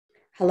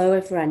Hello,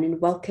 everyone,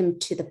 and welcome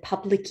to the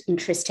Public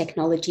Interest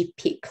Technology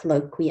PIT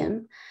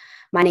Colloquium.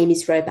 My name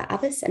is Roba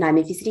Abbas, and I'm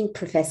a visiting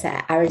professor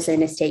at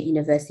Arizona State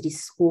University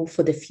School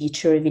for the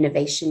Future of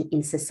Innovation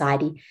in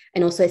Society,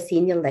 and also a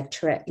senior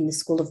lecturer in the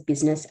School of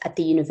Business at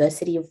the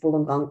University of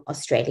Wollongong,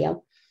 Australia.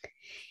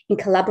 In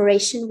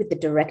collaboration with the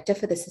Director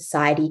for the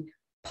Society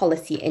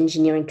Policy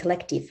Engineering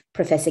Collective,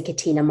 Professor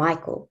Katina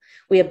Michael,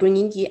 we are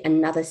bringing you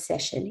another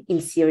session in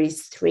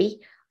Series 3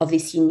 of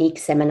this unique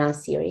seminar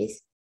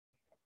series,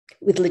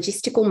 with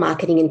logistical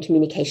marketing and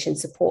communication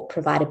support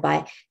provided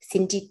by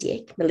Cindy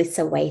Dick,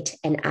 Melissa Waite,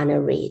 and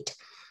Anna Reid.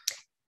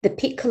 The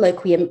PIT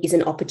Colloquium is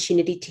an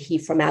opportunity to hear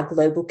from our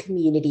global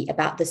community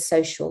about the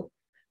social,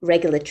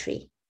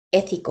 regulatory,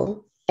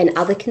 ethical, and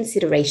other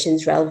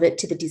considerations relevant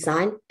to the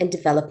design and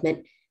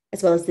development,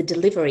 as well as the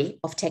delivery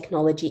of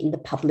technology in the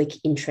public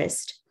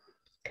interest.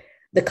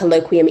 The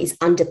colloquium is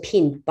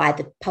underpinned by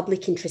the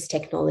public interest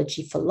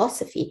technology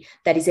philosophy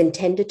that is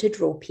intended to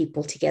draw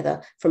people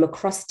together from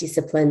across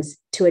disciplines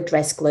to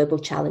address global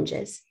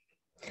challenges.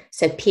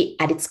 So PIT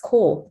at its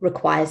core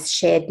requires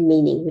shared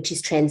meaning, which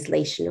is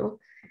translational.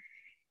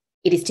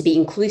 It is to be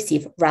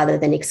inclusive rather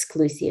than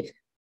exclusive.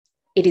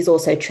 It is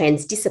also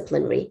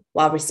transdisciplinary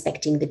while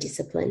respecting the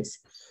disciplines.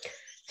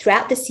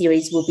 Throughout the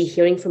series, we'll be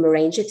hearing from a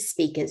range of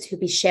speakers who'll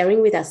be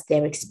sharing with us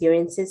their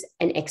experiences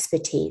and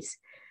expertise.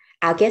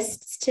 Our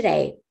guests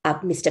today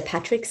are Mr.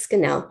 Patrick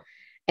Scannell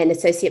and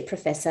Associate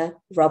Professor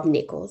Rob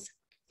Nicholls.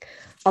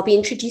 I'll be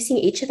introducing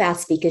each of our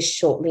speakers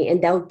shortly,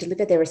 and they'll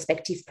deliver their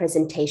respective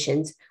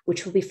presentations,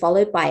 which will be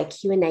followed by a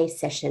Q&A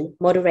session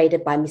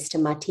moderated by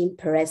Mr. Martin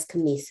Perez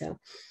Camiso.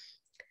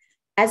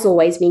 As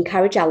always, we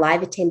encourage our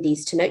live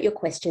attendees to note your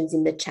questions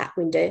in the chat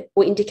window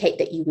or indicate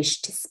that you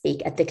wish to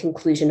speak at the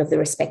conclusion of the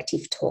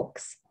respective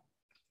talks.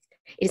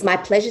 It is my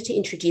pleasure to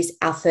introduce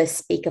our first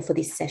speaker for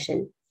this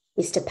session,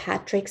 Mr.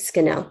 Patrick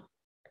Scannell.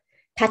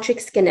 Patrick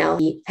Scannell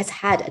has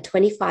had a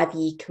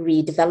 25-year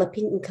career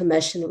developing and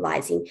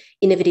commercializing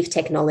innovative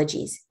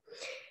technologies.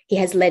 He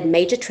has led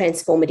major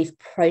transformative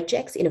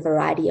projects in a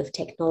variety of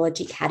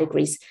technology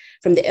categories,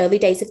 from the early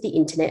days of the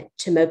internet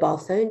to mobile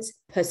phones,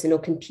 personal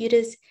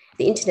computers,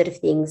 the Internet of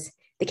Things,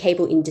 the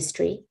cable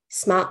industry,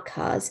 smart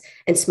cars,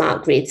 and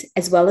smart grids,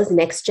 as well as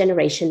next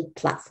generation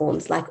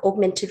platforms like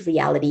augmented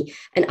reality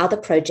and other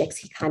projects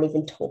he can't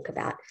even talk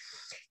about.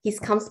 He's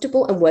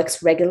comfortable and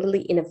works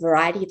regularly in a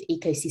variety of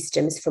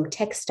ecosystems, from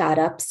tech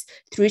startups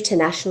through to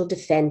national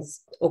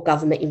defense or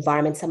government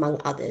environments, among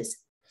others.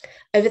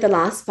 Over the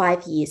last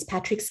 5 years,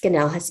 Patrick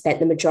Scannell has spent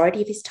the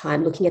majority of his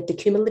time looking at the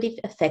cumulative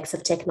effects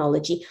of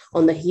technology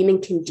on the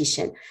human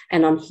condition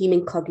and on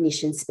human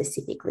cognition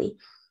specifically.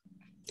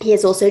 He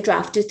has also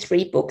drafted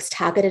 3 books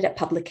targeted at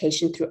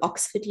publication through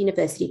Oxford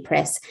University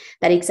Press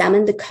that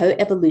examine the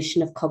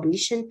co-evolution of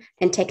cognition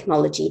and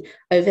technology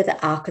over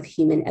the arc of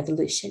human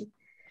evolution.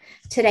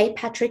 Today,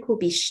 Patrick will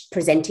be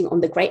presenting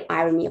on the great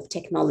irony of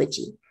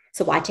technology,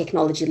 so why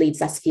technology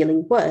leaves us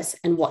feeling worse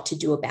and what to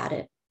do about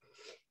it.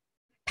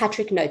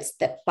 Patrick notes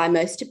that by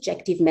most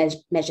objective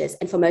measures,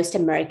 and for most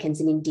Americans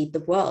and indeed the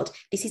world,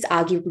 this is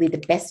arguably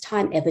the best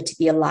time ever to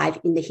be alive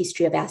in the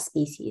history of our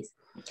species.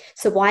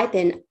 So why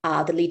then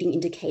are the leading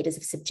indicators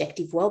of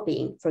subjective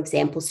well-being, for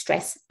example,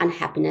 stress,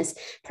 unhappiness,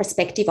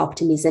 prospective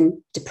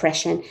optimism,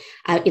 depression,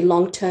 in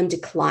long-term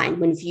decline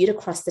when viewed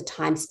across the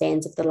time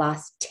spans of the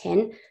last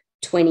 10,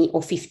 20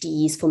 or 50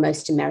 years for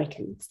most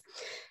Americans?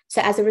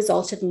 So as a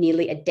result of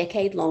nearly a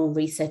decade-long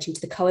research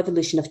into the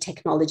co-evolution of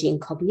technology and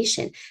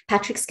cognition,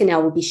 Patrick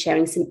Scannell will be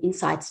sharing some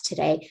insights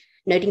today,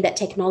 noting that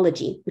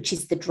technology, which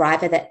is the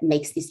driver that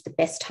makes this the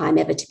best time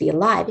ever to be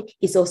alive,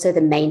 is also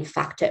the main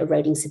factor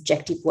eroding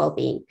subjective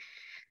well-being.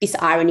 This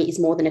irony is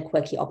more than a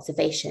quirky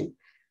observation.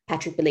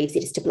 Patrick believes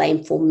it is to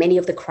blame for many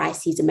of the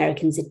crises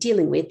Americans are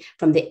dealing with,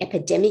 from the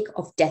epidemic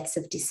of deaths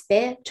of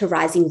despair to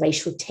rising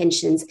racial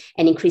tensions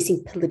and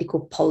increasing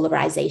political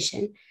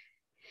polarization.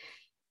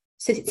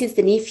 So since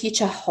the near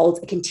future holds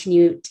a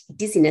continued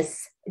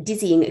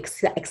dizzying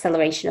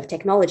acceleration of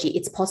technology,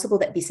 it's possible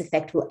that this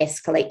effect will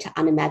escalate to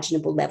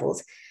unimaginable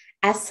levels.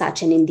 As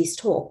such, and in this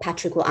talk,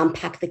 Patrick will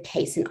unpack the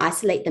case and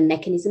isolate the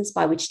mechanisms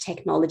by which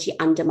technology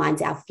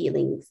undermines our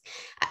feelings,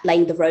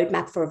 laying the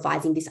roadmap for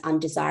revising these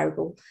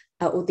undesirable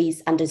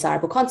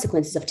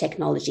consequences of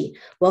technology.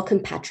 Welcome,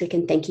 Patrick,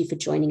 and thank you for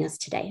joining us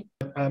today.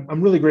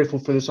 I'm really grateful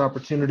for this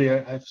opportunity.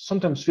 I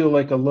sometimes feel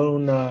like a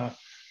lone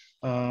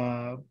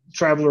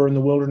traveler in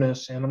the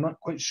wilderness, and I'm not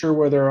quite sure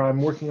whether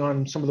I'm working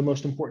on some of the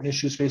most important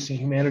issues facing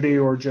humanity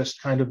or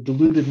just kind of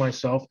deluded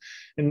myself.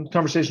 And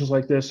conversations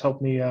like this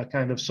help me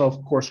kind of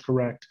self-course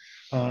correct.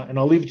 And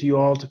I'll leave it to you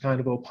all to kind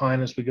of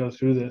opine as we go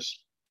through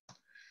this.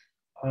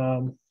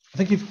 I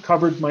think you've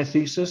covered my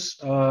thesis,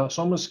 so I'm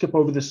going to skip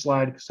over this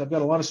slide because I've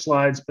got a lot of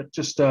slides, but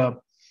just I'm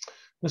going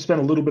to spend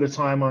a little bit of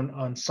time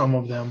on some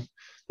of them.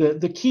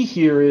 The key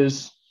here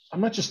is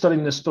I'm not just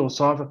studying this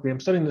philosophically. I'm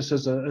studying this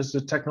as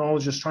a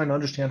technologist trying to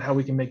understand how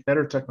we can make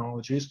better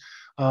technologies.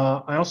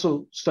 I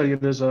also study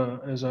it as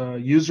a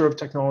user of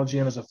technology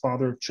and as a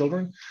father of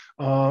children.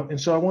 And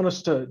so I want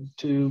us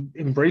to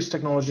embrace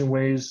technology in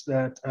ways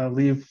that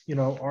leave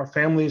our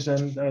families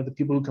and the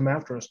people who come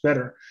after us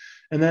better.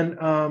 And then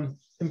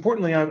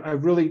importantly,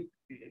 I've really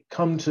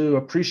come to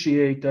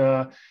appreciate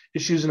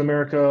issues in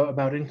America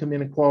about income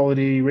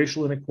inequality,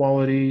 racial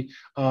inequality,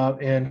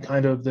 and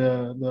kind of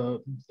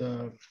the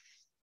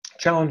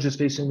challenges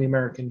facing the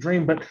American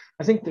dream. But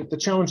I think that the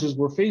challenges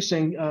we're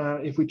facing,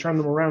 if we turn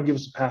them around, give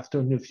us a path to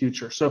a new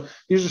future. So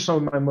these are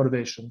some of my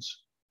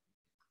motivations.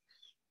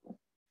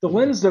 The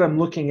lens that I'm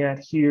looking at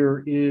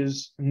here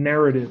is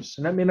narratives,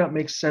 and that may not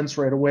make sense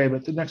right away,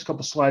 but the next couple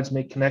of slides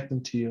may connect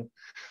them to you.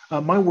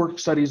 My work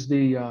studies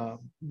the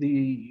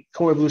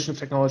coevolution of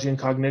technology and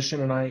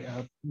cognition,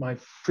 and my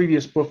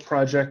previous book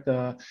project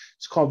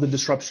is called The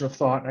Disruption of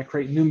Thought, and I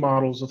create new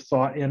models of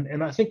thought,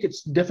 and I think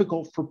it's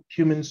difficult for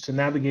humans to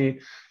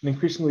navigate an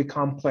increasingly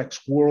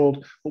complex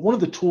world, but one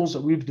of the tools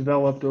that we've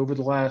developed over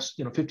the last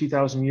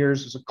 50,000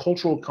 years as a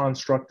cultural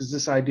construct is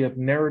this idea of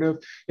narrative.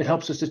 It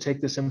helps us to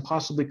take this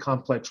impossibly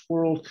complex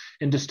world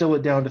and distill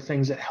it down to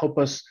things that help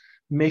us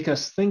make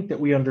us think that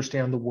we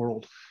understand the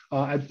world.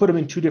 I put them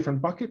in two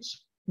different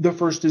buckets. The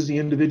first is the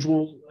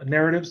individual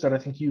narratives that I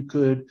think you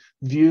could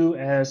view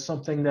as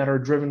something that are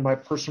driven by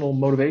personal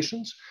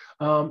motivations.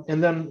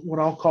 And then what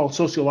I'll call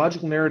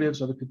sociological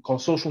narratives, other people call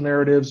social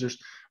narratives. There's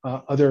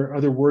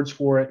other words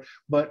for it.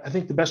 But I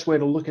think the best way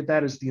to look at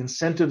that is the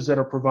incentives that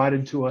are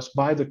provided to us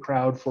by the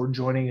crowd for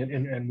joining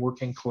and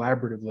working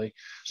collaboratively.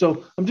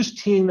 So I'm just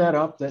teeing that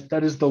up,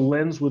 that is the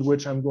lens with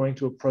which I'm going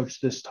to approach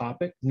this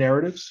topic,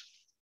 narratives.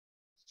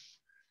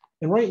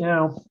 And right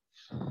now,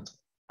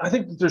 I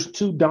think that there's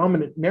two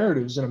dominant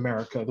narratives in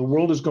America. The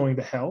world is going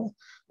to hell.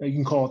 You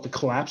can call it the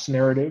collapse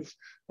narrative.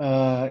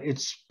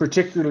 It's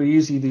particularly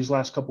easy these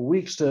last couple of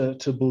weeks to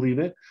believe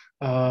it.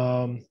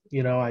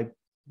 I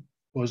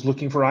was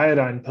looking for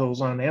iodine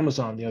pills on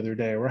Amazon the other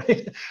day,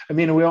 right? I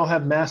mean, we all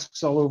have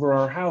masks all over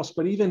our house,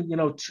 but even,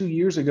 2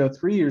 years ago,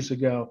 3 years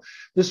ago,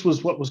 this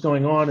was what was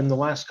going on in the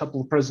last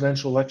couple of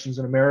presidential elections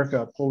in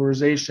America: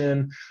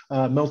 polarization,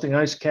 melting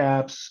ice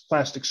caps,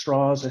 plastic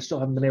straws. I still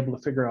haven't been able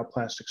to figure out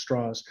plastic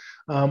straws.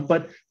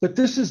 But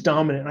this is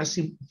dominant. I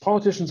see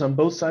politicians on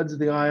both sides of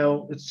the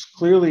aisle. It's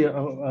clearly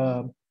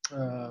a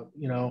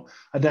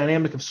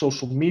dynamic of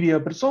social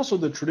media, but it's also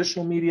the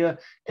traditional media,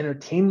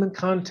 entertainment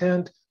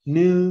content,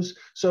 news.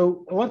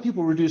 So a lot of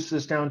people reduce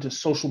this down to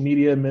social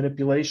media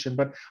manipulation,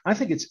 but I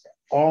think it's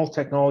all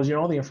technology and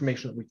all the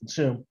information that we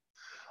consume.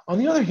 On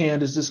the other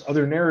hand, is this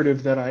other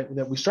narrative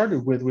that we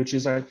started with, which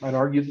is I'd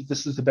argue that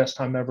this is the best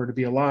time ever to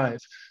be alive.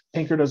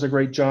 Pinker does a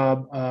great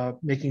job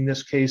making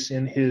this case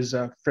in his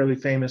fairly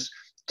famous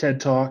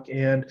TED Talk,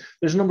 and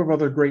there's a number of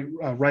other great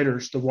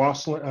writers. The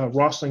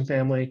Rosling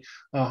family,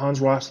 Hans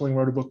Rosling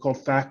wrote a book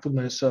called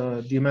Factfulness,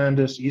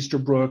 Diamandis,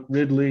 Easterbrook,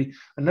 Ridley.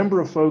 A number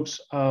of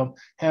folks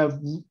have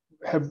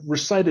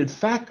recited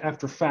fact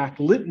after fact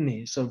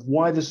litanies of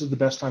why this is the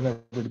best time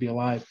ever to be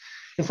alive.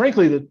 And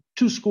frankly, the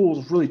two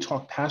schools really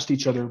talk past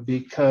each other,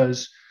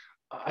 because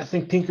I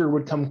think Pinker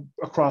would come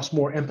across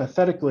more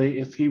empathetically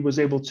if he was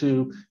able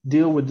to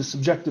deal with the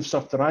subjective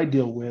stuff that I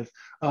deal with.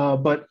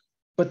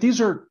 But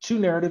these are two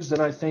narratives that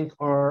I think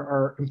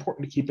are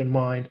important to keep in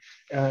mind.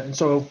 And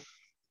so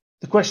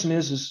the question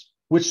is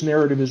which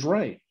narrative is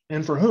right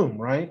and for whom,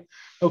 right?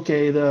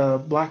 Okay,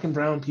 the Black and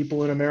brown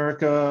people in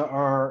America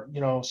are,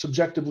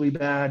 subjectively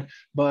bad,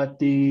 but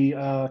the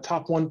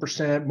top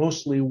 1%,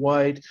 mostly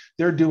white,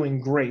 they're doing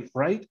great,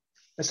 right?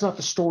 That's not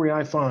the story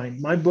I find.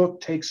 My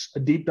book takes a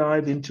deep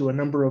dive into a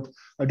number of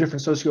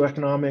different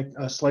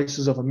socioeconomic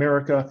slices of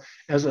America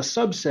as a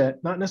subset,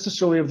 not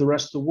necessarily of the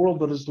rest of the world,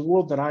 but as the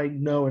world that I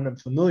know and am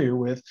familiar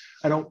with.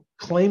 I don't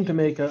claim to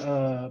make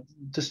a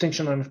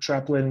distinction on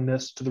extrapolating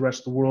this to the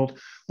rest of the world,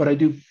 but I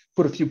do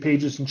put a few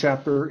pages in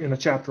a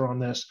chapter on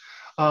this.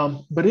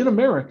 But in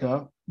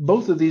America,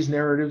 both of these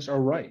narratives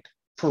are right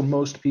for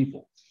most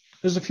people.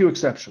 There's a few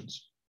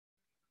exceptions.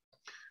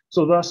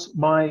 So thus,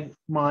 my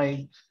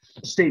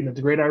statement,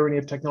 the great irony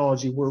of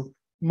technology, where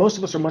most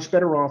of us are much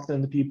better off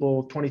than the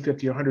people 20,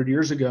 50, 100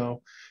 years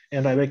ago.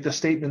 And I make the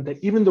statement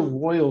that even the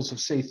royals of,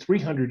 say,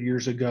 300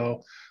 years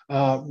ago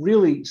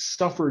really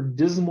suffered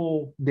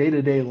dismal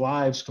day-to-day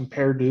lives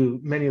compared to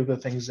many of the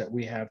things that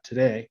we have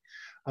today.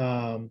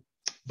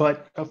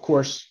 But of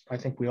course, I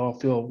think we all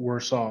feel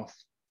worse off.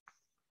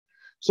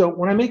 So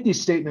when I make these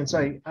statements,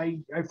 I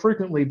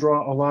frequently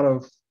draw a lot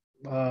of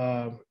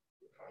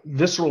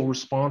visceral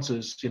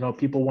responses.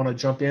 People want to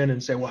jump in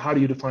and say, well, how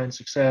do you define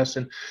success?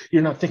 And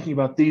you're not thinking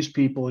about these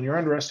people, and you're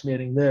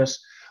underestimating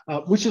this,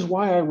 which is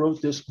why I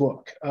wrote this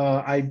book.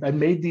 I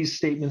made these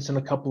statements in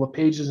a couple of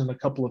pages and a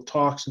couple of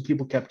talks, and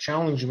people kept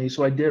challenging me.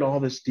 So I did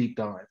all this deep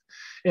dive.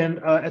 And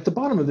at the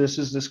bottom of this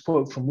is this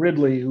quote from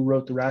Ridley, who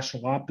wrote The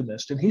Rational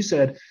Optimist. And he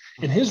said,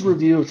 in his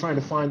review of trying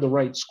to find the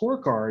right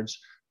scorecards,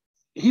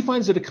 he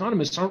finds that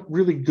economists aren't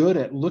really good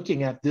at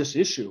looking at this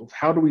issue of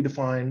how do we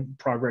define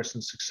progress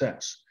and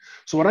success.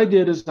 So what I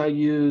did is I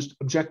used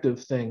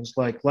objective things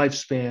like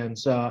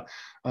lifespans,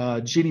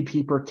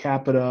 GDP per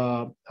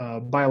capita,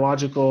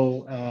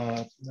 biological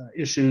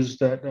issues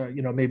that,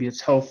 maybe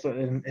it's health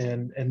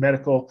and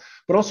medical,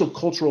 but also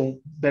cultural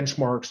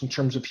benchmarks in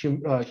terms of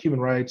human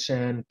rights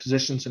and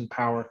positions in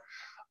power.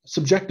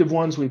 Subjective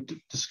ones we've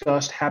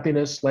discussed: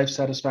 happiness, life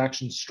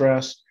satisfaction,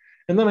 stress.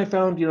 And then I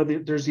found,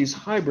 there's these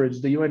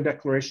hybrids, the UN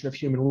Declaration of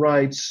Human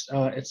Rights,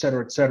 et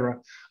cetera, et cetera.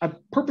 I'm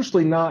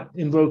purposely not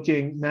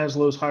invoking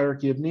Maslow's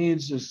hierarchy of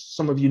needs. As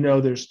some of you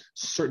know, there's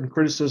certain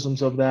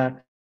criticisms of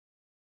that.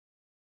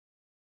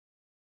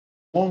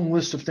 Long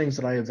list of things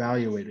that I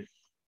evaluated.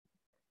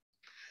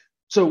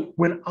 So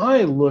when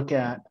I look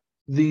at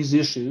these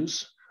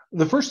issues,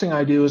 the first thing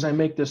I do is I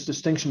make this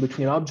distinction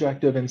between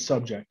objective and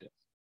subjective.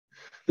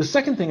 The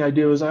second thing I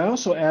do is I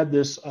also add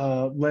this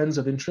lens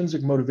of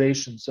intrinsic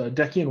motivations.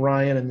 Decky and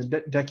Ryan and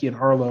Decky and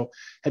Harlow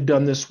had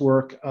done this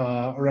work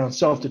around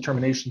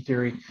self-determination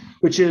theory,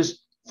 which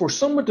is for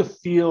someone to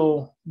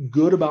feel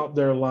good about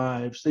their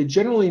lives, they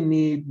generally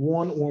need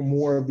one or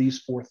more of these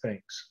four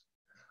things: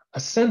 a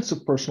sense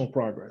of personal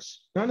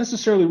progress, not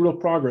necessarily real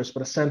progress,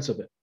 but a sense of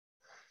it;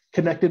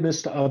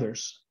 connectedness to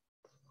others;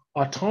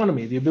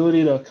 autonomy, the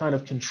ability to kind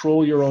of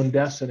control your own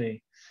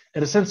destiny;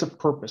 and a sense of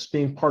purpose,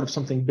 being part of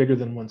something bigger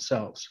than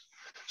oneself.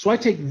 So I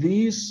take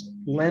these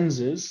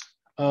lenses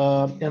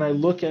and I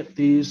look at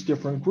these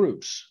different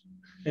groups.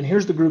 And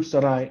here's the groups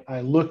that I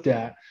looked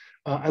at.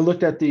 I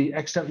looked at the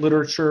extant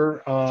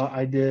literature.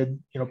 I did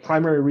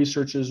primary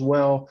research as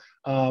well.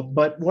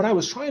 But what I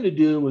was trying to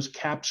do was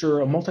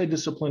capture a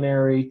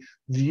multidisciplinary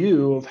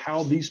view of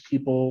how these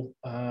people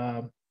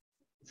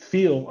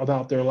feel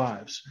about their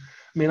lives.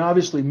 I mean,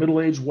 obviously,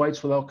 middle-aged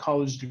whites without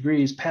college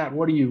degrees. Pat,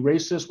 what are you,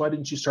 racist? Why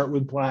didn't you start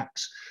with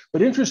blacks?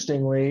 But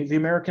interestingly, the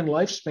American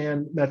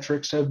lifespan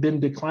metrics have been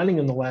declining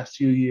in the last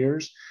few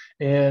years,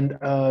 and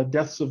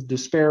deaths of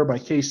despair by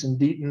Case and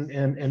Deaton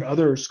and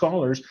other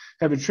scholars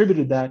have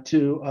attributed that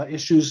to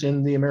issues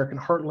in the American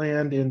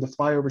heartland, in the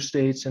flyover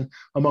states, and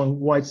among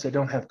whites that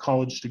don't have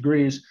college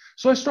degrees.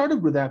 So I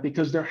started with that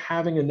because they're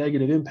having a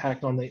negative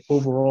impact on the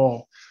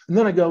overall. And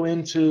then I go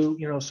into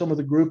some of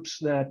the groups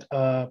that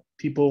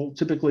people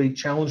typically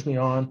challenge me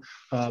on,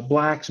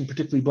 blacks and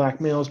particularly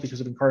black males because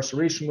of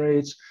incarceration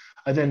rates.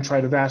 I then try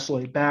to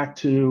vacillate back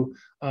to,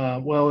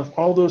 if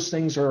all those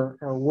things are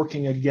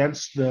working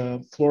against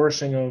the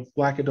flourishing of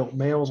black adult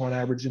males on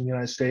average in the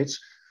United States,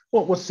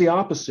 well, what's the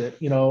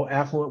opposite?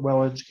 Affluent,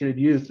 well-educated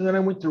youth. And then I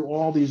went through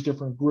all these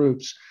different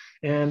groups.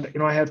 And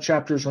I have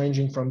chapters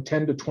ranging from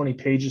 10 to 20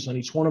 pages on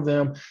each one of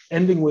them,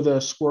 ending with a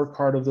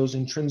scorecard of those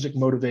intrinsic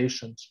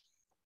motivations.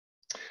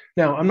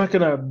 Now, I'm not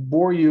going to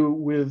bore you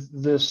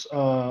with this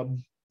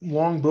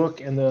long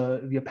book, and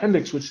the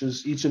appendix, which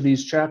is each of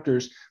these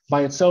chapters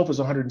by itself is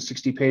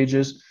 160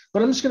 pages,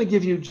 but I'm just going to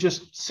give you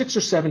just 6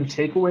 or 7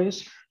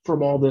 takeaways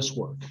from all this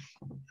work.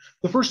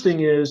 The first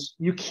thing is,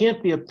 you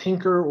can't be a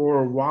Pinker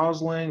or a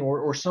Rosling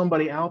or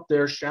somebody out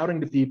there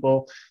shouting to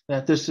people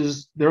that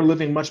they're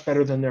living much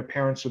better than their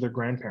parents or their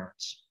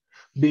grandparents,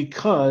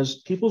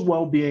 because people's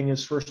well-being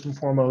is first and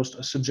foremost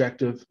a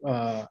subjective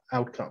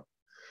outcome.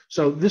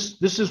 So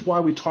this is why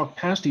we talk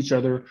past each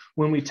other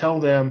when we tell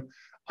them,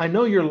 I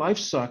know your life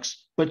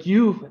sucks, but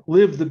you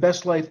live the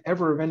best life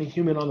ever of any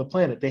human on the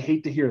planet. They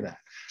hate to hear that.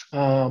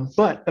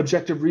 But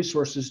objective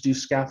resources do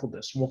scaffold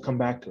this, and we'll come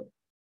back to it.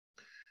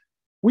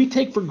 We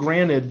take for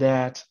granted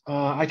that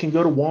I can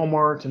go to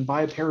Walmart and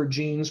buy a pair of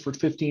jeans for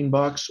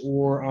 $15,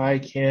 or I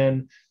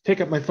can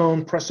pick up my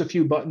phone, press a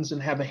few buttons,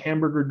 and have a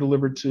hamburger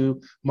delivered to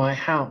my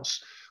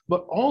house.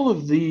 But all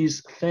of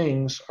these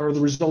things are the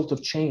result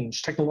of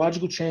change: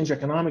 technological change,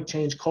 economic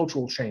change,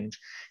 cultural change.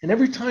 And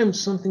every time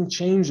something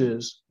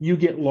changes, you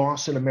get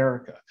lost in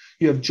America.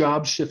 You have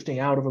jobs shifting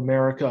out of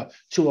America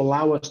to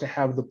allow us to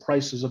have the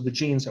prices of the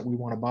jeans that we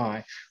want to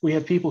buy. We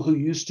have people who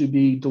used to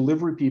be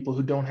delivery people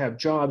who don't have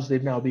jobs.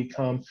 They've now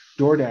become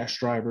DoorDash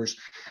drivers.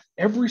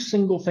 Every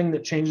single thing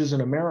that changes in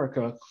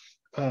America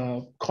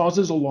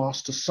causes a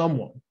loss to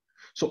someone.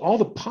 So all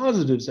the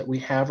positives that we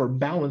have are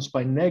balanced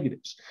by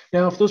negatives.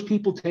 Now, if those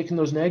people taking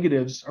those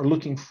negatives are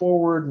looking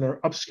forward and they're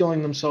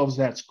upskilling themselves,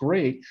 that's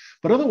great.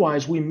 But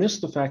otherwise, we miss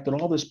the fact that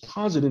all this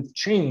positive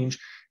change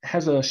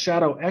has a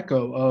shadow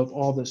echo of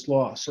all this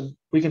loss. And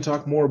we can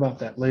talk more about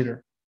that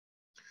later.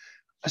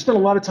 I spent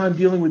a lot of time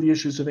dealing with the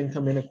issues of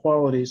income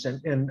inequalities.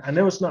 And I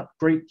know it's not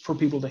great for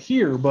people to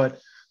hear, but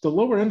the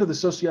lower end of the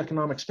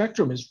socioeconomic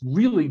spectrum is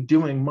really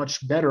doing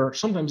much better,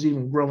 sometimes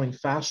even growing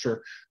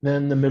faster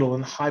than the middle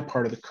and high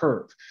part of the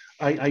curve.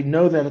 I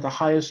know that at the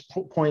highest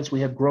points we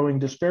have growing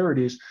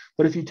disparities,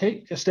 but if you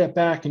take a step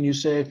back and you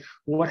say,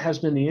 what has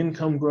been the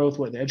income growth,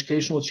 what the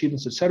educational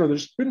achievements, et cetera,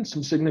 there's been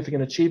some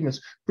significant achievements,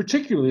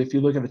 particularly if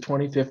you look at the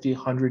 20, 50,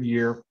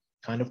 100-year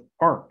kind of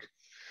arc.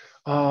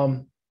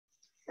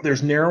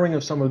 There's narrowing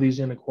of some of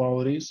these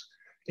inequalities,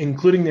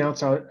 including the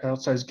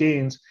outsized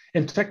gains,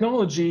 and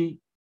technology.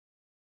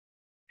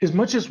 As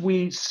much as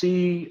we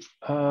see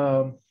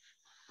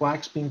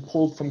blacks being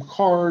pulled from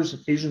cars,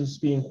 Asians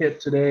being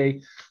hit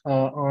today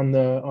on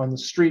the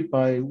street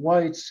by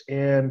whites,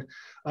 and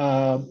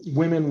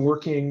women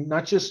working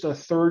not just a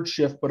third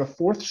shift, but a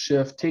fourth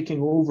shift,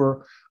 taking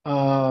over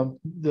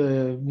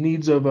the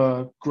needs of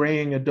a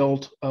graying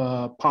adult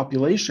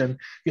population.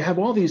 You have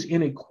all these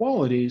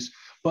inequalities,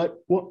 but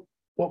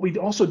what we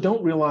also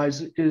don't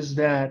realize is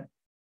that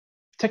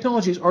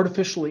technology is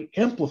artificially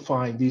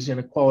amplifying these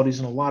inequalities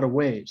in a lot of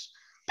ways.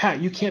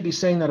 Pat, you can't be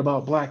saying that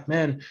about Black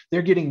men.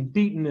 They're getting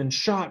beaten and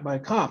shot by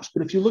cops.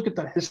 But if you look at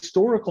the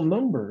historical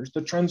numbers,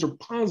 the trends are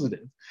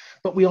positive.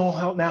 But we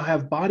all now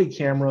have body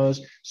cameras,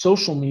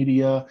 social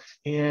media,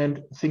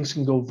 and things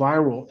can go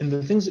viral. And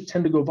the things that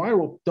tend to go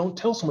viral don't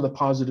tell some of the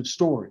positive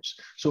stories.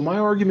 So my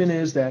argument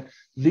is that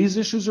these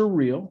issues are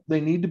real.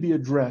 They need to be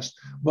addressed.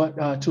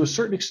 But to a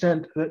certain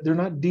extent, they're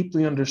not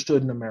deeply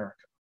understood in America.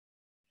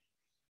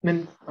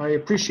 And I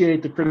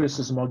appreciate the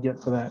criticism I'll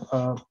get for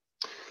that.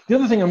 The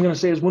other thing I'm going to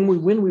say is when we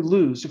win, we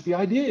lose. If the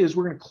idea is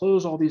we're going to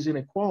close all these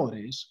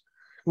inequalities,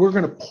 we're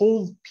going to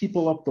pull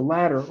people up the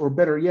ladder, or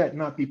better yet,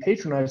 not be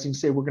patronizing,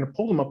 say we're going to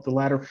pull them up the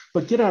ladder,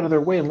 but get out of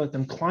their way and let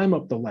them climb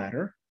up the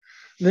ladder,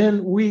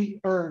 then we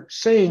are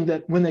saying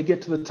that when they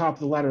get to the top of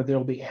the ladder,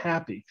 they'll be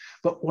happy.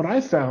 But what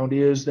I found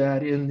is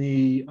that in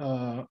the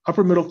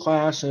upper middle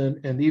class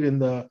and even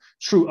the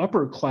true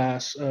upper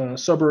class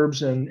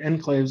suburbs and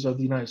enclaves of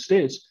the United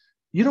States,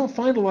 you don't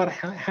find a lot of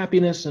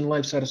happiness and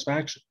life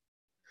satisfaction.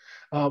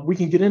 We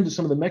can get into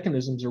some of the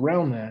mechanisms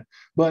around that,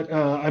 but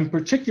I'm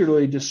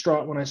particularly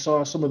distraught when I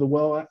saw some of the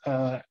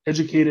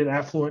well-educated,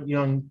 affluent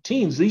young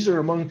teens. These are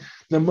among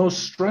the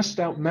most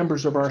stressed out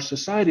members of our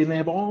society, and they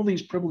have all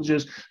these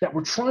privileges that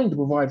we're trying to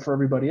provide for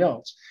everybody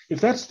else. If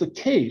that's the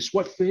case,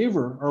 what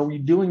favor are we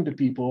doing to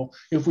people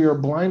if we are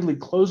blindly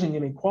closing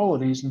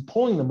inequalities and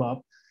pulling them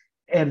up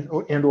and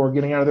or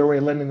getting out of their way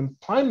and letting them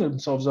climb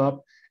themselves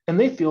up, and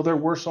they feel they're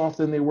worse off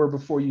than they were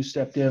before you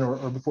stepped in or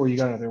before you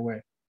got out of their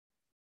way?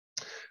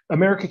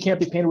 America can't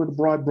be painted with a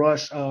broad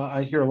brush.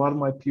 I hear a lot of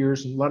my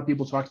peers and a lot of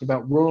people talking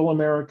about rural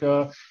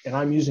America, and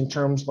I'm using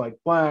terms like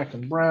Black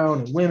and brown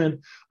and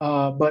women.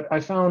 But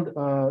I found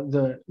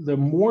the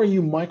more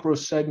you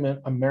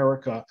micro-segment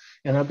America,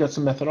 and I've got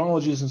some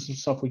methodologies and some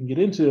stuff we can get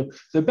into,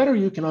 the better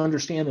you can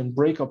understand and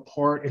break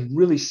apart and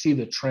really see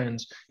the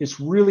trends. It's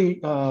really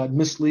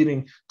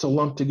misleading to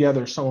lump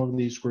together some of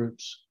these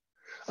groups.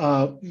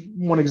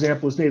 One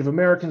example is Native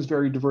Americans,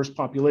 very diverse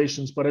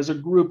populations, but as a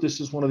group, this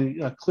is one of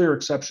the clear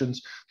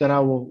exceptions that I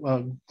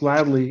will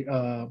gladly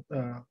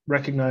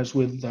recognize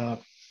with the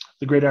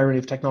great irony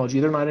of technology.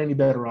 They're not any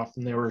better off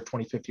than they were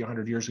 20, 50,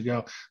 100 years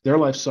ago. Their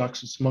life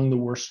sucks. It's among the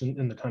worst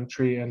in the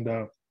country, and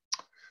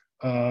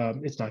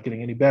it's not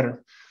getting any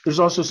better. There's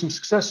also some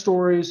success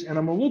stories, and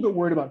I'm a little bit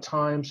worried about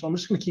time, so I'm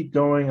just going to keep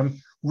going. I'm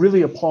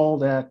really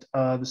appalled at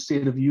the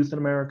state of youth in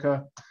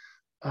America.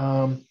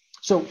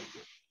 So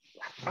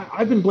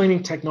I've been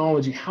blaming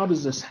technology. How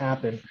does this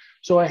happen?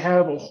 So I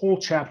have a whole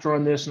chapter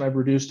on this, and I've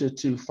reduced it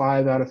to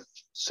 5 out of,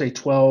 say,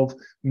 12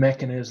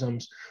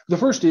 mechanisms. The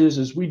first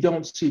is we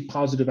don't see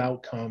positive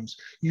outcomes.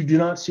 You do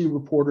not see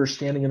reporters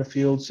standing in a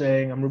field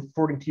saying, I'm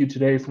reporting to you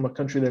today from a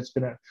country that's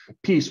been at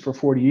peace for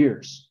 40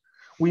 years.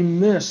 We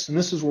miss, and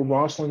this is where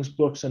Rosling's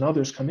books and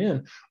others come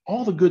in,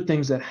 all the good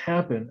things that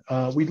happen.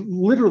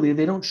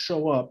 They don't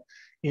show up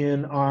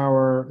in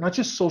our, not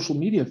just social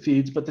media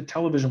feeds, but the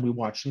television we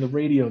watch and the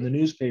radio and the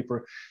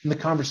newspaper and the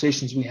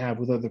conversations we have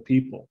with other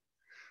people.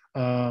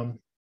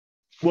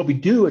 What we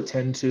do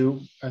attend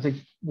to, I think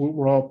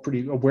we're all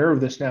pretty aware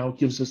of this now,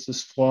 gives us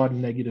this flawed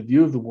and negative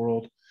view of the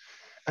world.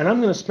 And I'm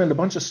going to spend a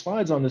bunch of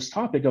slides on this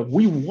topic of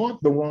we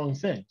want the wrong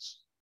things.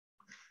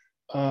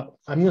 I'm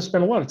going to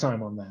spend a lot of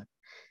time on that.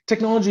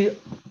 Technology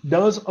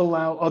does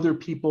allow other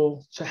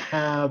people to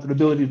have an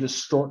ability to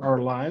distort our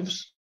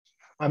lives.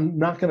 I'm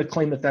not going to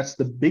claim that that's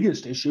the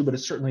biggest issue, but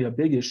it's certainly a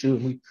big issue.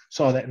 And we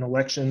saw that in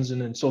elections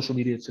and in social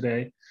media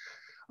today.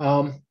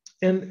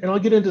 And I'll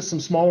get into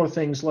some smaller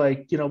things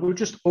like, we're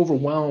just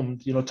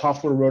overwhelmed.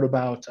 Toffler wrote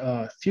about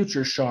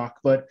future shock,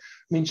 but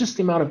I mean, just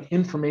the amount of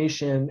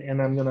information, and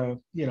I'm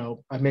going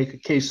to, I make a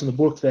case in the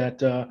book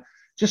that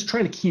just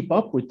trying to keep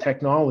up with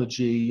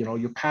technology,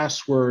 your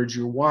passwords,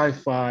 your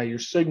Wi-Fi, your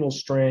signal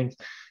strength,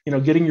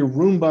 getting your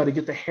Roomba to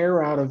get the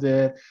hair out of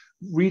it,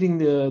 reading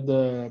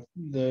the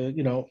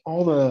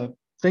all the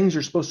things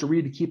you're supposed to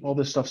read to keep all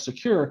this stuff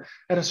secure.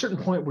 At a certain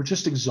point, we're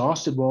just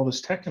exhausted with all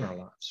this tech in our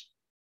lives.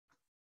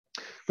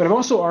 But I've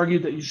also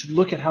argued that you should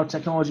look at how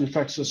technology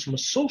affects us from a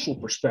social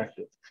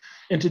perspective.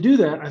 And to do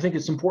that, I think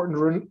it's important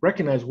to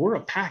recognize we're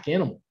a pack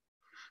animal.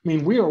 I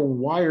mean, we are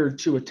wired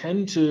to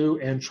attend to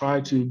and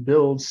try to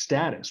build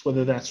status,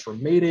 whether that's for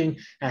mating,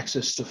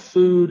 access to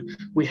food.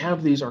 We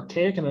have these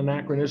archaic and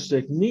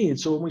anachronistic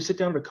needs. So when we sit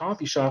down at a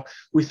coffee shop,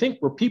 we think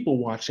we're people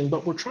watching,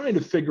 but we're trying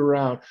to figure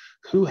out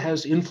who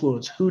has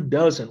influence, who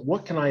doesn't,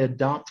 what can I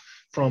adopt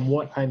from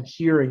what I'm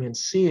hearing and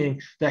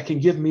seeing that can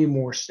give me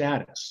more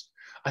status.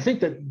 I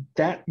think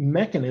that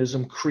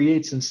mechanism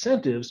creates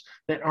incentives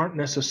that aren't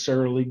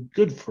necessarily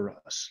good for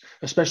us,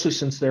 especially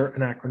since they're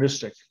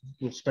anachronistic.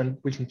 We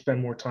can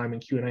spend more time in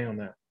Q&A on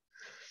that.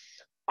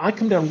 I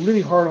come down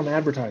really hard on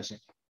advertising,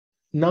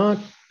 not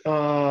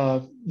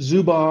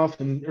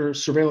Zuboff or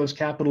surveillance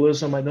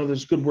capitalism. I know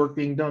there's good work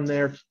being done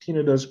there.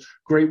 Tina does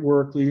great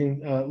work leading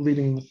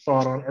the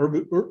thought on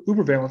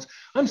uberveillance.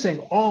 I'm saying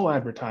all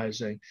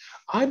advertising.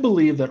 I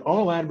believe that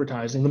all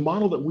advertising, the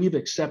model that we've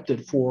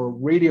accepted for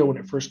radio when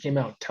it first came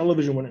out,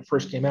 television when it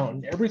first came out,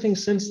 and everything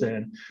since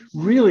then,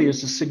 really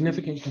is a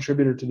significant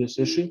contributor to this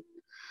issue.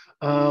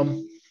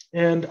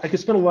 And I could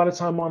spend a lot of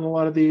time on a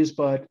lot of these,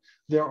 but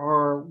there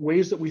are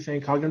ways that we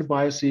think cognitive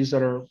biases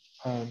that are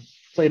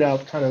played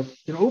out kind of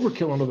in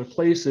overkill in other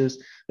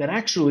places that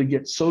actually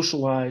get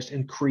socialized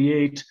and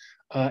create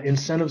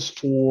incentives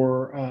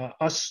for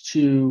us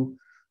to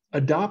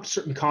adopt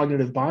certain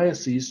cognitive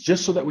biases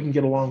just so that we can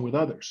get along with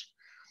others.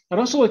 I'd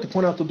also like to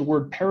point out that the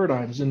word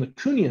paradigms in the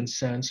Kuhnian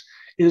sense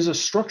is a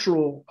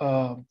structural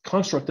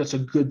construct that's a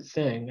good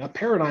thing. A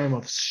paradigm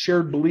of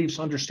shared beliefs,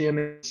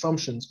 understanding,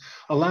 assumptions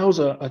allows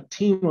a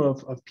team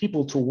of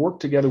people to work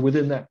together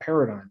within that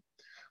paradigm.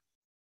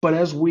 But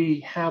as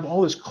we have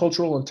all this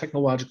cultural and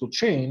technological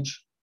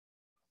change,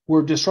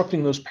 we're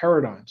disrupting those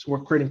paradigms.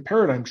 We're creating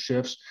paradigm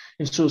shifts.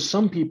 And so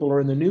some people are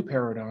in the new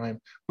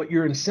paradigm, but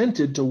you're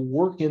incented to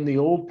work in the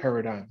old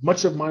paradigm.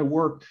 Much of my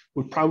work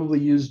would probably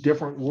use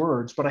different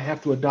words, but I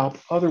have to adopt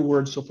other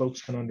words so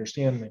folks can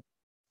understand me.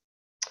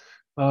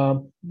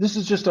 This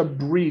is just a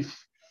brief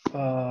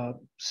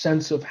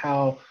sense of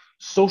how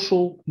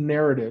social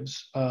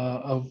narratives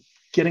of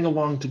getting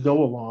along to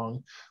go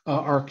along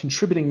are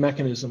contributing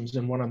mechanisms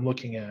in what I'm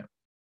looking at.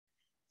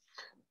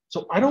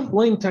 So I don't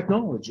blame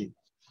technology.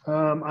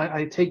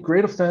 I take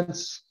great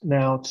offense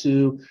now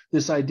to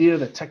this idea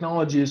that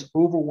technology is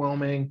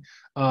overwhelming.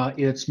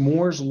 It's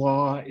Moore's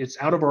law. It's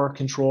out of our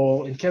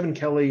control. And Kevin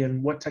Kelly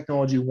and What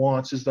Technology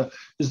Wants is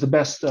the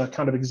best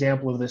kind of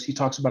example of this. He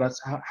talks about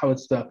how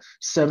it's the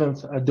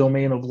seventh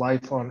domain of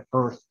life on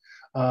Earth.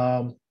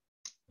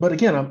 But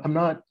again, I'm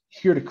not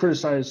here to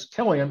criticize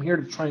Kelly. I'm here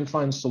to try and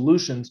find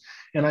solutions.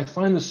 And I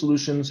find the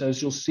solutions, as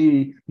you'll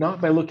see,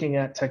 not by looking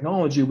at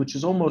technology, which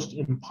is almost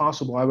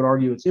impossible. I would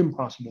argue it's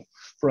impossible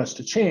for us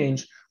to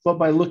change, but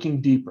by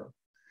looking deeper.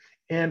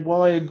 And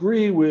while I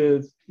agree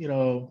with,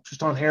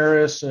 Tristan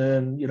Harris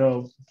and,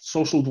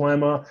 Social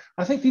Dilemma,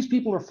 I think these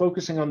people are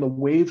focusing on the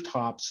wave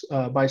tops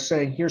by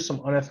saying, here's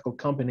some unethical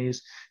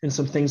companies and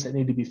some things that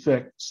need to be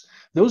fixed.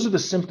 Those are the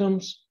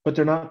symptoms, but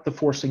they're not the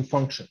forcing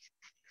function.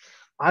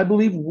 I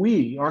believe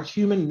our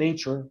human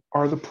nature,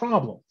 are the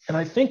problem. And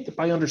I think that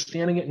by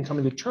understanding it and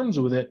coming to terms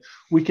with it,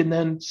 we can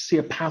then see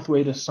a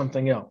pathway to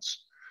something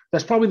else.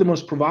 That's probably the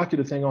most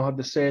provocative thing I'll have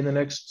to say in the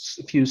next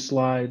few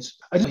slides.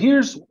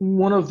 Here's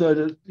one of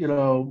the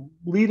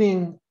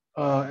leading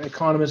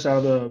economists out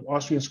of the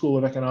Austrian School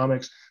of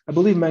Economics. I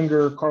believe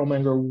Karl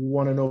Menger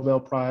won a Nobel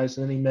Prize,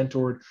 and then he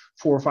mentored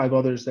 4 or 5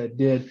 others that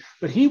did.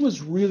 But he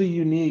was really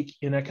unique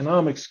in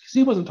economics because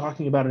he wasn't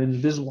talking about an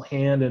invisible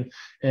hand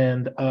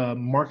and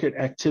market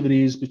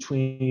activities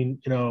between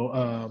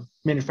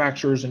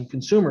manufacturers and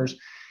consumers.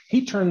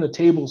 He turned the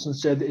tables and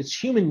said that it's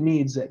human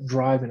needs that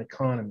drive an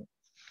economy.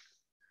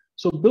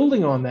 So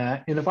building on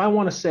that, and if I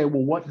want to say,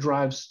 well, what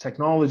drives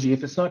technology?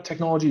 If it's not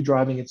technology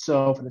driving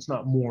itself and it's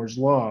not Moore's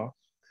law,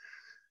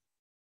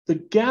 the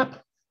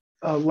gap,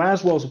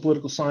 Laswell is a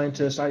political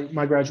scientist.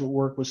 My graduate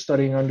work was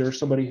studying under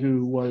somebody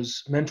who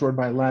was mentored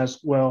by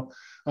Laswell,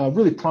 a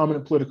really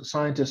prominent political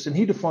scientist, and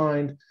he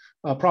defined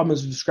a problem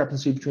as a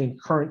discrepancy between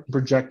current and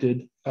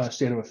projected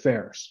state of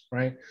affairs,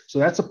 right? So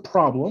that's a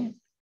problem.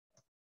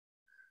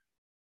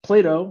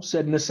 Plato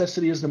said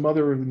necessity is the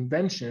mother of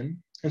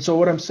invention. And so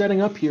what I'm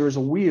setting up here is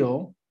a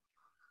wheel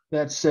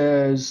that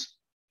says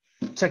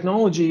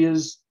technology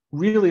is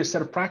really a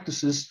set of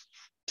practices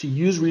to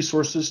use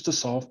resources to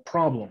solve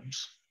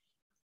problems.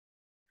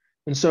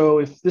 And so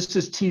if this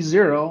is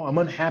T0, I'm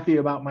unhappy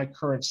about my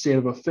current state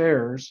of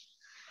affairs,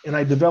 and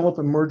I develop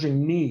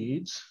emerging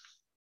needs,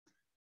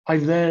 I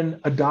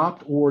then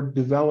adopt or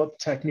develop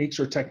techniques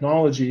or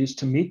technologies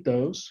to meet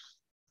those.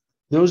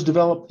 Those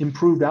develop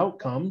improved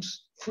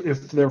outcomes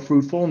if they're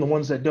fruitful, and the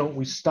ones that don't,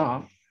 we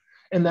stop.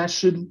 And that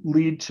should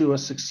lead to a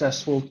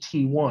successful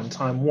T1,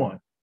 time 1.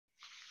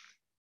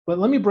 But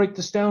let me break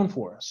this down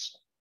for us.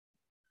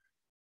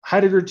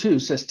 Heidegger, too,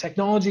 says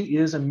technology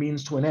is a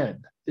means to an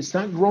end. It's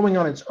not growing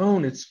on its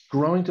own, it's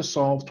growing to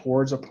solve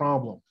towards a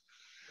problem.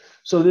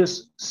 So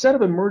this set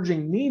of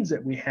emerging needs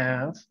that we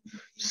have,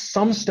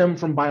 some stem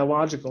from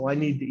biological, I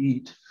need to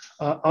eat.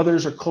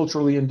 Others are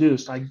culturally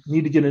induced. I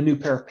need to get a new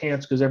pair of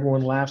pants because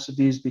everyone laughs at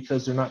these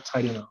because they're not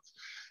tight enough.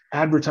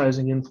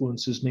 Advertising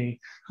influences me.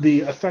 The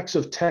effects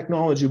of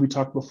technology, we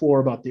talked before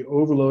about the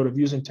overload of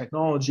using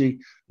technology,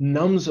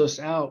 numbs us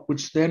out,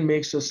 which then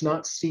makes us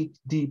not seek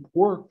deep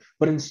work,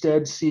 but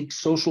instead seek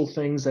social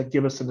things that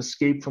give us an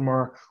escape from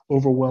our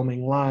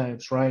overwhelming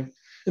lives, right?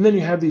 And then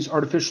you have these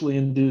artificially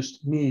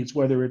induced needs,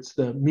 whether it's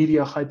the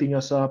media hyping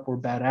us up or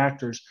bad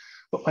actors.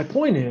 But my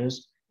point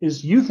is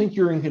you think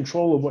you're in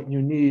control of what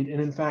you need, and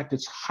in fact,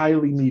 it's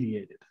highly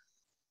mediated.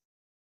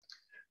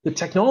 The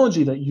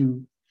technology that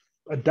you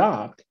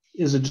adopt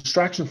is a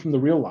distraction from the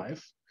real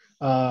life.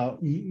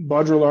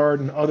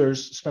 Baudrillard and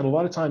others spent a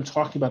lot of time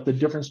talking about the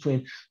difference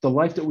between the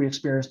life that we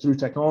experience through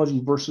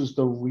technology versus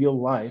the real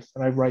life.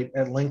 And I write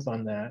at length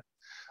on that.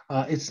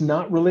 It's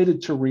not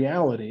related to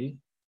reality.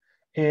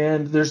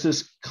 And there's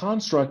this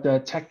construct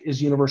that tech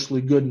is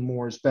universally good and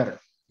more is better.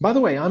 By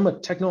the way, I'm a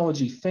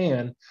technology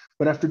fan,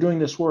 but after doing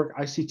this work,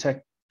 I see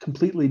tech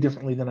completely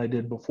differently than I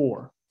did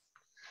before.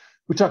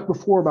 We talked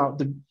before about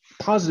the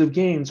positive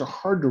gains are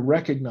hard to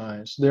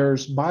recognize.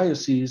 There's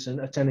biases in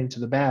attending to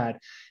the bad.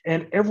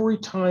 And every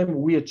time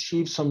we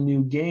achieve some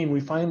new gain, we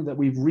find that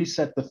we've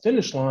reset the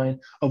finish line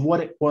of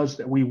what it was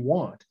that we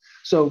want.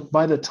 So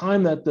by the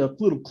time that the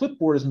little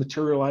clipboard is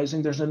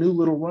materializing, there's a new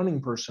little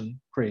running person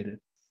created.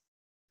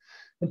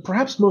 And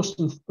perhaps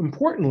most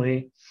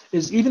importantly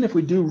is even if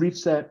we do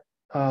reach that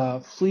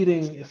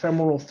fleeting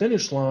ephemeral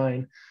finish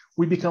line,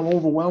 we become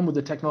overwhelmed with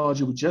the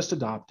technology we just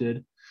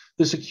adopted.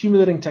 This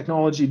accumulating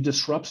technology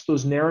disrupts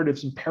those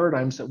narratives and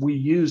paradigms that we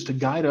use to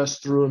guide us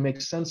through and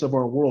make sense of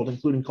our world,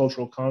 including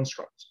cultural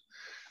constructs.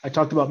 I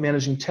talked about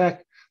managing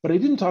tech, but I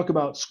didn't talk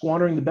about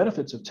squandering the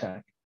benefits of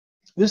tech.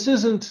 This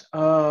isn't,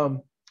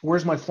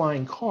 where's my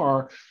flying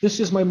car? This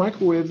is my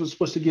microwave was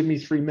supposed to give me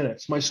 3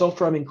 minutes. My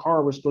self-driving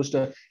car was supposed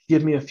to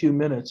give me a few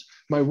minutes.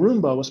 My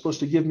Roomba was supposed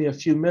to give me a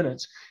few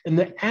minutes. And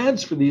the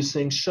ads for these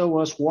things show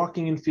us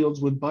walking in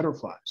fields with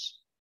butterflies.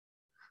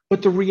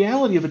 But the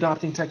reality of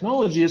adopting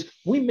technology is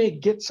we may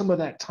get some of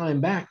that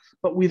time back,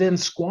 but we then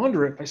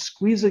squander it by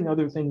squeezing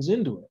other things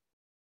into it.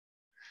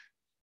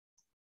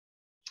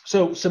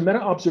 So some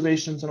meta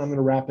observations, and I'm going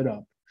to wrap it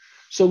up.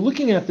 So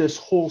looking at this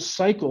whole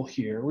cycle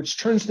here, which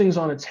turns things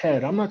on its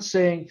head, I'm not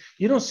saying,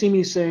 you don't see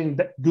me saying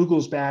that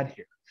Google's bad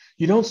here.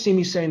 You don't see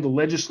me saying the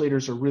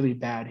legislators are really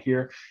bad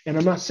here. And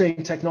I'm not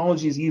saying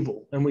technology is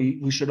evil and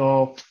we should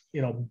all,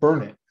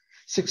 burn it.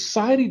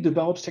 Society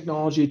develops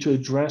technology to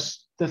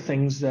address the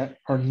things that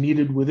are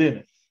needed within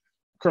it.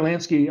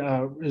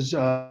 Kurlansky is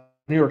a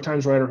New York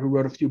Times writer who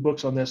wrote a few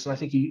books on this, and I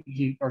think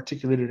he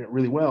articulated it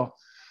really well.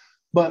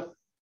 But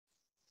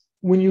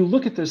when you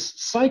look at this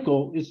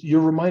cycle,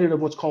 you're reminded of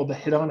what's called the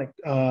hedonic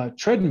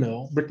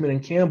treadmill, Brickman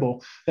and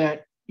Campbell,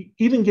 that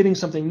even getting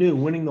something new,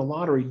 winning the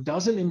lottery,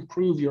 doesn't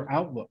improve your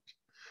outlook.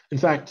 In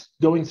fact,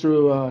 going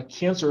through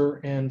cancer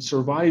and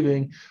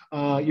surviving,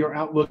 your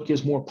outlook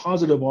is more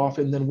positive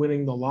often than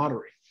winning the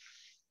lottery.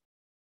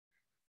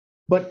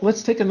 But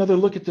let's take another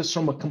look at this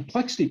from a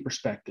complexity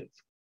perspective.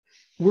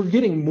 We're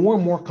getting more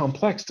and more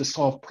complex to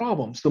solve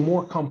problems. The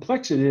more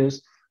complex it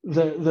is,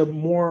 the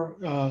more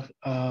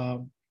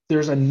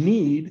there's a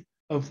need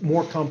of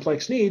more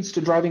complex needs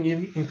to driving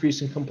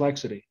increase in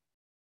complexity.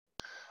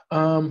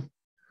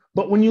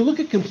 But when you look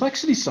at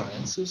complexity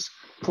sciences,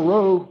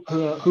 Perot,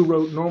 who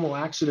wrote Normal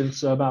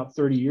Accidents about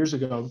 30 years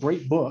ago, a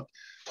great book,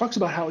 talks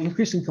about how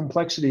increasing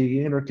complexity,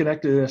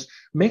 interconnectedness,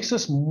 makes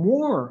us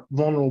more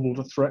vulnerable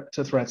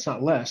to threats,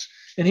 not less.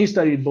 And he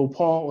studied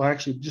Bhopal, well,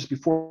 actually just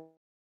before.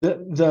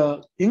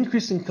 The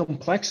increasing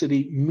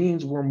complexity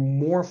means we're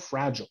more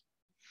fragile.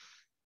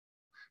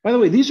 By the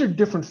way, these are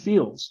different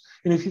fields.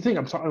 And if you think,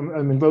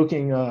 I'm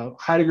invoking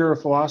Heidegger, a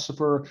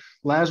philosopher,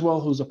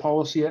 Laswell, who's a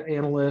policy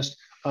analyst,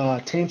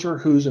 Tainter,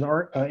 who's an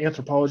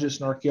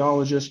anthropologist and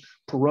archaeologist,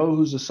 Perot,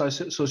 who's a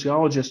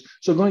sociologist.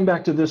 So going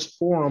back to this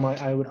forum,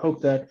 I would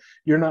hope that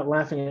you're not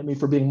laughing at me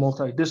for being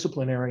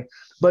multidisciplinary.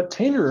 But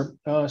Tainter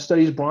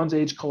studies Bronze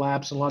Age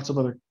collapse and lots of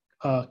other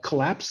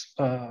collapse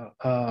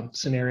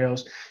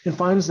scenarios and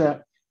finds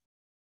that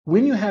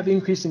when you have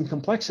increasing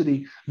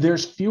complexity,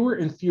 there's fewer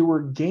and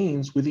fewer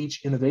gains with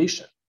each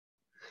innovation.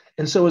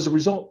 And so as a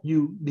result,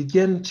 you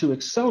begin to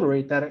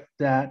accelerate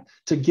that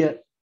to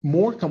get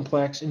more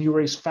complex, and you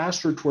race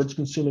faster towards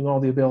consuming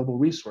all the available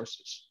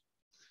resources.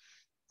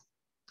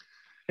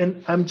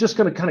 And I'm just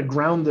going to kind of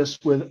ground this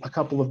with a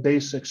couple of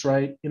basics,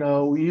 right?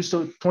 We used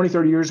to, 20,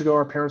 30 years ago,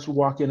 our parents would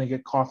walk in and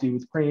get coffee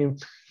with cream.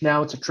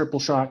 Now it's a triple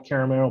shot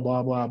caramel,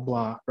 blah, blah,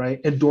 blah, right?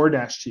 And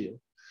DoorDash to you.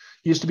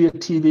 It used to be a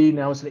TV,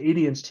 now it's an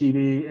 80-inch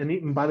TV. And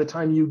even by the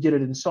time you get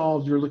it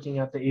installed, you're looking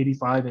at the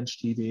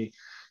 85-inch TV. It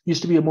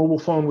used to be a mobile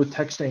phone with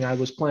texting. I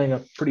was playing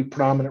a pretty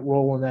prominent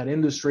role in that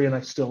industry, and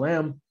I still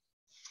am.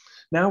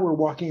 Now we're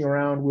walking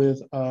around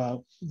with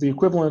the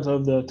equivalent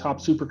of the top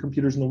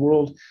supercomputers in the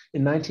world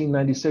in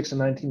 1996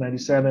 and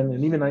 1997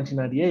 and even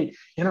 1998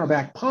 in our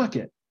back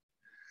pocket.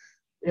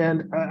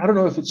 And I don't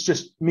know if it's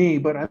just me,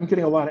 but I'm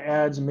getting a lot of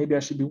ads, and maybe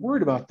I should be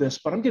worried about this,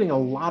 but I'm getting a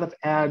lot of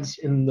ads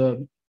in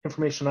the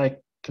information I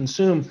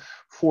consume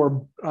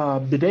for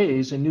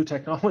bidets and new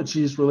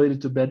technologies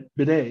related to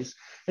bidets.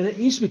 And it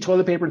used to be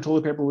toilet paper, and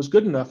toilet paper was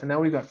good enough. And now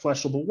we've got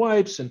flushable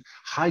wipes and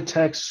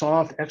high-tech,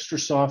 soft, extra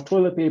soft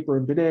toilet paper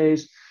and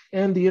bidets.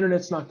 And the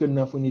internet's not good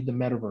enough. We need the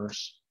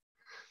metaverse.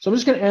 So I'm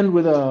just going to end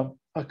with a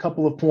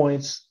couple of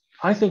points.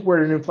 I think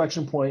we're at an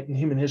inflection point in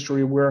human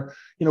history where,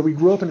 we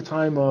grew up in a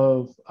time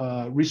of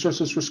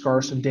resources were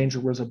scarce and danger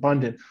was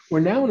abundant.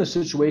 We're now in a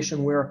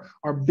situation where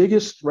our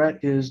biggest threat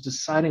is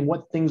deciding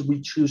what things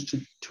we choose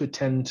to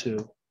attend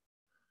to.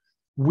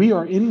 We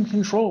are in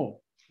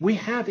control. We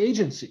have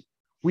agency.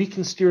 We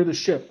can steer the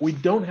ship. We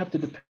don't have to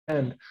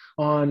depend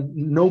on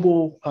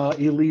noble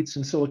elites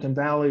in Silicon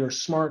Valley or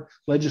smart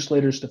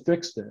legislators to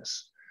fix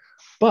this.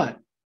 But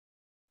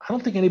I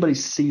don't think anybody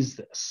sees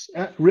this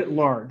writ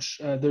large.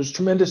 There's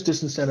tremendous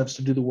disincentives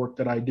to do the work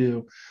that I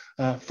do.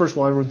 First of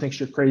all, everyone thinks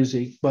you're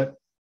crazy, but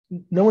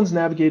no one's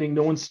navigating,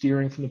 no one's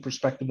steering from the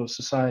perspective of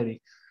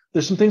society.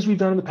 There's some things we've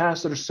done in the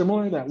past that are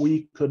similar that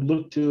we could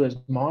look to as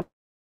model,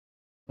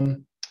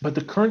 but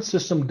the current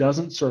system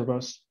doesn't serve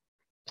us.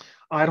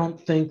 I don't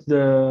think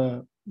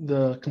the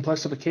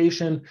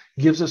complexification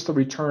gives us the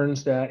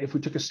returns that if we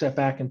took a step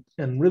back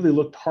and really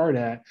looked hard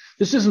at.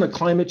 This isn't a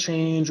climate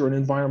change or an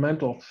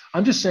environmental.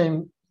 I'm just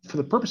saying, for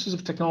the purposes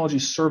of technology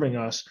serving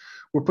us,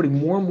 we're putting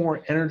more and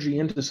more energy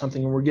into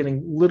something and we're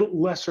getting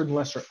lesser and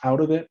lesser out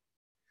of it.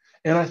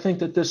 And I think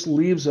that this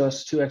leaves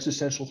us to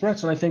existential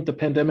threats. And I think the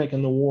pandemic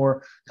and the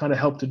war kind of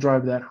helped to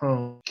drive that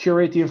home.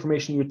 Curate the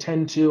information you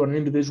attend to on an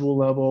individual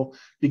level,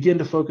 begin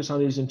to focus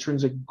on these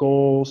intrinsic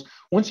goals.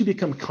 Once you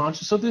become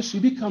conscious of this, you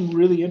become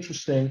really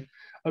interested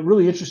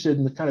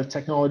in the kind of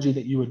technology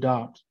that you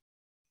adopt.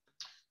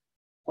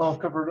 Well, I've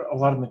covered a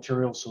lot of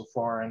material so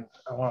far, and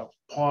I want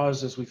to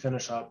pause as we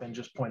finish up and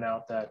just point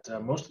out that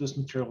most of this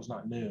material is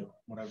not new.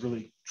 What I've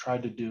really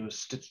tried to do is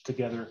stitch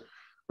together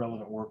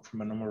relevant work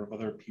from a number of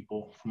other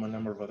people from a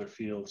number of other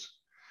fields.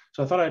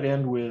 So I thought I'd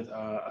end with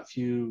a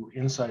few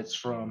insights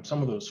from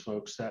some of those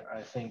folks that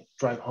I think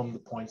drive home the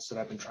points that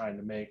I've been trying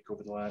to make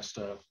over the last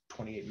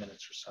 28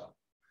 minutes or so.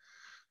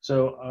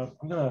 So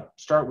I'm going to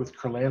start with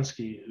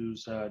Kurlansky,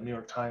 who's a New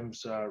York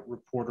Times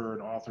reporter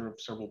and author of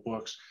several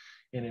books.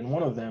 And in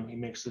one of them, he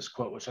makes this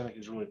quote, which I think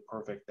is really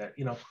perfect, that,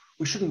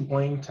 we shouldn't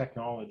blame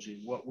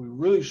technology. What we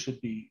really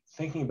should be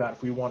thinking about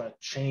if we want to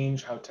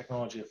change how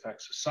technology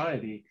affects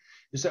society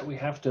is that we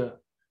have to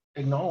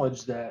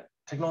acknowledge that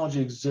technology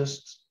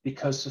exists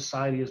because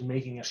society is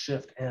making a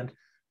shift and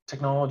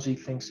technology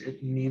thinks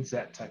it needs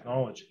that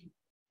technology.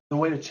 The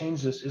way to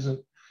change this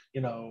isn't,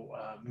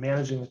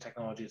 managing the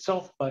technology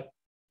itself, but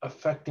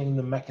affecting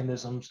the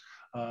mechanisms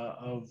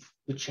of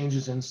the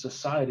changes in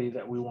society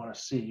that we want to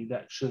see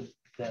that should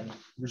then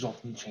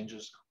result in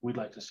changes we'd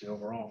like to see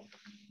overall.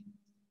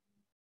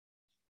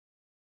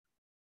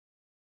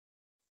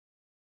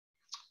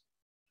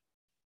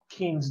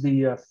 Keynes,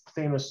 the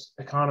famous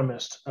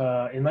economist,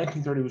 in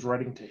 1930 was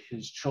writing to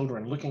his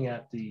children, looking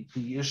at the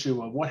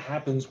issue of what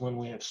happens when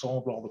we have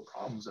solved all the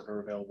problems that are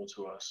available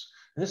to us.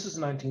 And this is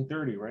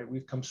 1930, right?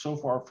 We've come so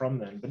far from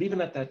then. But even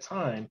at that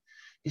time,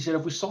 he said,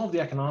 if we solve the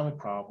economic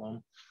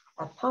problem,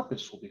 our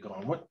purpose will be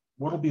gone. What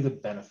will be the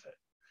benefit?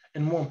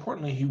 And more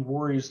importantly, he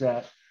worries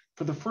that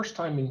for the first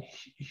time in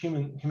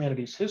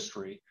humanity's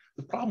history,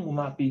 the problem will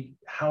not be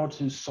how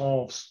to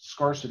solve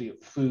scarcity of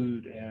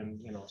food and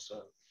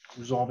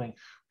resolving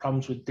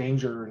problems with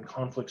danger and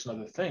conflicts and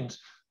other things,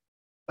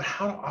 but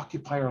how to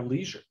occupy our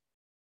leisure,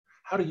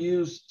 how to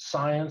use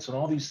science and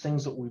all these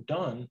things that we've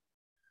done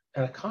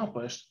and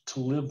accomplished to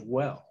live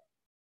well.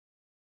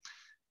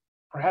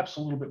 Perhaps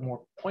a little bit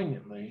more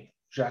poignantly,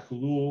 Jacques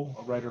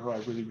Ellul, a writer who I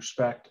really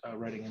respect,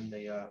 writing in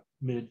the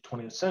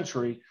mid-20th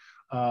century,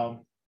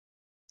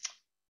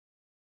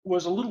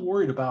 was a little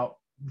worried about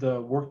the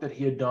work that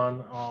he had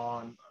done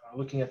on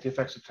looking at the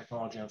effects of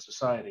technology on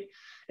society.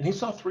 And he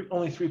saw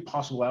only three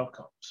possible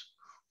outcomes.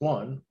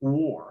 One,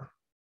 war,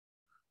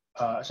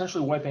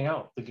 essentially wiping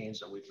out the gains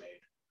that we've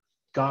made.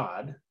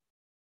 God,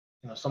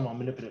 some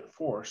manipulative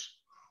force,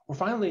 or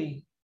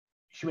finally,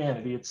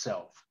 humanity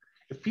itself.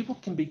 If people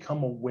can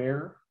become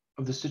aware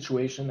of the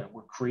situation that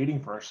we're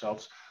creating for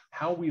ourselves,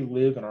 how we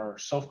live in our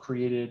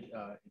self-created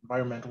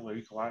environmental or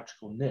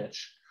ecological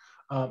niche,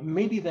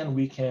 maybe then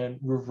we can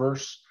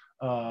reverse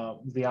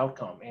the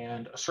outcome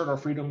and assert our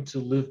freedom to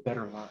live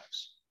better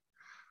lives.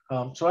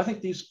 So I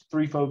think these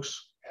three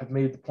folks have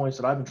made the points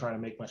that I've been trying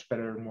to make much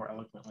better and more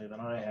eloquently than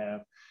I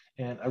have.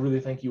 And I really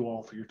thank you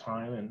all for your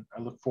time. And I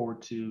look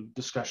forward to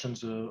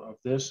discussions of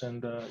this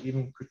and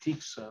even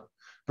critiques.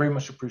 Very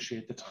much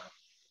appreciate the time.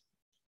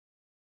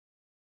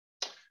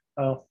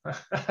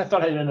 I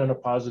thought I'd end on a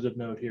positive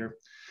note here.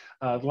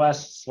 The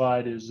last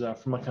slide is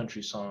from a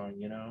country song.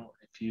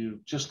 If you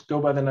just go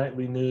by the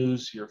nightly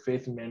news, your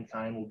faith in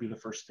mankind will be the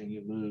first thing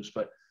you lose.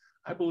 But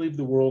I believe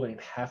the world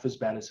ain't half as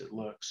bad as it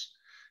looks.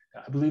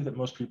 I believe that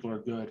most people are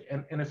good.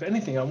 And if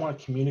anything, I want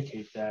to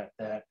communicate that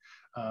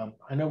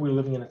I know we're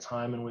living in a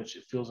time in which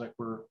it feels like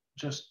we're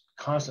just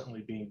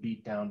constantly being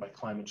beat down by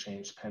climate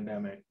change,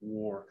 pandemic,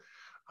 war.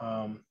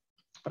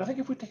 But I think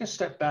if we take a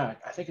step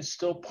back, I think it's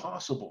still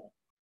possible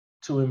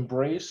to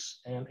embrace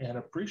and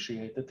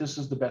appreciate that this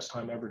is the best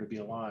time ever to be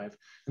alive.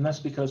 And that's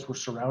because we're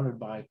surrounded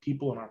by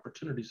people and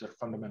opportunities that are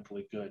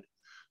fundamentally good.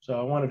 So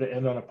I wanted to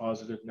end on a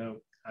positive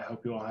note. I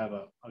hope you all have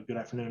a good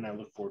afternoon. I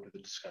look forward to the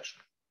discussion.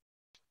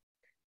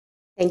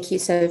 Thank you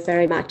so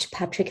very much,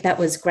 Patrick. That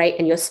was great,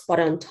 and you're spot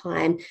on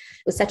time. It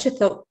was such a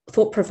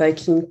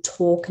thought-provoking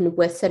talk, and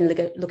we're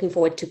certainly looking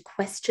forward to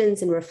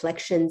questions and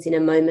reflections in a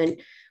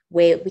moment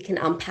where we can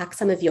unpack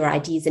some of your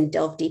ideas and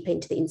delve deeper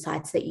into the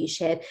insights that you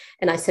shared.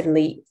 And I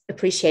certainly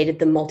appreciated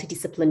the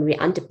multidisciplinary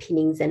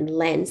underpinnings and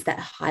lens that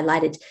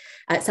highlighted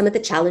some of the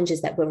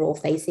challenges that we're all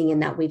facing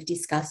and that we've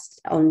discussed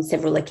on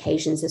several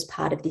occasions as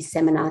part of this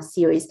seminar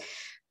series.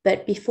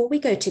 But before we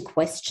go to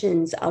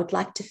questions, I would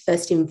like to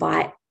first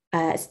invite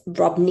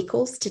Rob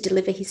Nicholls to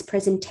deliver his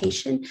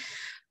presentation.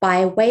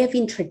 By way of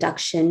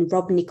introduction,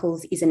 Rob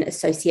Nicholls is an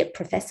Associate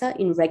Professor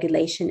in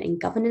Regulation and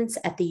Governance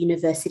at the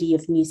University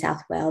of New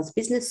South Wales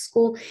Business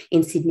School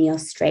in Sydney,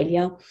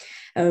 Australia.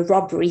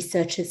 Rob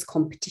researches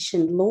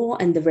competition law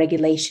and the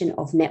regulation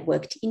of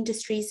networked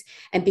industries,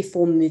 and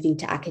before moving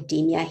to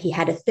academia, he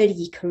had a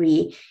 30-year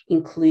career,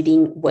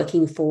 including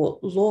working for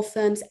law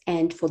firms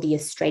and for the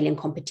Australian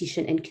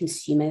Competition and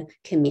Consumer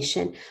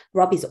Commission.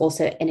 Rob is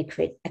also an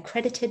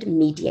accredited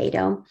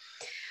mediator.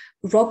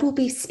 Rob will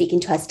be speaking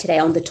to us today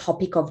on the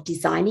topic of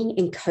designing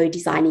and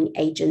co-designing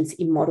agents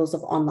in models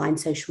of online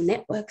social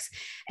networks.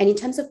 And in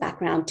terms of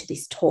background to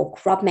this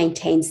talk, Rob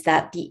maintains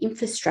that the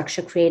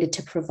infrastructure created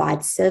to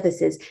provide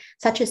services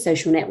such as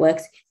social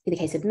networks, in the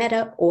case of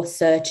Meta, or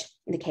search,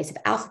 in the case of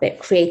Alphabet,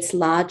 creates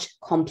large,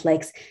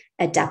 complex,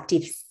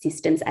 adaptive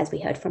systems, as we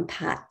heard from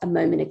Pat a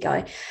moment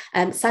ago.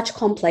 Such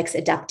complex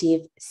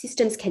adaptive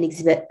systems can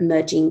exhibit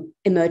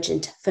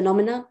emergent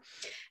phenomena,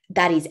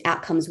 that is,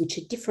 outcomes which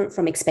are different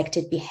from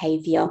expected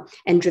behavior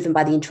and driven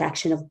by the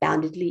interaction of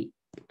boundedly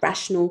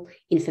rational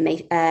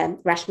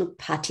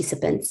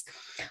participants.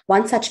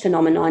 One such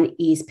phenomenon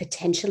is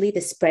potentially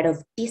the spread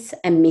of dis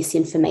and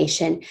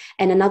misinformation,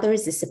 and another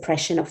is the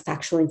suppression of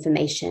factual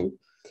information.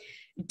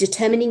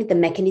 Determining the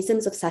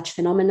mechanisms of such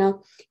phenomena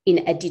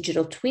in a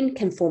digital twin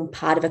can form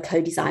part of a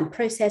co-design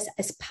process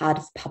as part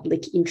of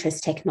public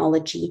interest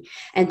technology.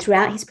 And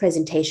throughout his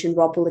presentation,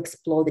 Rob will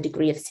explore the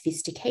degree of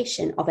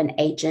sophistication of an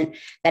agent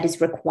that is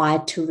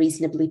required to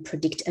reasonably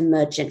predict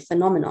emergent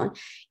phenomenon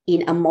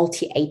in a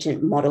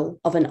multi-agent model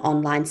of an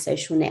online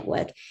social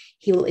network.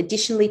 He will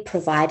additionally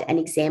provide an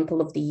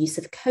example of the use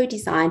of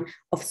co-design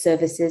of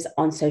services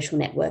on social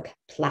network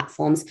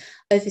platforms.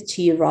 Over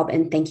to you, Rob,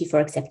 and thank you for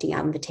accepting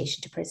our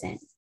invitation to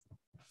present.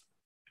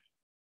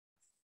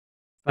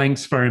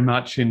 Thanks very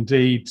much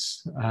indeed,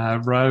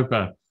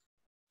 Roba.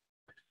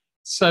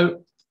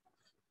 So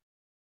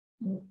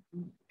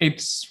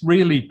it's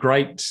really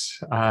great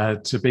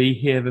to be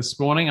here this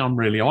morning. I'm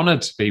really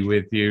honoured to be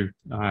with you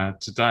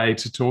today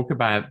to talk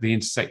about the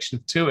intersection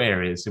of two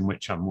areas in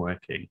which I'm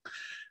working.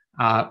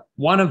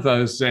 One of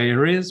those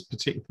areas,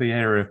 particularly the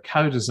area of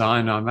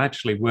co-design, I'm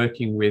actually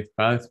working with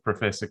both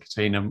Professor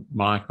Katina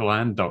Michael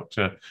and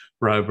Dr.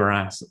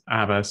 Roba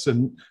Abbas,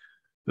 and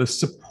the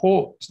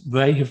support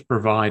they have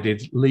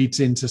provided leads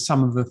into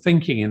some of the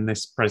thinking in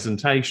this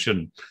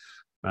presentation.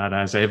 But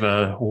as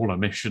ever, all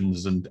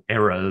omissions and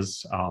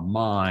errors are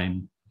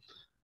mine.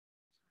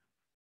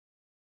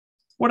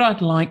 What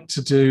I'd like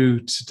to do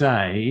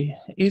today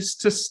is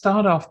to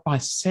start off by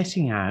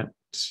setting out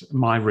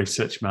my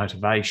research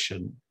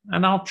motivation,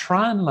 and I'll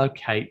try and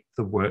locate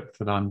the work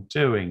that I'm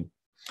doing.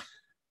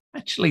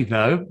 Actually,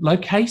 though,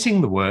 locating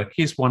the work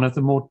is one of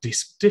the more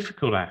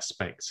difficult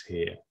aspects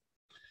here.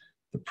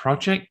 The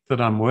project that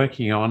I'm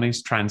working on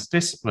is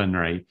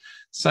transdisciplinary,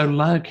 so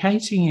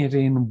locating it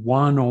in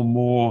one or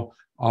more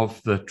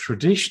of the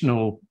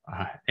traditional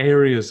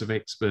areas of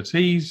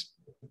expertise,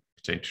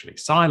 potentially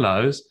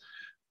silos,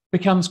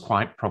 becomes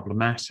quite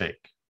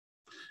problematic.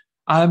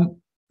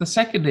 The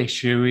second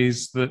issue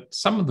is that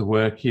some of the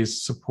work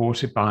is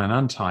supported by an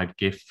untied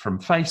gift from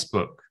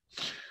Facebook.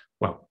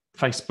 Well,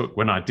 Facebook,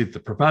 when I did the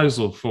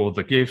proposal for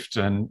the gift,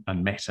 and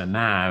Meta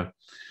now,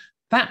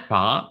 that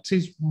part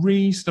is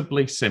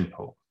reasonably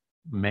simple.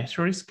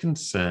 Meta is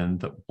concerned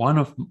that one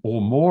of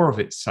or more of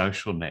its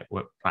social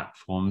network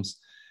platforms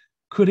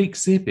could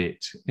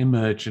exhibit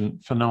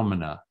emergent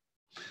phenomena.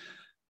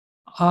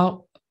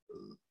 I'll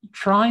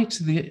try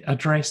to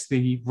address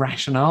the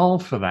rationale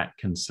for that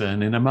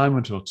concern in a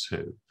moment or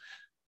two,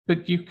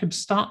 but you can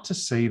start to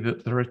see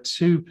that there are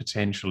two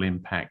potential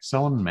impacts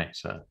on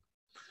Meta.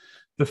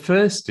 The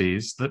first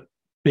is that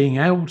being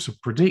able to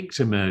predict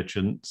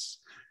emergence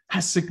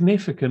has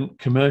significant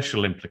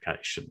commercial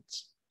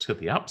implications to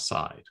the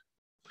upside.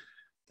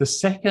 The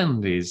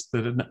second is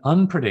that an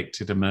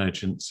unpredicted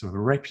emergence of a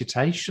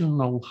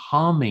reputational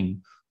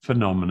harming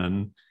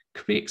phenomenon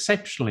could be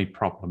exceptionally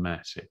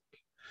problematic.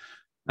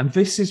 And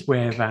this is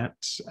where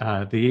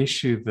the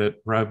issue that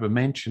Roba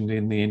mentioned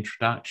in the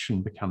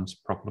introduction becomes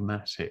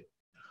problematic.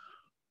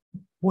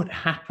 What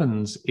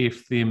happens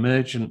if the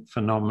emergent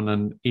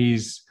phenomenon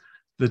is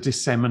the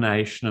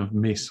dissemination of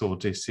mis or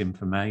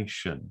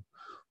disinformation?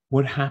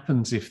 What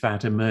happens if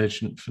that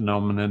emergent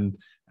phenomenon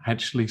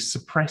actually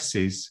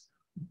suppresses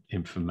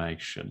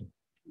information?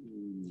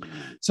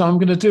 So I'm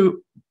going to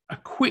do a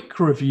quick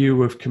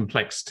review of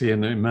complexity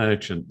and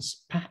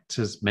emergence. Pat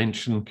has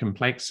mentioned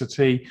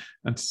complexity,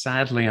 and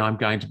sadly, I'm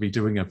going to be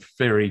doing a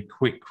very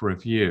quick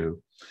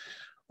review.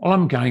 All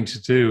I'm going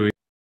to do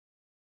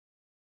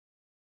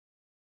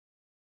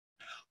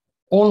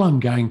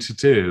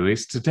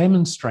is to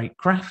demonstrate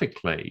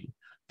graphically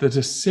that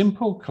a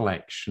simple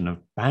collection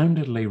of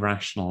boundedly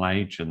rational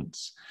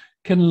agents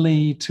can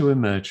lead to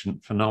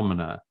emergent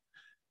phenomena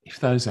if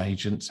those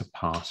agents are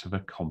part of a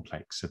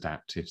complex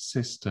adaptive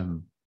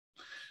system.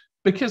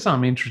 Because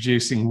I'm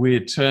introducing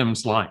weird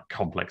terms like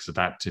complex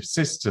adaptive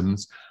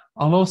systems,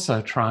 I'll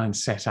also try and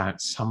set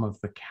out some of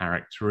the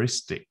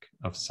characteristic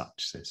of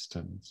such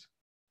systems.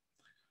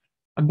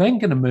 I'm then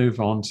going to move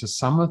on to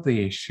some of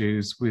the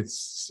issues with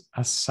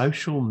a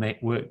social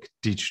network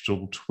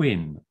digital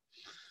twin.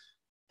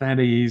 That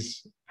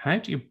is, how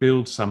do you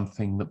build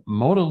something that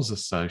models a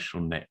social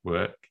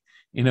network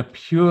in a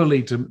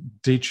purely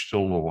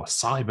digital or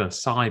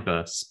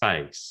cyber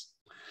space?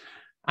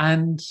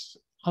 And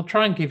I'll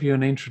try and give you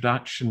an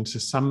introduction to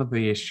some of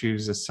the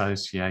issues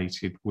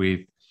associated with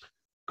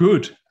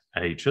good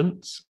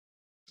agents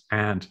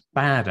and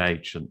bad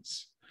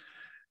agents.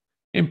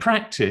 In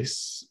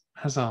practice,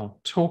 as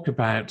I'll talk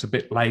about a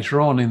bit later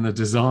on in the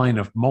design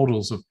of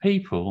models of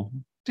people,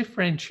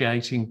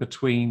 differentiating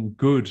between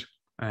good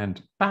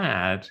and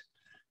bad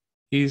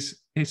is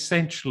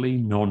essentially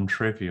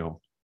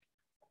non-trivial.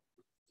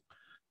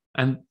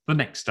 And the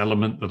next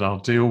element that I'll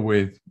deal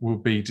with will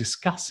be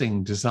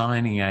discussing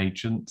designing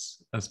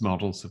agents as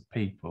models of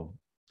people.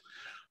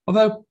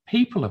 Although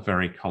people are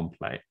very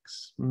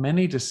complex,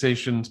 many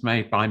decisions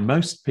made by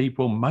most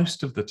people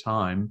most of the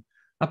time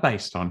are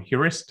based on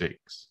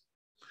heuristics.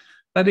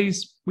 That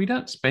is, we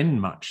don't spend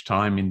much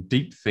time in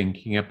deep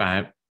thinking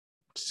about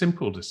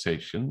simple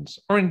decisions,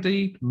 or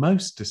indeed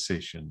most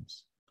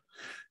decisions.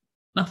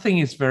 Nothing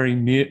is very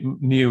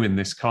new in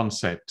this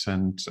concept,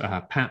 and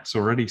Pat's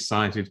already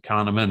cited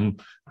Kahneman,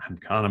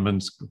 and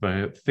Kahneman's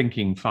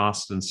Thinking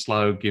Fast and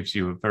Slow gives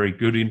you a very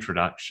good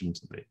introduction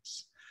to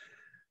this.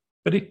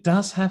 But it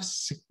does have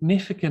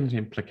significant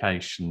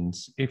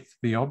implications if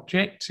the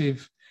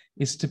objective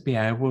is to be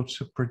able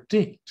to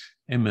predict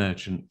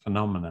emergent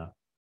phenomena.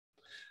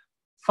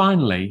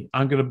 Finally,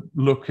 I'm going to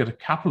look at a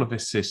couple of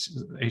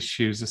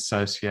issues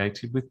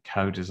associated with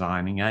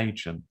co-designing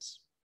agents.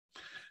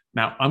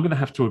 Now, I'm going to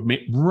have to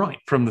admit right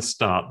from the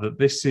start that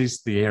this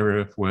is the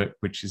area of work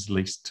which is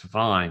least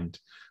defined.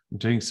 I'm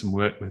doing some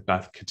work with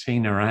both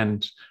Katina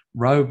and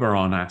Roba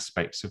on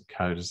aspects of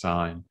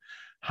co-design.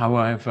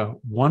 However,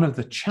 one of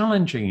the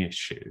challenging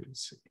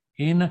issues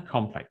in a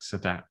complex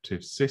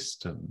adaptive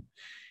system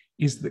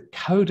is that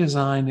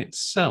co-design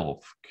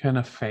itself can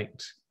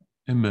affect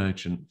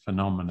emergent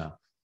phenomena.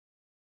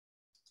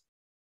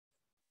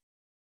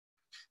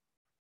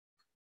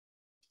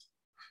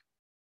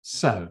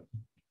 So,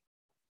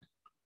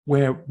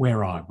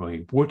 where are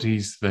we? What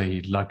is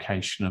the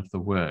location of the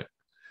work?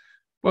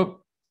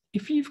 Well,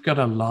 if you've got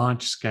a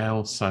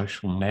large-scale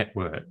social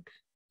network,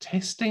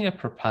 testing a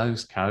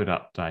proposed code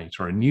update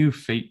or a new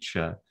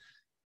feature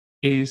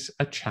is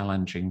a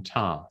challenging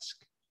task.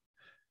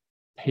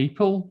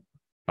 People,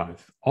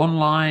 both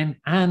online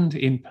and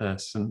in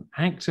person,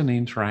 act and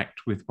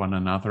interact with one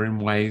another in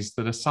ways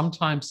that are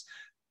sometimes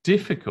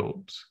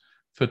difficult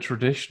for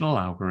traditional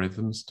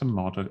algorithms to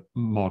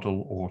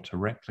model or to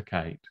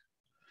replicate.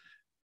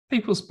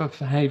 People's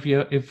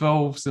behavior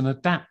evolves and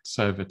adapts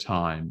over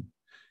time.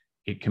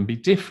 It can be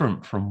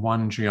different from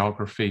one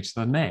geography to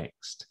the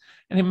next,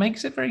 and it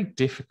makes it very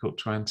difficult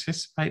to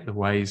anticipate the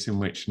ways in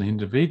which an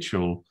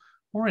individual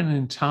or an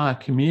entire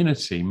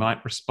community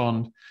might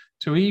respond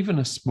to even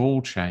a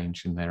small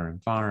change in their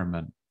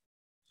environment.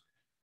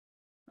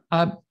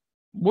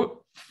 What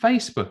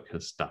Facebook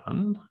has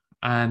done,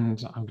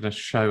 and I'm going to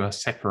show a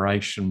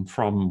separation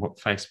from what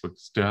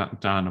Facebook's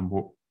done and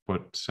what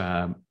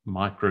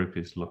my group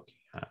is looking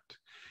at,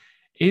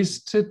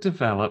 is to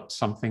develop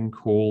something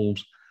called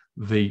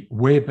the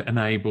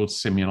Web-Enabled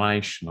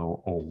Simulation,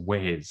 or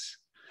WES.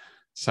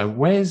 So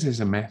WES is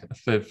a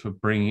method for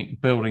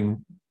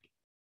building,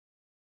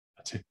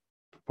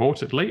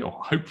 purportedly or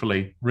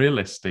hopefully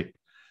realistic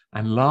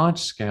and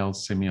large-scale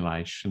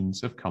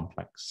simulations of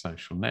complex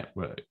social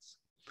networks.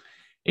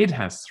 It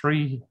has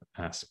three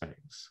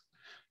aspects.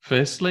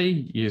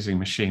 Firstly, using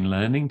machine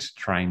learning to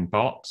train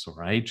bots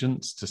or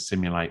agents to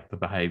simulate the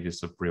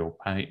behaviors of real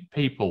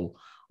people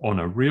on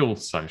a real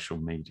social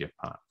media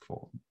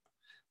platform.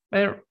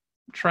 They're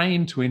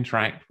trained to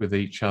interact with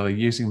each other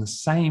using the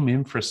same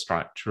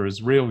infrastructure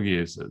as real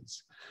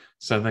users.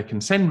 So they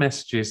can send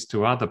messages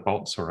to other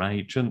bots or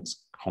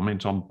agents,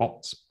 comment on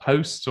bots'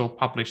 posts or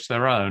publish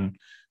their own,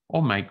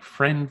 or make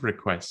friend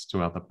requests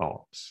to other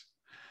bots.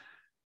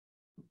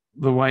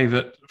 The way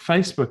that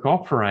Facebook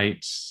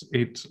operates,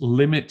 it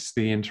limits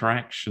the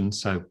interaction,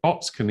 so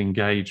bots can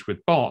engage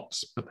with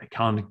bots, but they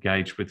can't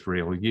engage with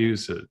real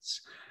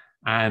users.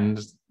 And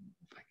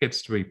it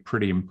gets to be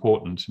pretty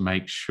important to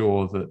make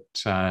sure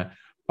that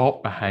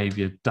bot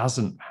behavior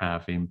doesn't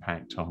have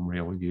impact on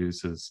real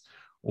users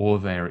or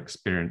their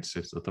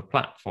experiences of the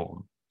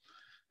platform.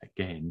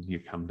 Again, you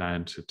come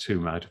down to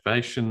two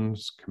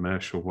motivations,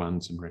 commercial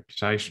ones and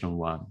reputational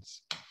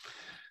ones.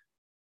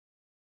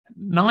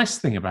 Nice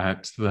thing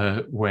about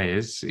the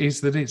WES is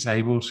that it's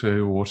able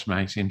to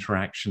automate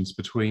interactions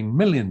between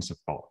millions of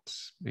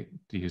bots. It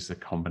uses a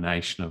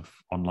combination of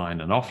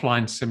online and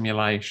offline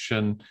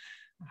simulation,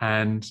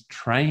 and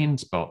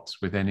trains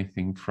bots with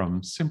anything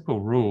from simple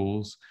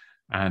rules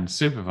and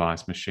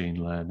supervised machine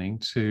learning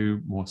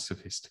to more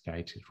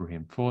sophisticated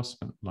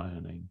reinforcement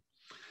learning.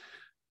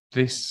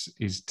 This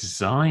is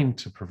designed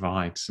to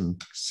provide some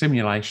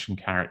simulation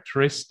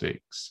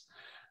characteristics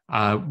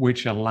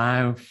which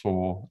allow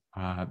for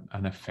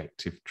an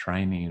effective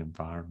training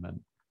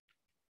environment.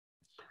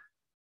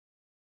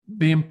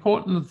 The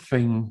important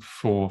thing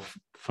for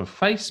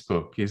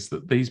Facebook is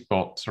that these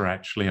bots are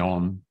actually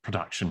on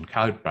production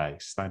code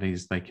base. That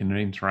is, they can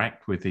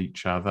interact with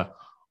each other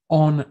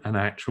on an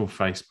actual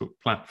Facebook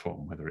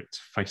platform, whether it's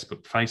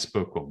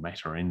Facebook or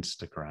Meta or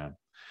Instagram.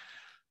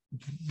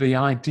 The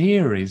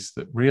idea is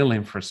that real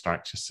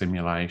infrastructure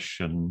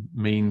simulation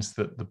means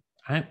that the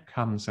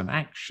outcomes and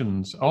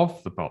actions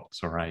of the bots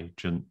or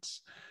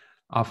agents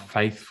are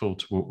faithful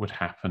to what would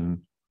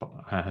happen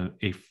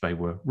if they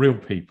were real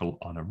people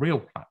on a real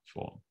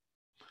platform.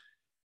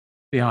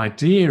 The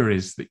idea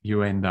is that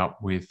you end up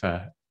with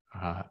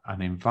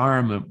an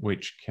environment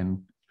which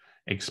can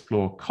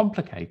explore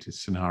complicated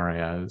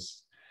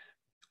scenarios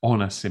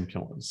on a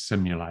simple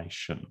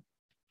simulation.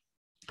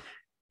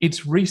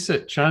 It's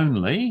research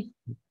only,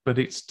 but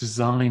it's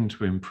designed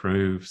to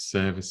improve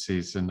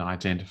services and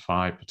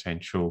identify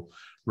potential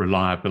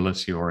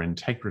reliability or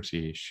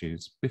integrity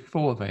issues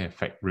before they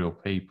affect real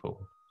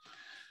people.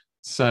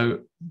 So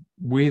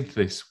with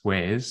this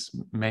WES,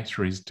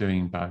 Meta is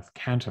doing both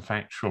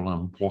counterfactual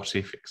and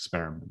what-if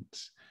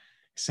experiments.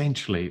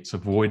 Essentially, it's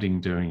avoiding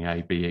doing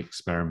A/B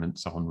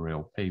experiments on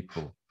real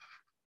people.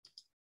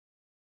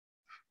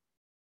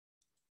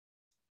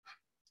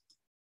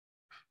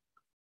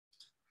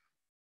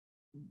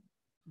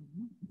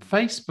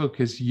 Facebook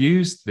has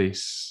used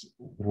this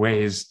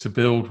WES to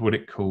build what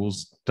it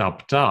calls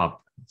DubDub.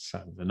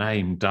 So the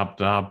name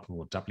DubDub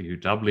or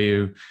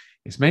WW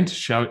is meant to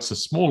show it's a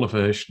smaller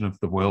version of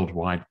the World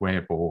Wide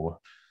Web or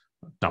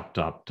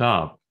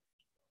DubDubDub.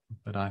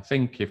 But I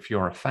think if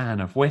you're a fan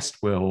of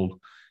Westworld,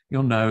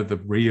 you'll know the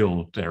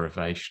real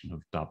derivation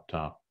of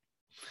DubDub.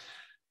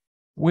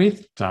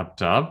 With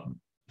DubDub,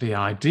 the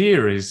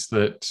idea is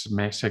that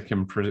Meta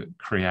can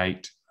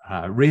create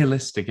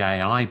realistic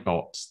AI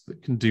bots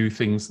that can do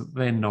things that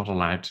they're not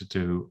allowed to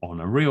do on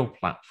a real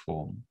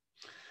platform.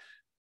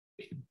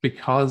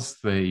 Because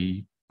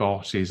the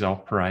bot is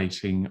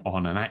operating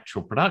on an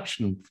actual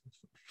production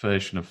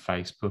version of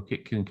Facebook,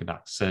 it can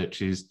conduct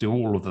searches, do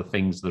all of the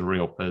things that a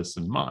real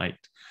person might,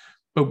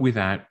 but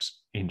without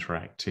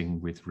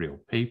interacting with real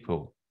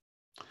people.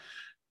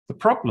 The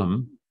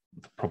problem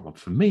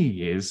for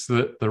me is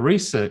that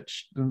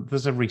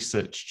there's a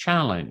research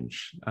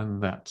challenge,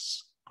 and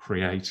that's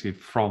created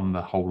from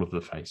the whole of the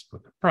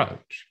Facebook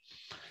approach.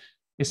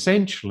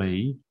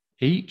 Essentially,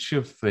 each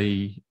of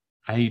the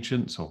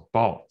agents or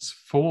bots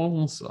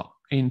falls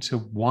into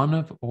one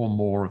of or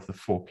more of the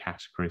 4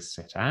 categories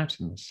set out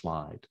in the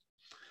slide.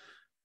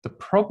 The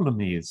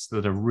problem is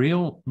that a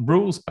real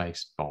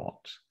rules-based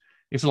bot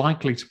is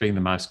likely to be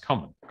the most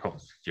common. Of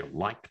course, you're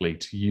likely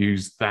to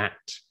use that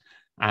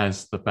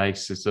as the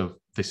basis of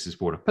this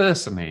is what a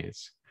person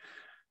is.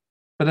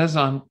 But as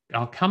I'll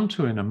come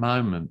to in a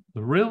moment,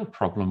 the real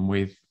problem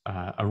with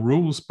a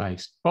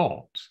rules-based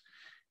bot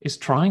is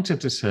trying to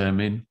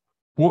determine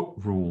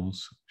what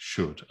rules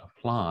should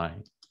apply.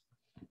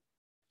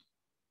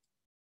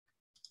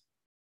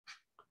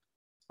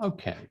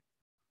 Okay,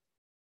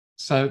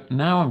 so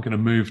now I'm going to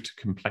move to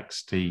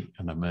complexity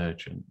and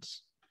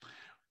emergence.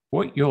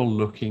 What you're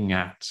looking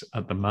at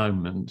the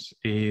moment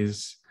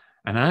is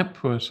an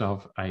output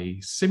of a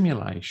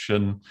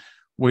simulation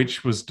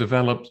which was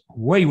developed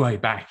way, way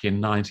back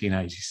in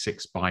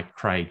 1986 by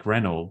Craig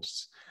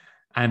Reynolds,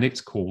 and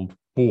it's called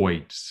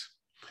Boids.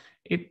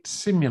 It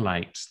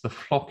simulates the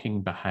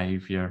flocking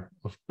behavior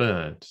of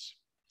birds.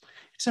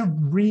 It's a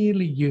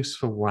really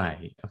useful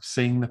way of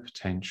seeing the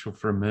potential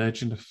for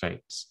emergent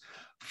effects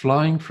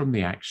flowing from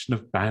the action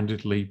of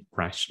boundedly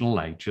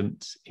rational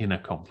agents in a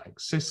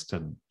complex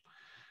system.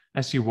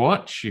 As you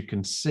watch, you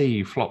can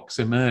see flocks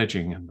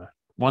emerging, and the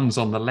ones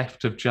on the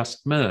left have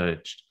just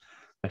merged.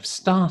 They've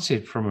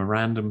started from a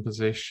random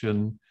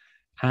position,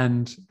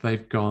 and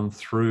they've gone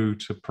through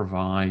to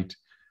provide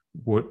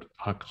what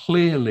are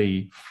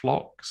clearly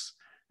flocks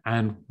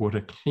and what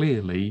are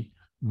clearly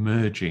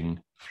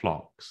merging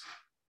flocks.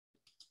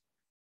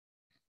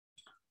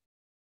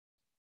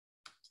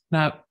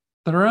 Now,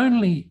 there are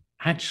only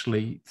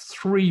actually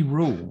 3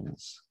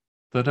 rules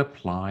that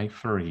apply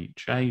for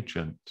each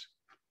agent.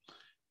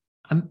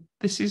 And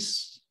this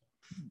is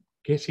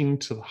getting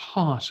to the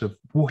heart of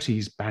what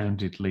is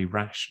boundedly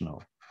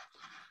rational.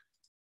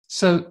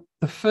 So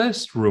the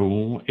first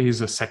rule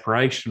is a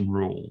separation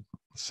rule.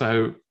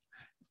 So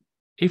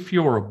if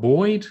you're a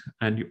Boid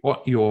and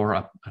you're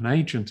an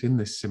agent in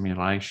this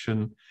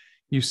simulation,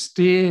 you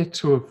steer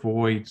to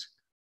avoid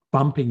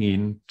bumping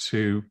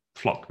into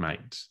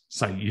flockmates.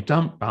 So you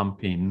don't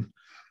bump in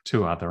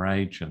to other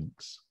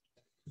agents.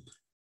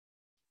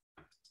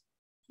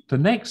 The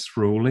next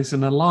rule is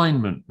an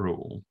alignment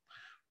rule.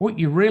 What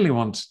you really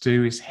want to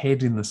do is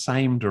head in the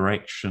same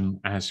direction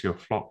as your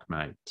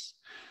flockmates.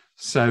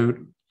 So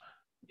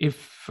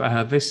if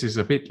this is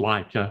a bit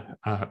like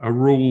a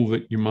rule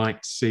that you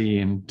might see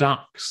in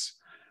ducks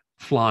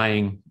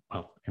flying,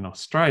 well, in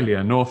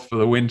Australia, north for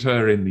the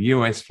winter, in the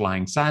US,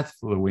 flying south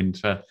for the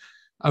winter,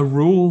 a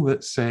rule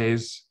that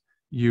says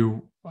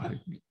you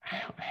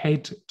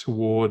head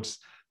towards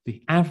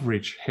the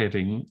average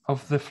heading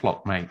of the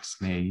flock mates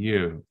near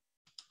you.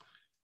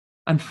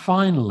 And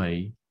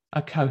finally,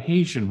 a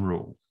cohesion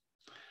rule.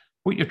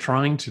 What you're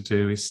trying to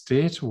do is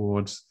steer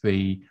towards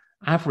the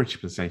average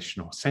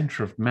position or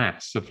centre of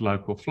mass of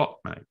local flock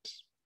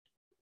mates.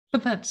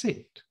 But that's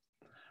it.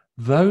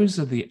 Those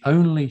are the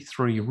only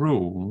three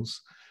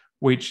rules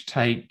which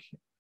take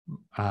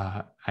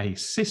a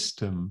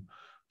system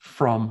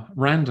from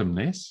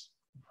randomness,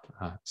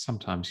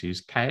 sometimes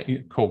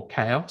called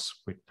chaos,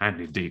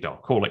 and indeed I'll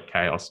call it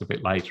chaos a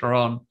bit later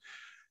on,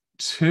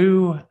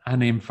 to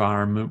an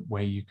environment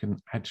where you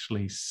can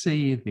actually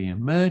see the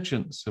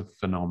emergence of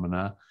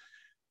phenomena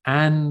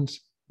and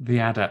the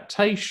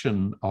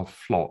adaptation of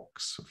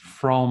flocks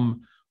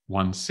from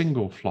one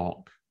single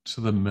flock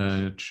to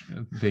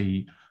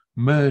the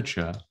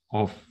merger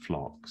of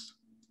flocks.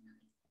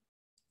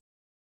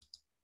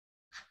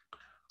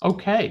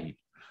 Okay,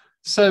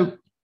 so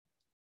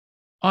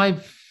I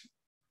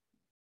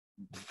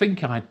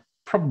think I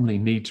probably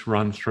need to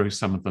run through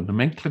some of the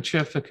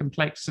nomenclature for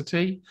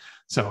complexity.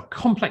 So a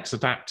complex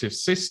adaptive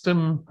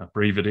system,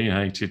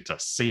 abbreviated to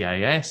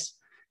CAS,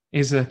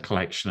 is a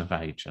collection of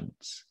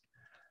agents.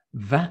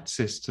 That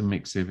system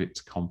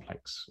exhibits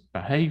complex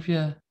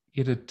behavior.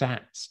 It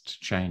adapts to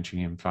changing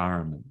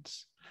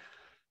environments.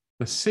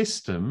 The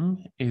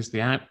system is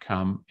the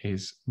outcome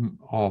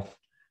of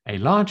a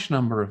large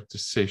number of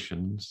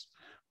decisions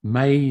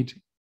made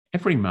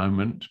every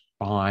moment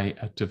by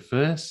a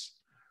diverse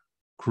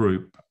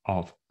group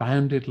of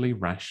boundedly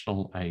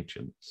rational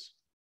agents.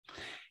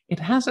 It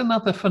has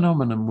another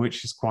phenomenon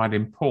which is quite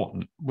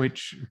important,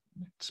 which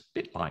it's a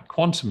bit like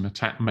quantum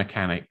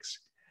mechanics.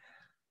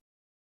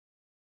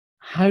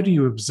 How do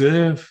you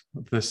observe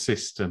the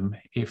system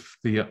if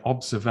the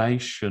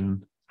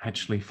observation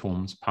actually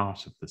forms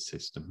part of the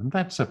system? And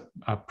that's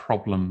a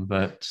problem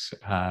that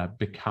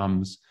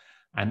becomes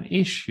an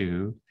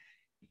issue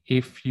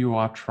if you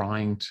are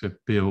trying to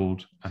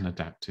build an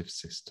adaptive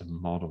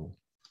system model.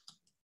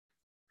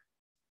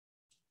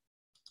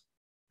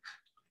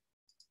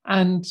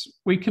 And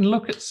we can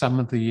look at some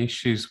of the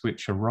issues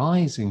which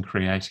arise in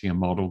creating a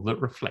model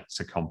that reflects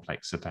a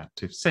complex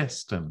adaptive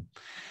system.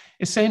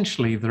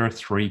 Essentially, there are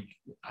three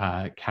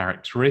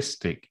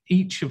characteristics,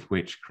 each of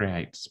which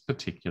creates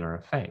particular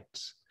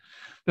effects.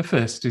 The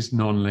first is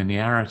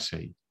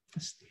nonlinearity.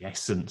 This is the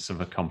essence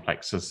of a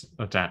complex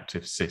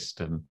adaptive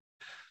system.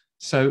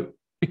 So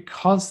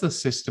because the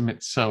system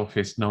itself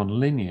is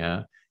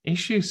nonlinear,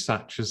 issues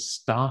such as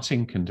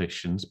starting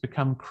conditions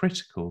become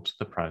critical to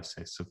the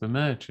process of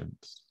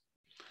emergence.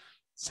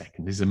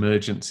 Second is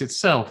emergence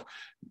itself.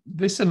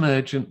 This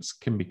emergence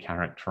can be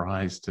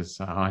characterized as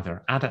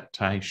either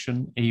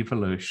adaptation,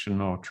 evolution,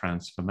 or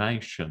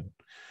transformation.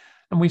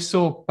 And we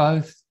saw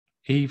both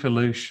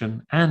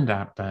evolution and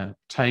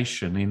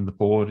adaptation in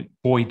the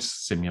Boyd's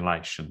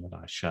simulation that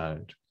I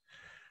showed.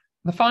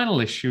 The final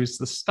issue is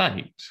the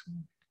state.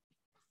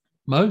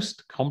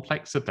 Most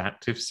complex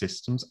adaptive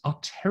systems are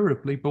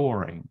terribly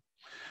boring.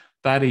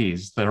 That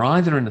is, they're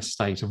either in a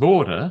state of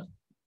order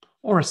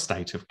or a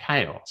state of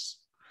chaos.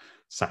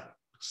 So,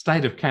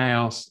 state of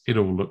chaos, it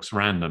all looks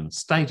random.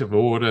 State of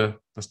order,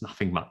 there's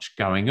nothing much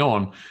going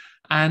on.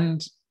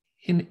 And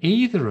in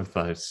either of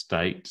those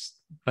states,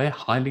 they're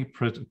highly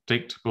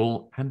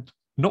predictable and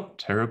not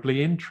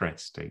terribly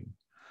interesting.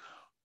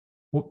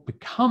 What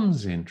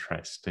becomes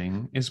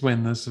interesting is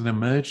when there's an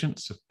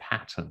emergence of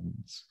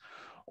patterns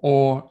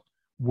or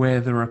where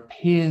there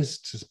appears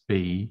to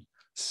be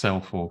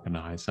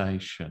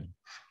self-organization.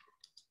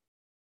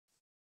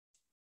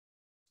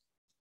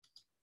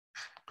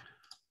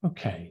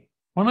 Okay,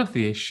 one of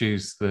the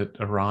issues that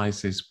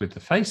arises with the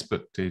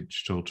Facebook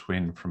digital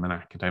twin from an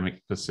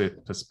academic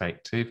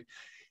perspective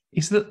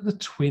is that the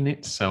twin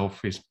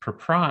itself is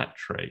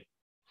proprietary.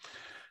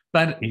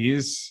 That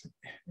is,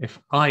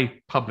 if I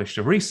published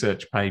a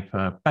research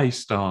paper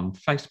based on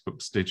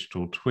Facebook's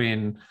digital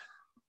twin,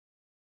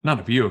 none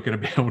of you are going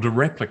to be able to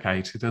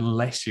replicate it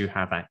unless you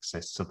have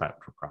access to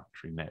that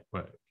proprietary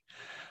network.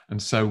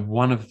 And so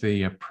one of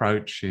the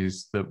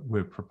approaches that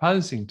we're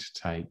proposing to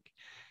take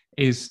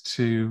is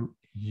to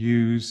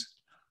use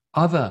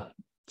other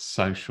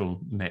social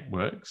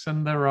networks.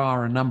 And there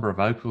are a number of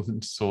open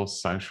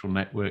source social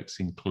networks,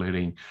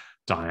 including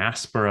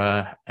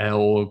Diaspora,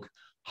 ELG,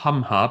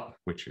 HumHub,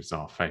 which is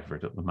our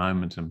favorite at the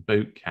moment, and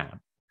Bootcamp.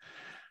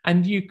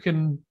 And you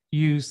can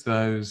use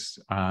those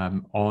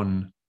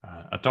on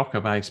a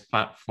Docker-based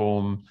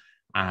platform.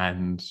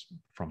 And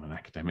from an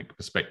academic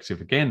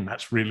perspective, again,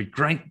 that's really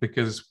great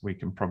because we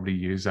can probably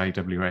use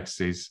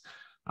AWS's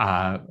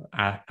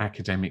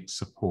academic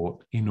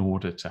support in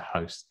order to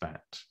host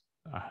that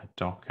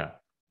Docker.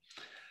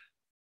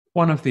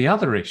 One of the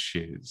other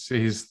issues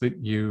is that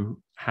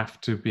you have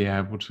to be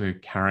able to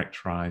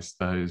characterize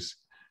those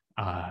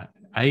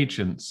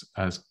agents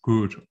as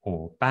good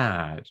or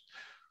bad,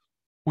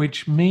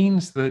 which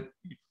means that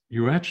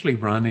you actually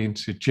run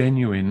into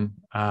genuine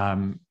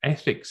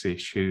ethics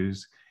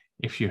issues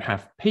if you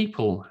have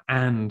people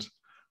and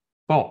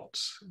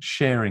bots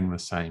sharing the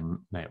same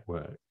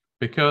network,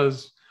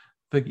 because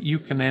you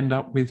can end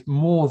up with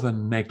more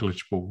than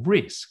negligible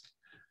risk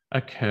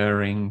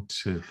occurring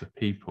to the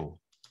people.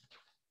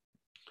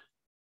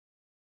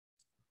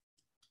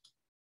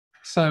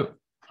 So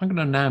I'm going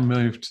to now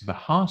move to the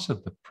heart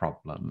of the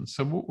problem.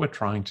 So what we're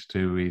trying to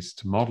do is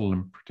to model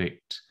and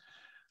predict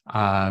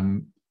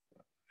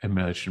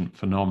emergent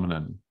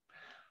phenomenon.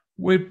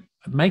 We're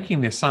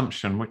making the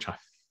assumption, which I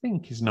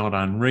think is not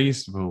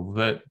unreasonable,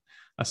 that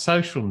a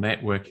social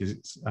network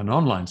an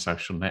online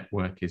social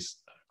network is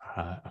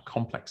a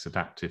complex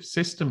adaptive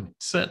system.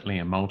 It's certainly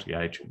a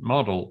multi-agent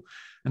model.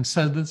 And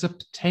so there's a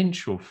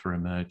potential for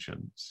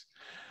emergence.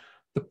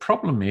 The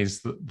problem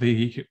is that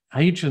the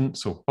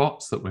agents or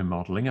bots that we're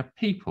modeling are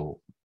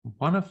people.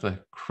 One of the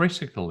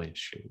critical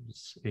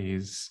issues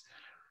is,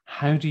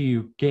 how do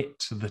you get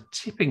to the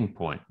tipping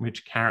point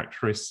which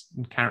characterizes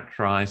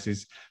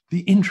the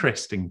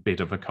interesting bit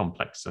of a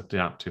complex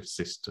adaptive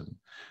system,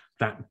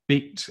 that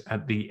bit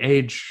at the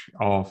edge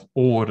of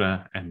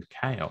order and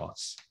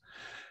chaos?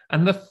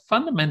 And the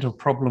fundamental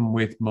problem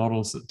with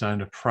models that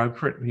don't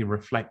appropriately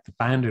reflect the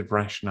bounded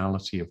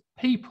rationality of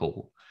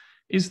people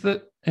is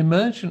that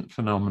emergent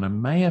phenomena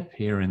may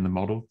appear in the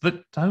model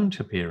that don't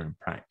appear in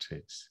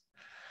practice.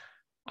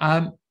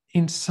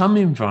 In some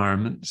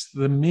environments,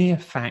 the mere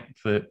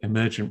fact that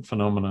emergent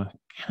phenomena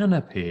can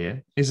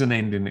appear is an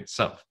end in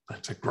itself.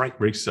 That's a great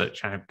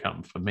research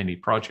outcome for many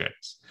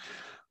projects.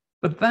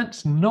 But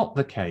that's not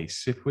the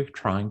case if we're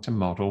trying to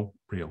model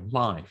real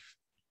life.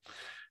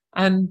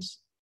 And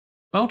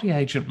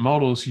multi-agent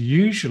models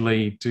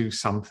usually do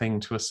something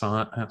to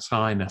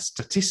assign a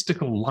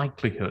statistical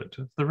likelihood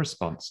of the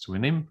response to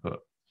an input.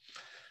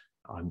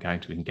 I'm going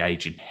to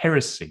engage in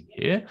heresy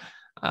here.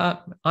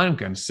 I'm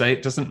going to say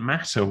it doesn't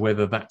matter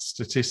whether that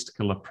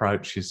statistical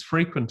approach is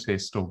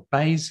frequentist or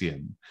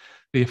Bayesian.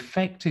 The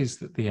effect is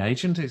that the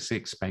agent is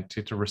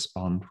expected to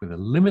respond with a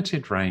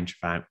limited range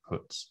of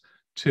outputs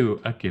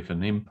to a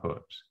given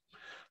input.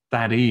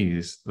 That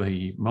is,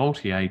 the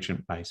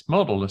multi-agent based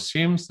model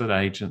assumes that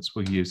agents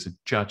will use a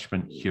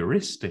judgment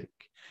heuristic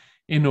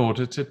in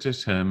order to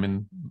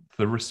determine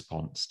the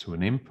response to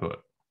an input.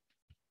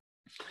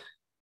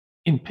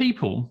 In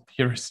people,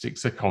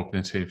 heuristics are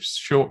cognitive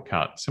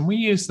shortcuts, and we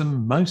use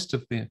them most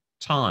of the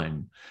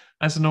time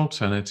as an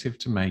alternative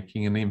to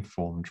making an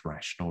informed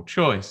rational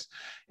choice,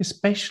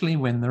 especially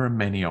when there are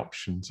many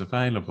options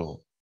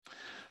available.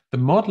 The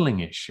modeling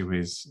issue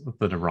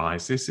that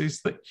arises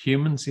is that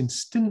humans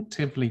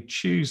instinctively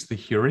choose the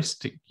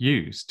heuristic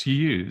to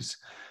use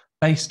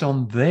based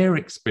on their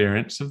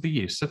experience of the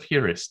use of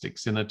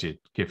heuristics in a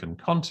given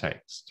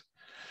context.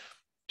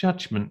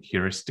 Judgment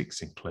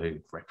heuristics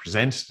include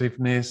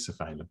representativeness,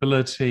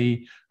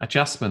 availability,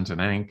 adjustment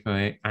and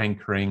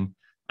anchoring,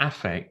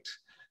 affect,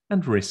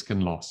 and risk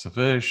and loss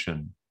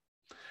aversion.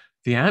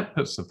 The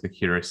outputs of the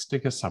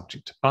heuristic are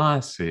subject to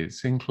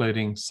biases,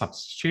 including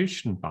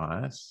substitution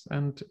bias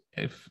and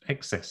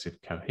excessive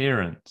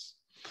coherence.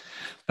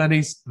 That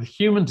is, the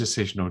human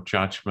decisional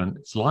judgment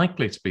is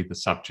likely to be the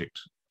subject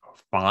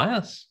of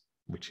bias,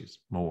 which is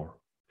more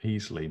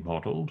easily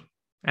modeled,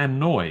 and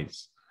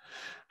noise.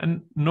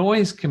 And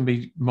noise can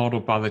be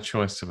modeled by the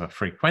choice of a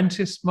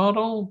frequentist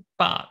model,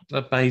 but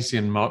a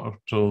Bayesian model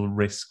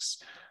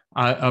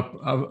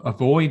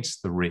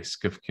avoids the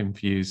risk of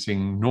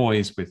confusing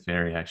noise with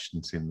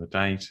variations in the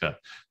data.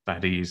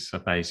 That is, a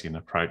Bayesian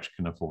approach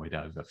can avoid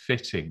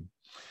overfitting.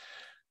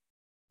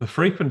 The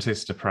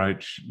frequentist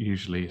approach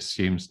usually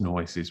assumes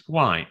noise is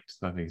white,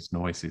 that is,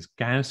 noise is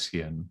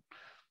Gaussian,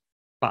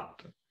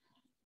 but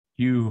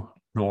you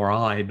nor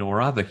I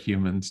nor other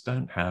humans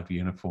don't have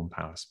uniform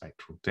power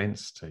spectral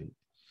density.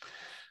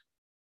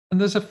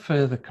 And there's a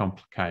further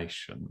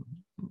complication.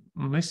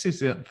 And this is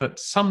that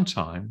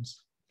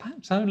sometimes,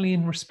 perhaps only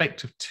in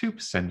respect of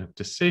 2% of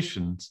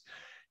decisions,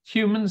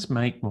 humans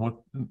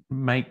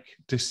make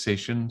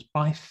decisions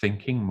by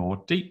thinking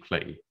more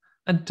deeply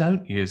and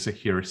don't use a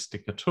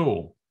heuristic at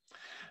all.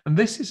 And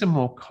this is a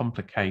more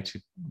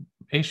complicated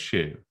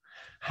issue.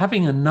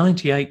 Having a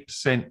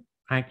 98%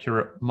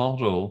 accurate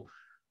model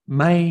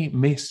may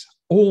miss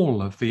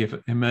all of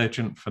the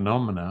emergent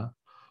phenomena,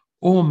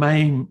 or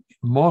may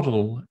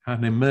model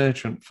an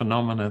emergent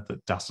phenomena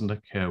that doesn't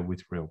occur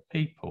with real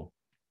people.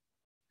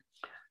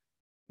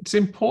 It's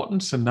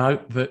important to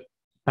note that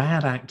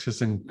bad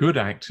actors and good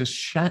actors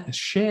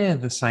share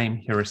the same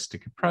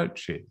heuristic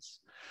approaches,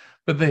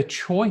 but their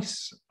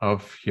choice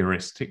of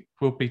heuristic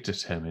will be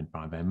determined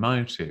by their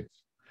motive.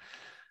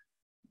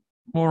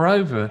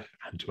 Moreover,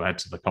 and to add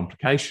to the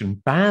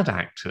complication, bad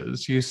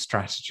actors use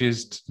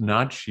strategies to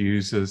nudge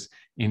users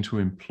into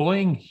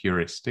employing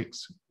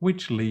heuristics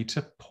which lead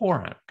to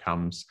poor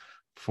outcomes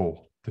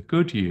for the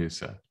good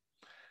user.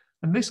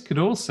 And this could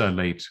also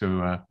lead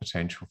to a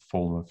potential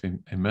form of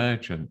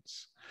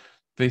emergence.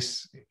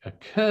 This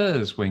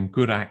occurs when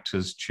good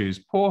actors choose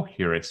poor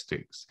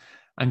heuristics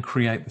and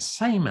create the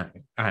same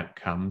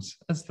outcomes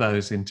as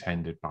those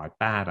intended by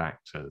bad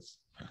actors.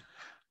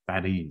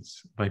 That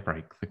is, they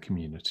break the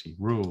community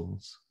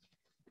rules.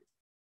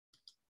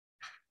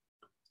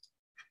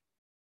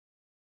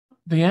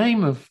 The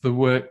aim of the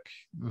work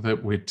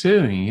that we're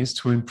doing is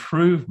to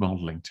improve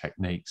modelling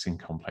techniques in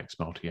complex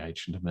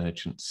multi-agent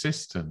emergent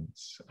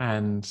systems.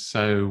 And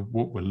so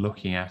what we're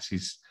looking at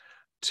is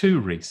two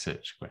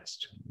research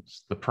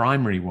questions. The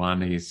primary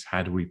one is,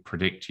 how do we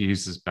predict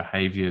users'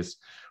 behaviours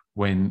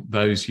when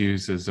those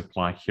users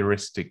apply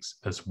heuristics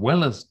as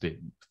well as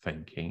deep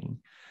thinking?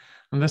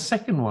 And the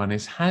second one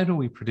is, how do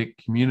we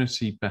predict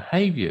community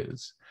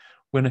behaviours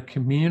when a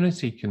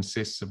community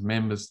consists of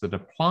members that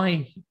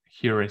apply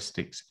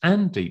heuristics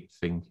and deep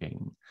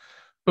thinking,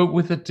 but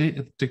with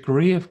a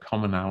degree of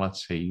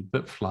commonality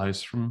that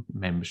flows from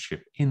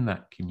membership in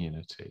that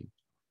community?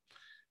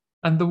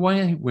 And the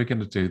way we're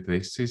going to do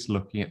this is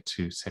looking at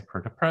two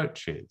separate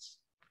approaches.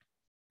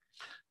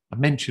 I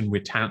mentioned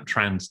we're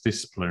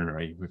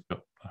transdisciplinary. We've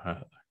got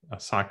a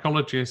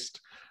psychologist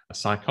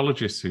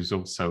who's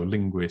also a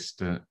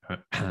linguist,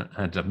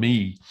 and a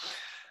me.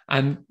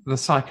 And the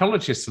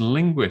psychologists and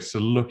linguists are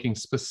looking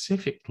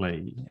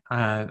specifically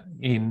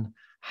in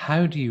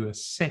how do you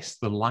assess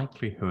the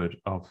likelihood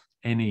of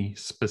any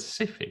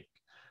specific,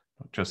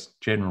 not just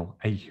general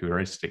a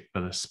heuristic,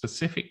 but a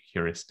specific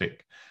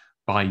heuristic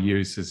by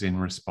users in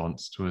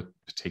response to a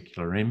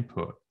particular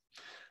input.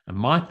 And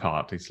my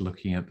part is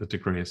looking at the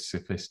degree of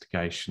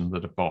sophistication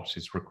that a bot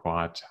is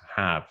required to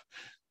have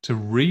to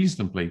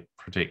reasonably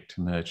predict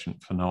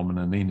emergent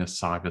phenomena in a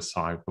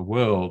cyber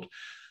world.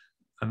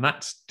 And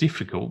that's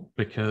difficult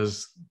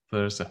because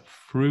there's a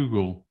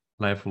frugal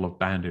level of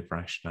bounded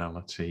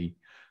rationality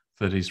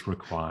that is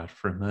required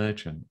for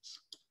emergence.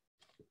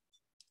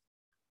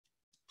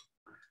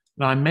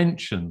 Now, I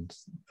mentioned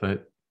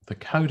that the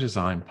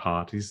co-design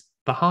part is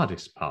the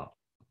hardest part.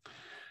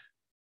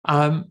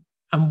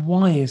 And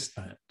why is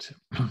that?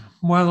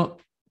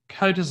 Well,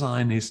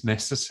 co-design is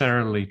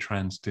necessarily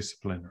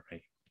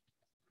transdisciplinary.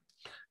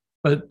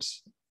 But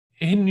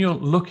in your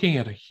looking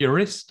at a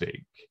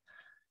heuristic,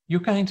 you're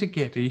going to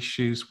get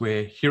issues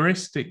where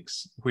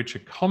heuristics, which are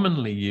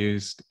commonly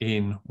used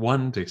in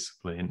one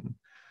discipline,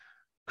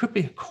 could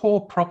be a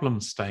core problem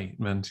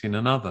statement in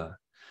another.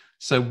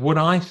 So what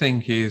I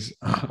think is,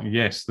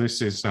 yes,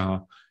 this is,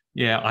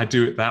 yeah, I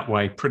do it that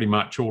way pretty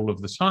much all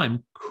of the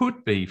time,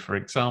 could be, for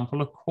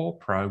example, a core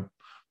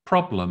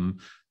problem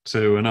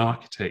to an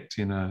architect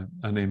in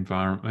an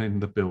environment, in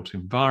the built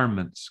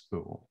environment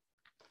school.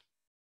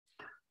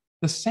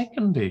 The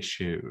second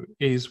issue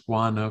is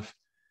one of,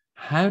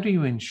 how do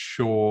you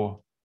ensure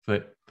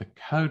that the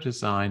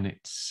co-design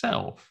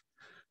itself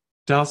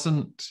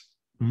doesn't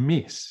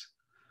miss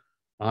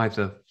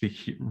either the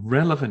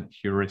relevant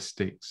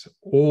heuristics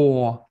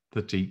or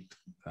the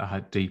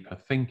deeper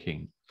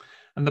thinking?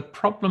 And the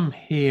problem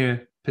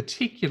here,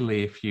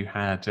 particularly if you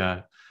had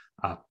a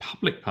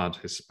public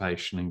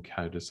participation in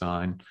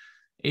co-design,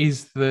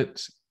 is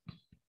that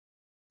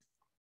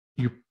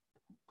you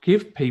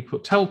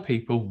tell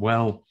people,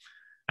 well,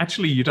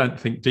 actually, you don't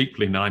think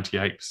deeply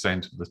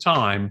 98% of the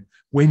time.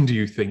 When do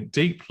you think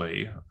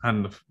deeply?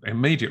 And the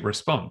immediate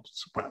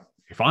response, well,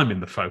 if I'm in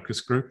the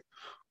focus group,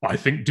 I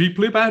think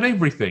deeply about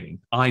everything.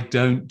 I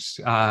don't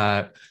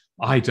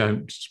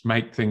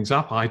make things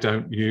up. I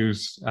don't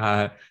use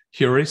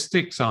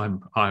heuristics.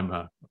 I'm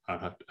a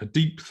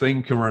deep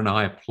thinker, and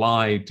I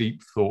apply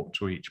deep thought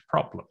to each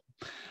problem.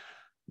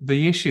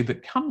 The issue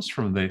that comes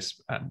from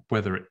this,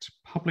 whether it's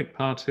public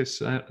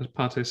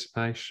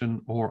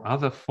participation or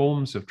other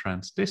forms of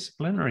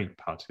transdisciplinary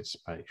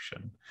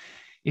participation,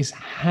 is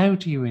how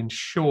do you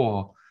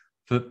ensure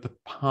that the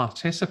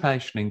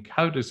participation in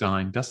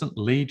co-design doesn't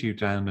lead you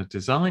down a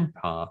design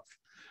path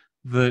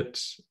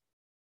that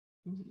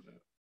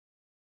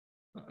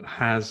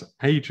has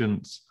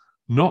agents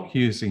not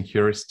using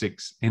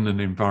heuristics in an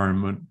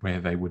environment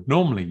where they would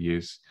normally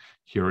use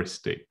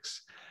heuristics,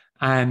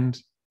 and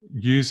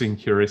using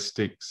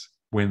heuristics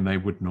when they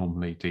would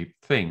normally deep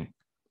think.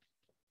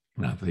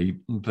 Now, the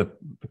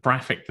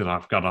graphic that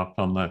I've got up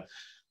on the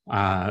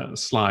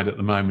slide at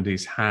the moment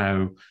is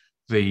how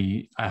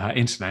the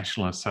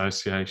International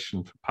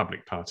Association for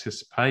Public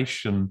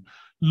Participation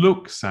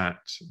looks at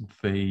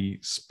the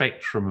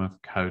spectrum of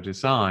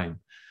co-design.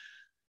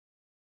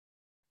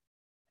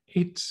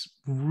 It's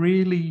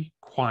really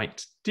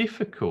quite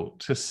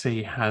difficult to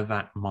see how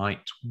that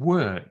might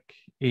work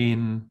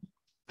in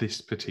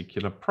this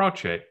particular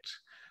project,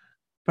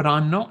 but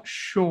I'm not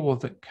sure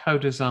that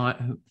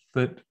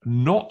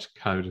not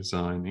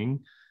co-designing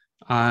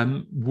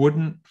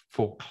wouldn't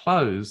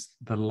foreclose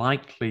the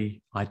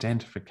likely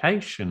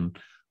identification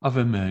of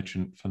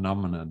emergent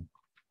phenomenon.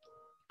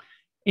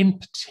 In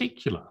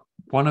particular,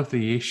 one of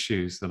the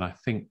issues that I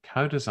think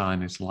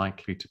co-design is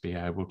likely to be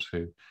able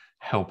to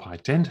help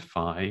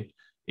identify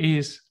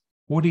is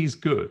what is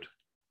good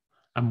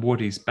and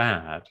what is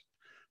bad,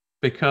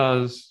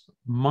 because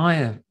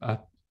my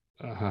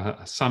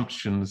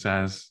assumptions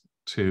as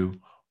to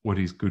what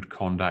is good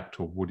conduct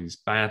or what is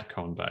bad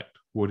conduct,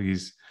 what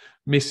is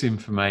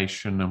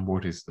misinformation and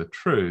what is the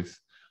truth,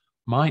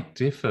 might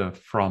differ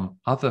from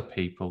other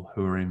people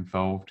who are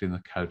involved in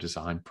the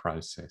co-design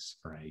process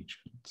for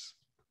agents.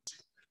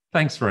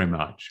 Thanks very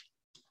much.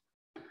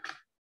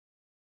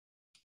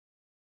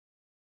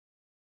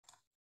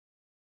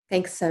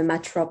 Thanks so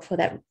much, Rob, for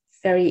that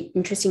very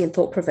interesting and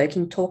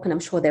thought-provoking talk, and I'm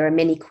sure there are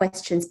many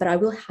questions, but I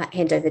will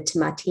hand over to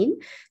Martin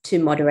to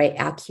moderate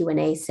our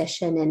Q&A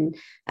session and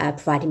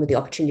provide him with the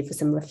opportunity for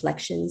some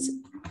reflections.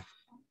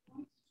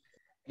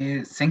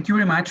 Thank you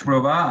very much,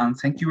 Roba, and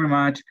thank you very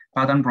much,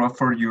 Pat and Rob,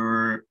 for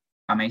your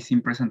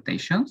amazing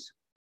presentations.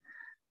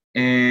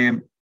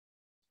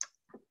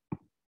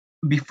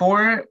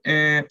 Before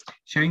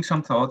sharing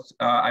some thoughts,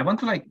 I want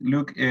to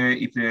look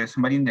if there's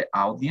somebody in the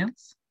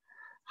audience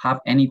have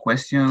any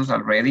questions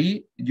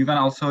already. You can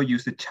also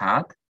use the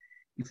chat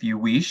if you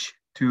wish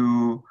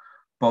to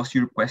post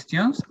your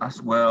questions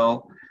as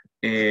well.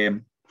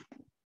 You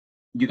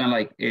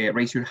can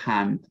raise your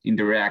hand in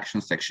the reaction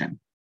section.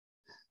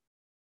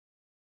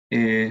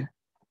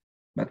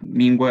 But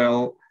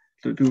meanwhile,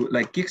 to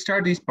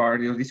kickstart this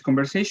part of this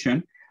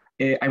conversation,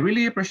 I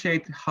really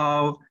appreciate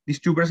how these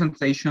two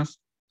presentations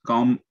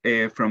come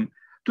from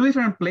two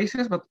different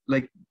places, but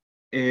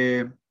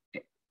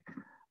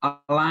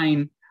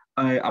align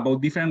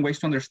about different ways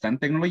to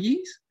understand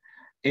technologies.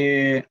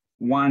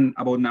 One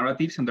about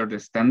narratives and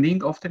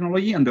understanding of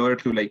technology, and the other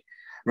to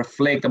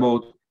reflect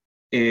about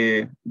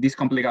these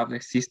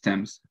complex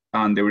systems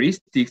and the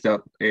heuristics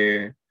that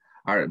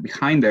are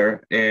behind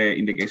there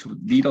in the case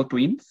of digital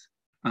twins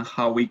and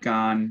how we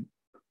can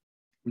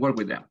work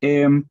with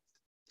them.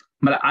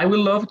 But I would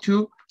love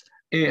to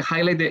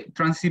highlight the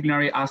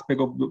transdisciplinary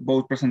aspect of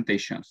both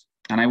presentations.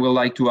 And I would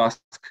like to ask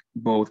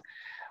both,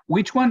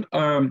 which one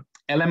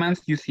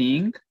elements you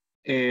think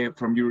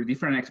from your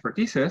different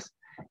expertises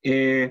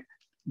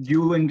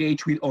you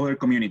engage with other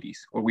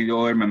communities or with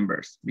other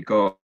members,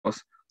 because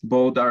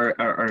both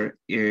are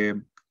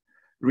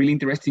really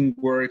interesting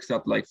works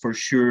that for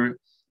sure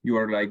you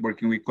are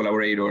working with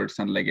collaborators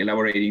and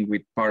elaborating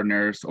with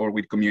partners or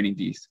with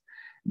communities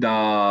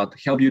that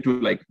help you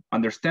to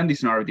understand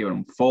this narrative and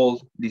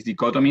unfold these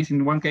dichotomies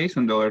in one case,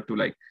 and the other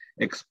to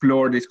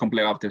explore these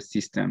complex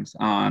systems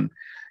and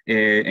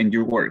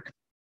your work.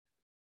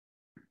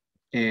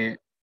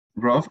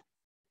 Rob,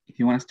 if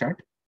you want to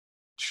start.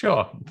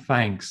 Sure,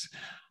 thanks.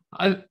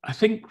 I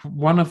think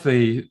one of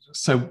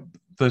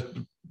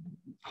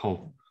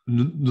I'll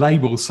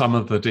label some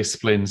of the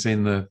disciplines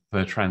in the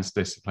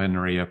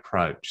transdisciplinary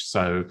approach.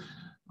 So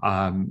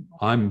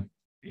I'm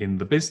in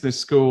the business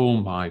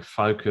school. My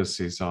focus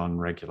is on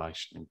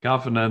regulation and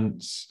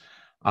governance.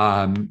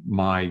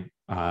 My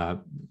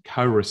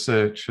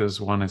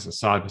co-researchers, one is a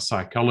cyber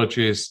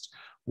psychologist,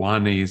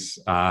 one is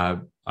a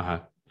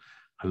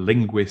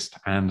linguist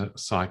and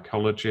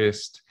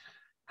psychologist.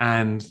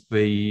 And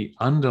the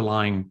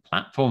underlying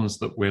platforms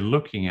that we're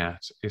looking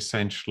at,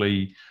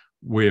 essentially,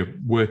 we're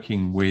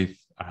working with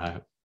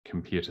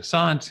computer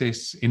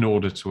scientists in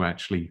order to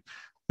actually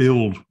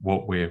build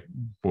what we're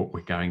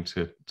going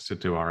to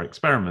do our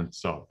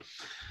experiments on.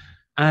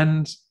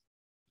 And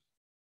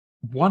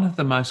one of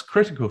the most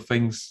critical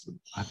things,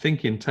 I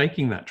think, in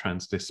taking that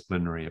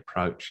transdisciplinary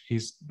approach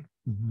is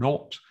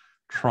not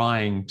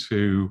trying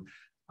to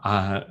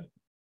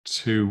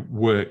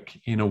work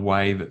in a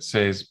way that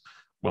says,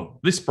 well,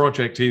 this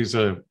project is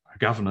a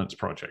governance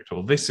project,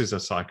 or this is a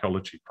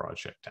psychology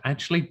project.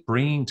 Actually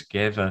bringing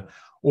together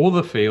all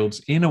the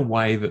fields in a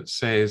way that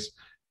says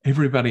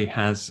everybody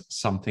has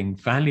something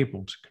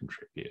valuable to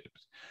contribute.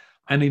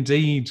 And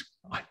indeed,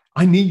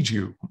 I need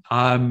you.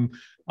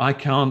 I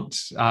can't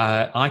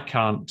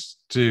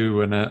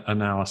do an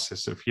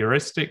analysis of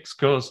heuristics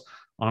because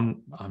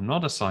I'm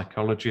not a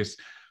psychologist,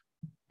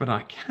 but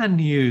I can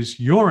use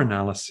your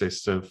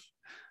analysis of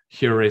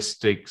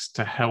heuristics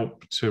to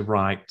help to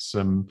write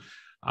some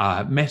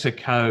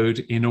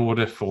metacode in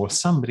order for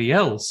somebody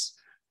else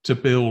to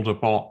build a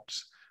bot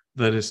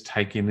that is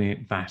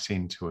taking that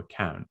into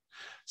account.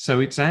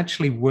 So it's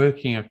actually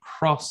working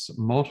across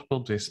multiple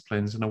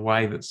disciplines in a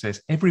way that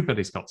says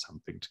everybody's got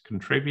something to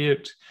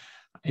contribute,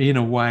 in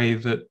a way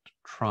that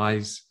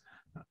tries,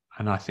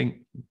 and I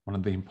think one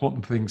of the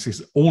important things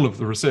is all of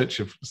the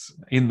researchers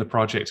in the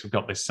project have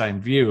got this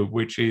same view,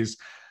 which is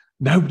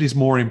nobody's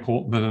more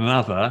important than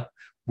another.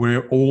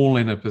 We're all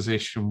in a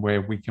position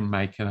where we can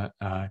make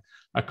a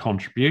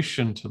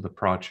contribution to the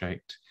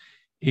project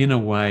in a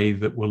way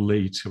that will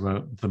lead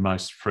to the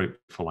most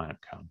fruitful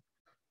outcome.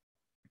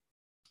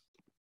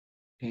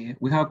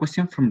 We have a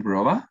question from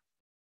Roba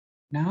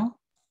now.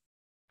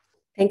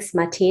 Thanks,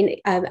 Martin.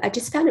 I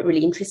just found it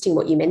really interesting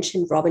what you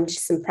mentioned, Rob, and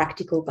just some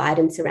practical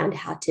guidance around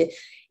how to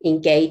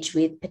engage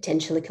with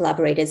potential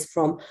collaborators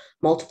from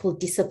multiple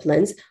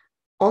disciplines.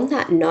 On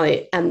that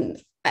note,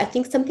 I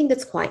think something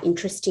that's quite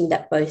interesting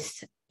that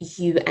both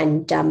you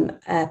and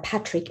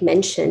Patrick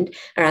mentioned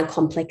around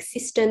complex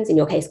systems, in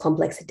your case,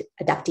 complex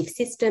adaptive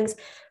systems.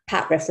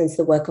 Pat referenced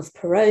the work of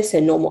Perot, so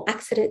normal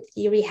accident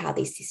theory, how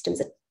these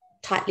systems are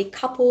tightly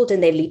coupled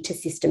and they lead to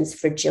systems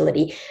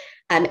fragility.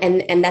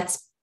 And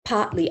that's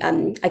partly,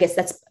 I guess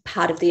that's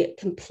part of the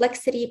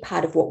complexity,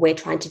 part of what we're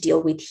trying to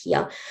deal with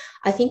here.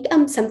 I think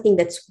something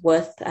that's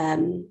worth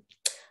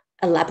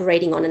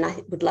elaborating on, and I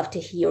would love to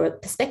hear your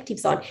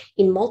perspectives on,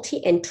 in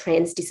multi and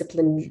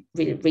transdisciplinary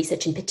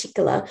research in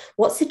particular,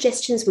 what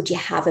suggestions would you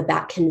have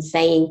about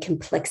conveying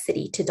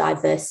complexity to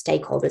diverse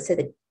stakeholders? So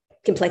the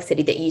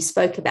complexity that you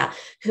spoke about,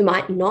 who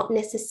might not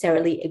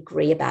necessarily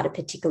agree about a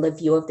particular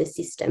view of the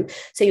system.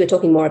 So you're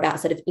talking more about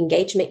sort of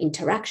engagement,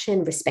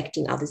 interaction,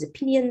 respecting others'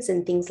 opinions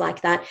and things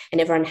like that,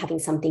 and everyone having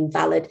something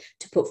valid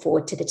to put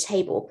forward to the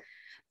table.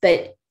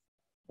 But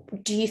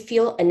do you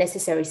feel a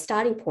necessary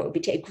starting point would be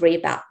to agree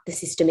about the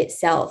system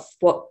itself,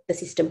 what the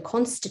system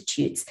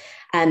constitutes,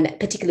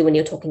 particularly when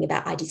you're talking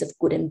about ideas of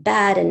good and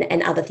bad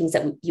and other things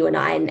that you and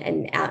I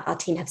and our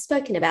team have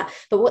spoken about?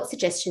 But what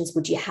suggestions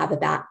would you have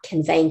about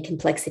conveying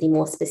complexity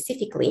more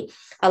specifically?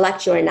 I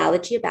liked your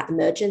analogy about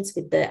emergence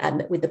with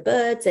the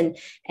birds and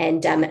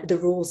the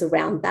rules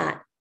around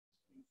that.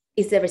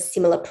 Is there a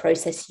similar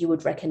process you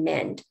would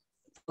recommend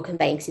for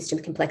conveying system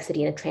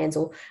complexity in a trans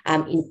or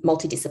in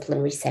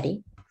multidisciplinary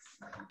setting?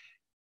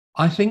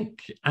 I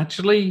think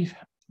actually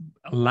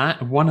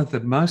one of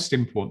the most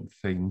important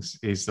things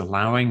is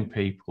allowing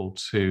people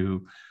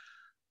to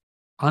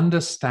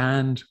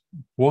understand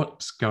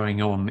what's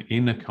going on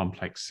in a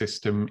complex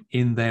system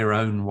in their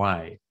own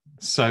way.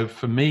 So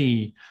for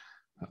me,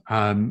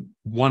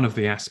 one of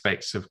the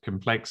aspects of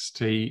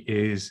complexity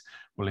is,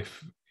 well,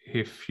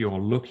 if you're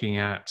looking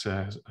at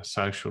a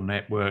social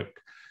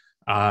network,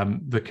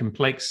 the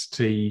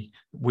complexity,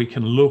 we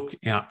can look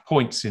at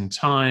points in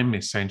time.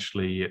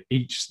 Essentially,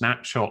 each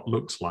snapshot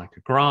looks like a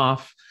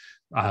graph,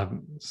 a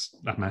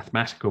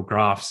mathematical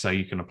graph. So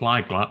you can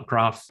apply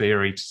graph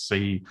theory to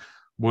see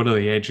what are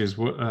the edges,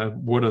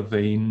 what are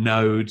the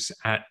nodes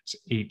at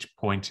each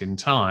point in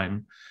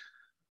time.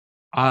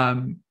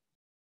 The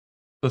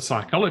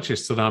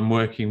psychologists that I'm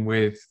working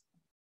with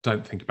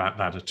don't think about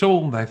that at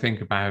all. They think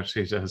about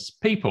it as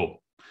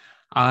people.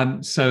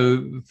 So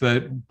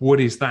that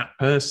what is that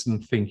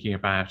person thinking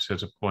about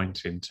at a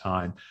point in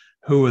time?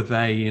 Who are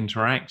they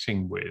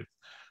interacting with?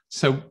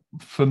 So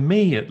for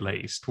me, at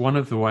least, one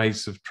of the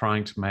ways of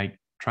trying to make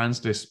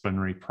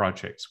transdisciplinary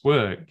projects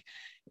work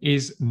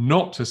is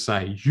not to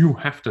say you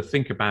have to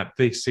think about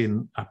this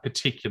in a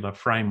particular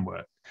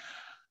framework.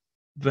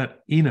 That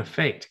in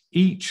effect,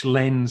 each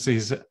lens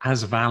is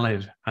as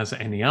valid as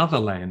any other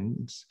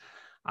lens,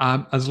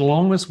 as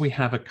long as we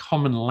have a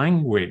common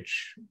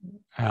language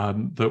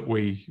that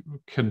we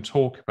can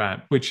talk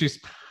about, which is,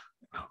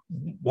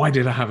 why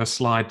did I have a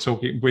slide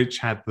talking which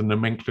had the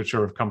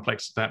nomenclature of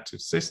complex adaptive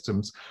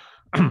systems?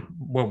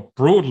 Well,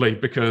 broadly,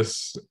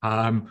 because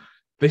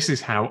this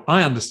is how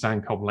I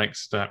understand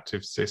complex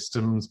adaptive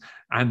systems,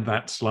 and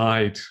that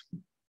slide,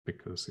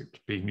 because it's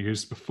been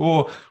used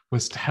before,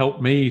 was to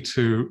help me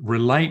to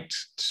relate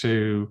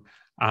to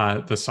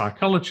the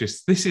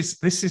psychologists. This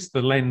is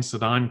the lens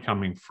that I'm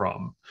coming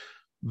from.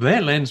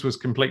 Their lens was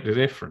completely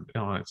different.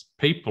 It's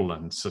people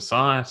and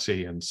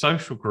society and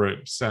social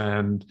groups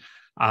and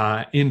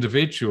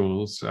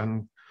individuals,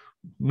 and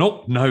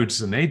not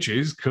nodes and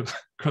edges,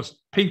 because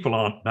people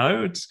aren't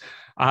nodes,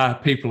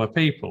 people are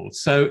people.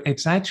 So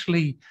it's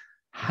actually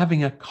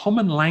having a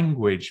common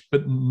language,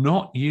 but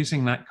not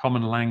using that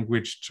common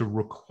language to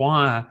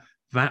require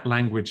that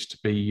language to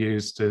be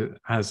used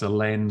as a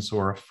lens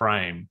or a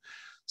frame.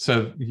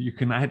 So you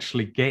can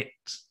actually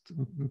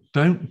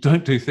don't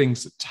do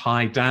things that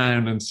tie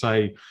down and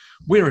say,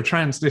 we're a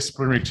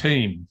transdisciplinary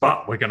team,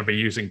 but we're going to be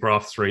using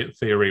graph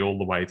theory all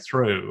the way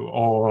through,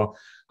 or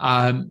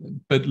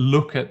but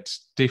look at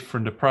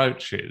different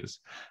approaches.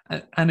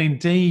 And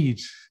indeed,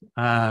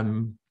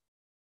 when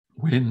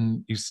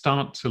you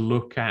start to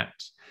look at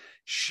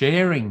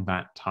sharing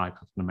that type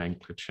of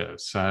nomenclature,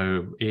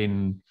 so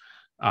in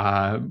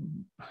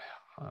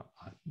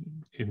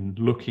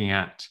looking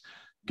at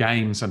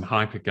games and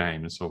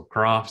hypergames, or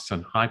graphs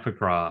and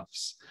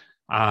hypergraphs,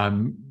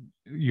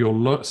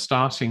 you're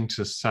starting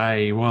to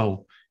say,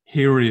 well,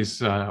 here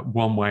is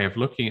one way of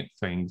looking at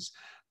things,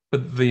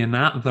 but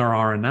there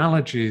are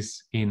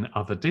analogies in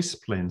other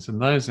disciplines,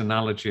 and those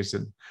analogies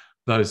in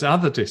those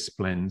other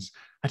disciplines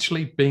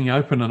actually being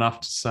open enough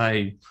to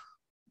say,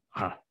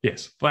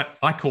 yes,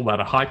 I call that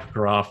a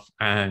hypergraph,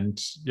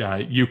 and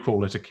you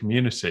call it a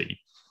community.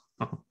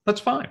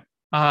 That's fine.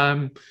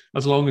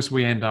 As long as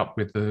we end up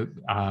with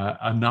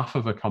enough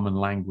of a common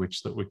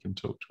language that we can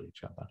talk to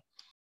each other.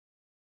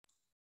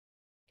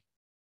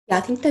 Yeah,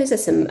 I think those are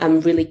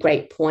some really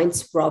great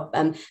points, Rob,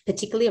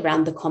 particularly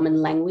around the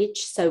common language.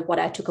 So what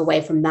I took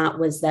away from that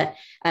was that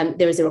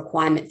there is a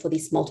requirement for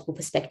these multiple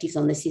perspectives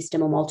on the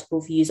system, or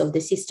multiple views of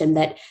the system,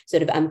 that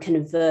sort of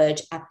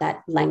converge at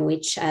that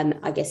language,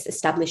 I guess,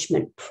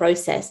 establishment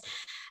process.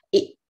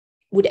 It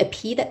would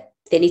appear that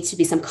there needs to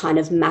be some kind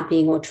of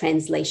mapping or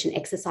translation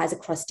exercise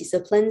across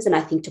disciplines. And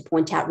I think to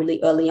point out really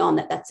early on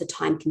that that's a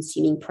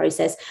time-consuming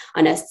process.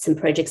 I know some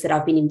projects that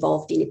I've been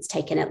involved in, it's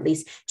taken at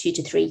least 2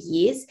 to 3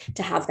 years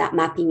to have that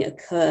mapping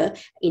occur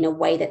in a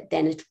way that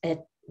then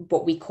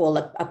what we call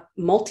a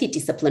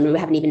multidisciplinary, we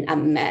haven't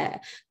even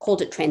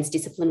called it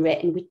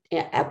transdisciplinary,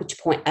 at which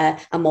point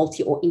a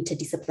multi or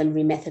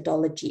interdisciplinary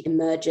methodology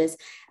emerges.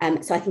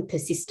 So I think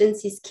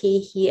persistence is key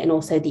here, and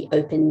also the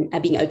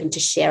being open to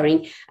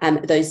sharing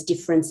those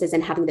differences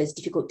and having those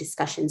difficult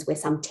discussions where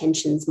some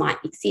tensions might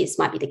exist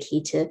might be the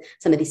key to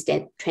some of this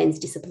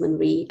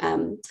transdisciplinary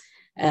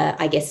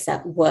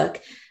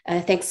work.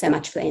 Thanks so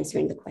much for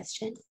answering the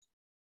question.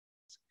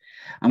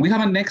 And we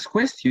have a next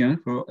question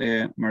for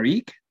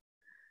Marique.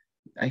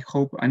 I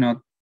hope I not.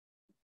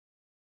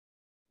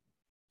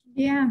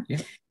 Yeah.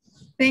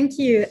 Thank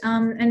you.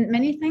 And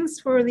many thanks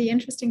for the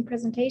interesting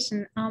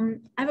presentation. I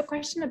have a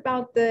question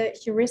about the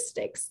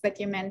heuristics that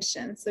you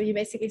mentioned. So you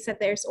basically said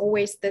there's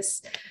always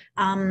this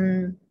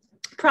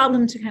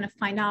problem to kind of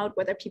find out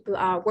whether people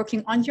are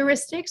working on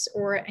heuristics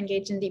or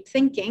engage in deep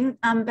thinking.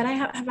 But I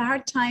have a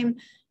hard time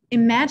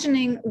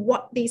imagining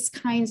what these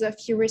kinds of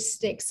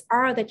heuristics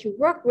are that you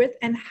work with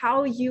and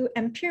how you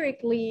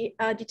empirically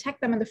detect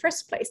them in the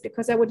first place,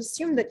 because I would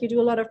assume that you do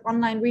a lot of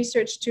online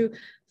research to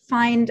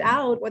find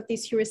out what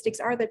these heuristics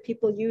are that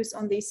people use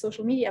on these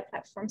social media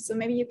platforms. So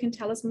maybe you can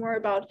tell us more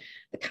about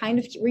the kind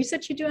of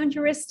research you do on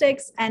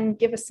heuristics and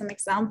give us some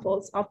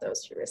examples of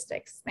those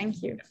heuristics.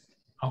 Thank you.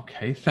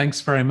 Okay, thanks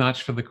very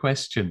much for the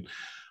question.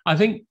 I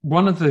think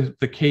one of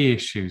the key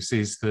issues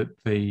is that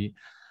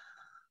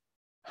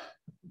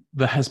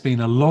there has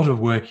been a lot of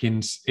work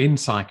in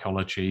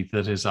psychology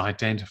that has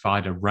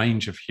identified a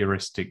range of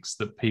heuristics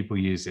that people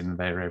use in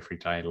their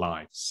everyday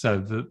lives. So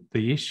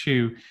the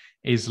issue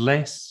is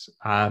less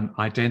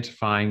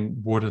identifying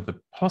what are the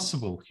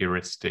possible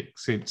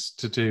heuristics. It's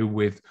to do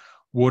with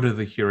what are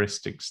the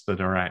heuristics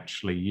that are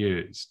actually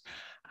used.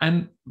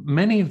 And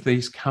many of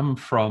these come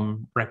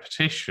from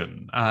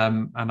repetition.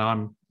 And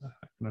I'm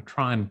going to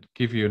try and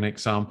give you an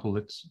example.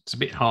 It's a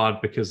bit hard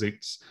because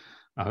it's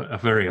a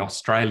very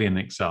Australian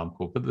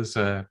example, but there's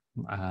an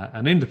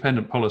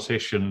independent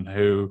politician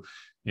who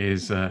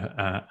is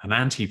an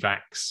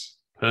anti-vax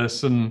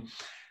person,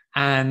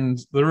 and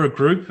there are a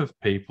group of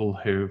people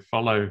who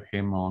follow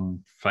him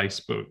on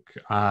Facebook,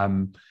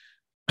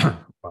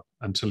 well,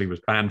 until he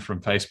was banned from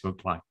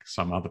Facebook, like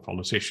some other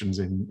politicians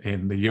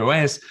in the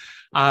US,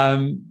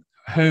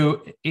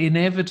 who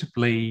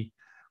inevitably,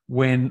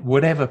 when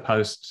whatever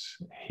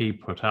post he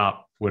put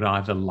up, would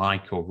either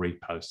like or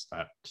repost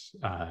that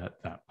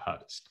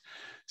post.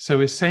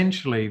 So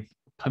essentially,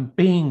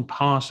 being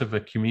part of a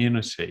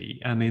community,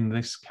 and in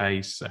this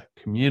case, a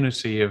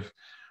community of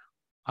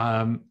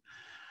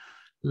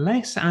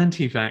less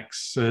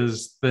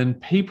anti-vaxxers than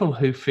people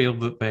who feel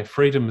that their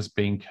freedom is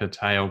being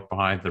curtailed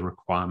by the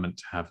requirement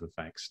to have a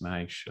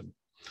vaccination.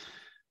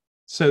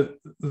 So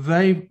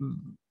they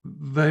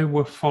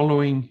were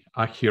following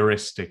a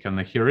heuristic, and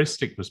the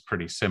heuristic was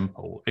pretty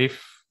simple.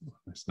 If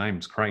his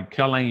name's Craig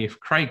Kelly, if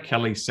Craig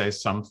Kelly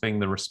says something,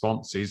 the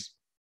response is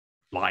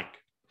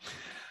like.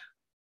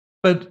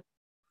 But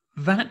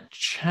that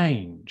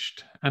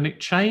changed, and it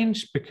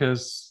changed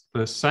because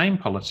the same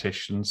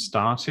politicians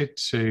started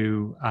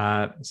to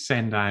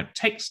send out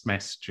text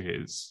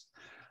messages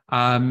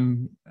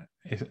in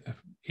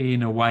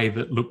a way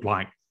that looked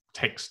like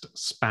text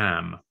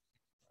spam.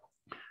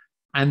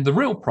 And the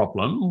real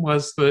problem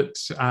was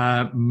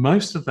that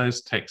most of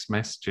those text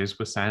messages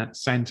were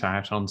sent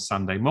out on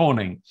Sunday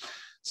morning.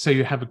 So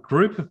you have a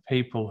group of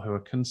people who are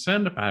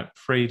concerned about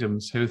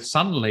freedoms who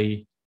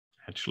suddenly,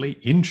 actually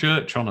in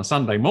church on a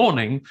Sunday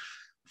morning,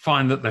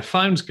 find that their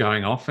phone's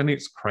going off and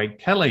it's Craig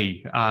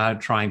Kelly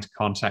trying to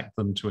contact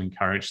them to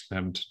encourage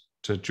them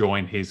to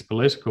join his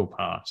political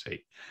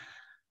party.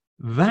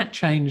 That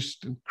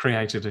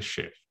created a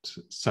shift.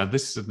 So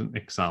this is an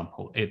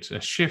example. It's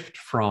a shift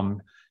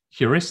from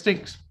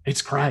heuristics,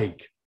 it's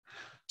Craig,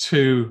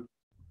 to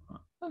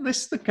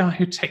this is the guy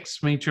who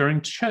texts me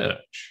during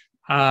church.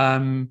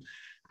 And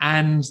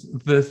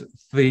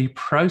the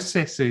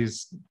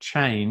processes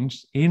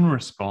changed in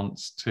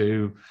response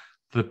to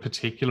the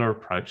particular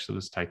approach that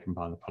was taken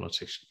by the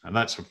politician. And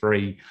that's a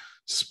very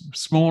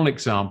small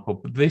example,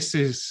 but this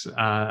is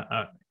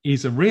a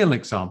real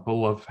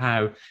example of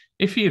how,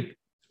 if you'd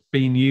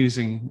been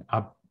using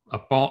a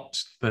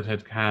bot that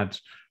had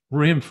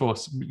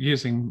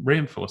using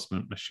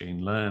reinforcement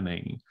machine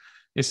learning,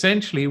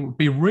 essentially it would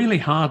be really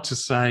hard to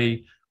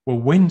say, well,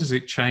 when does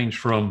it change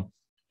from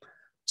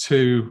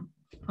to,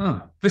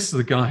 oh, this is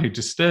the guy who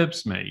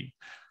disturbs me?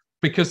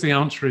 Because the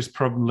answer is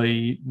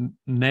probably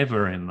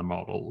never in the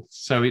model.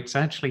 So it's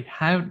actually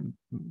how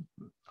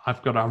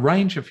I've got a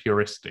range of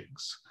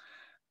heuristics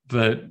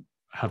that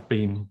have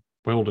been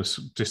well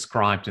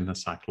described in the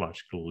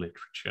psychological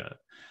literature.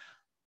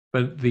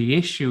 But the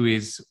issue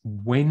is,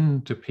 when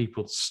do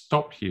people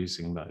stop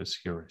using those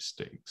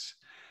heuristics?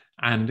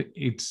 And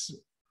there's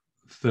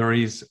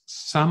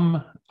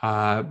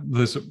a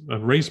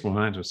reasonable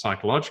amount of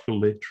psychological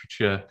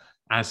literature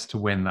as to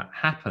when that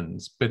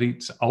happens, but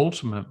it's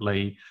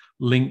ultimately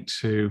linked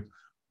to,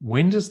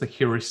 when does the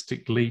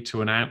heuristic lead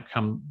to an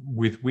outcome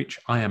with which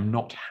I am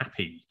not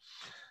happy?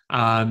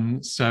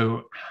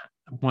 So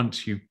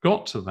once you've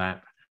got to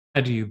that,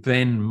 how do you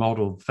then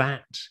model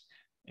that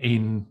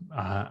in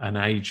an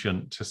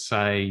agent to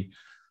say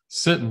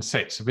certain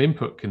sets of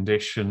input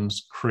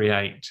conditions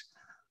create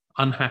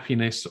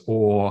unhappiness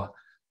or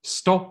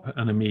stop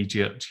an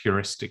immediate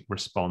heuristic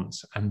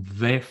response, and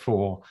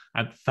therefore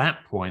at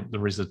that point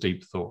there is a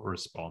deep thought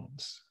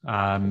response.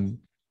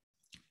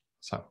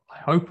 So I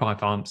hope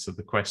I've answered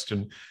the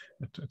question.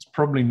 It's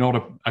probably not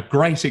a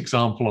great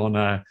example on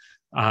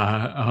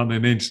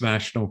an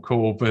international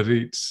call, but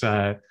it's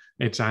an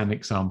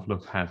example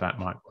of how that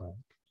might work.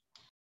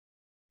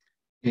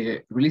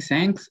 Really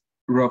thanks,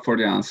 Rob, for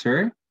the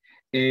answer.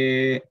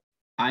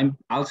 I'm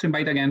also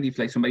invite again if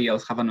like somebody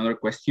else have another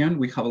question.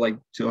 We have like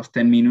just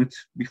 10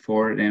 minutes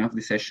before the end of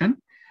the session.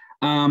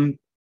 I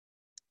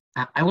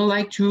would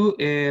like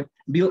to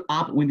build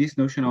up with this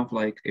notion of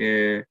like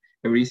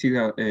heuristic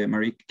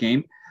Marie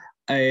came,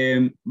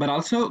 but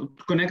also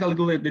connect a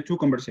little bit the two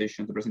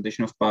conversations, the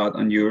presentation of Pat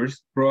and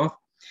yours, Prof.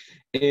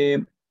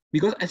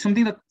 Because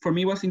something that for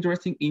me was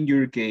interesting in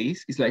your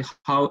case is like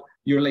how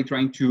you're like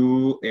trying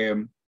to,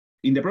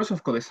 in the process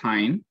of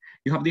co-design,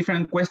 you have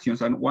different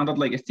questions, and one that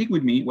like stick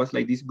with me was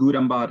like this good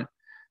and bad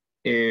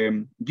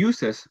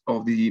uses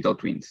of the digital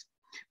twins.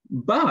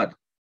 But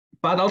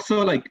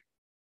also like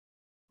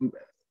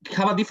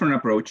have a different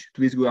approach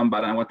to this good and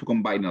bad, and I want to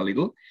combine a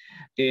little.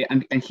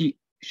 And he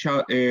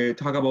talk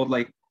about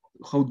like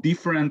how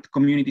different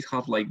communities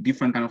have like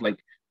different kind of like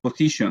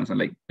positions, and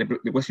like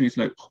the question is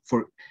like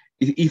for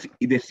if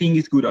the thing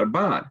is good or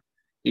bad,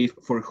 if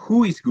for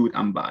who is good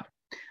and bad.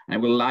 I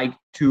would like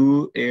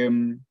to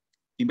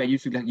invite you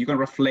to like, you can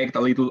reflect a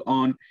little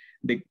on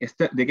the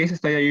case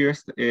study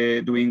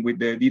you're doing with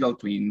the digital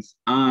twins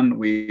and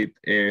with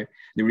the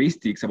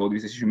heuristics about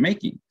this decision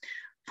making.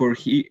 For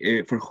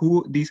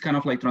who these kind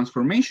of like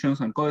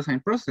transformations and co-design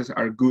process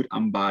are good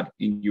and bad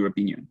in your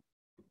opinion?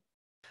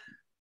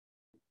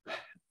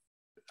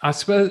 I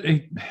suppose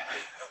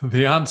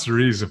the answer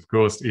is, of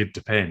course, it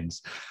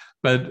depends.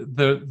 But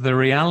the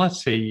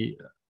reality,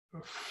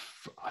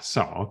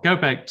 so I'll go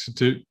back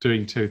to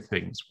doing two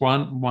things.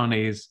 One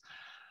is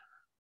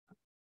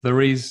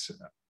there is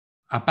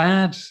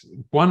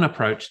one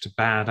approach to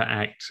bad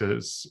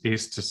actors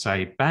is to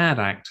say bad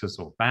actors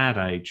or bad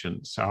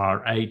agents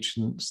are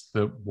agents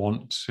that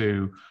want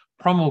to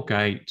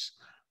promulgate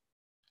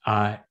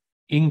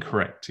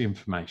incorrect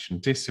information,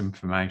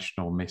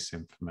 disinformation or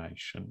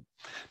misinformation.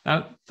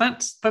 Now,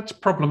 that's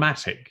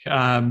problematic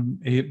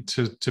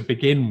to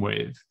begin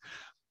with.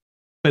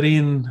 But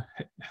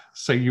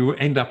so you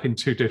end up in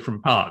two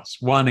different parts.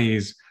 One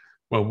is,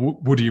 well,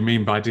 what do you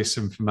mean by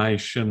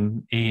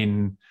disinformation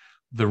in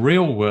the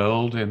real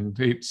world? And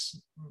it's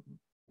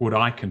what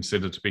I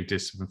consider to be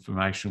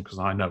disinformation because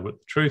I know what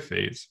the truth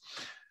is.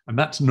 And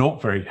that's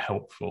not very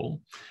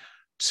helpful.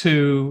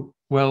 To,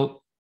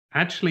 well,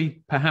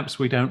 actually, perhaps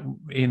we don't,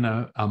 in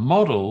a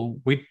model,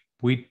 we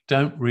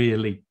don't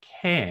really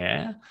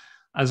care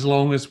as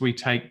long as we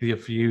take the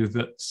view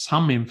that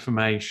some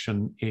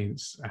information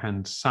is,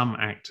 and some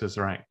actors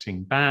are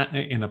acting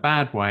in a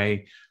bad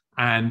way,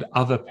 and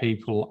other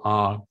people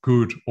are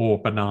good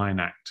or benign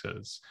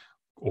actors,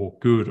 or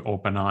good or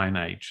benign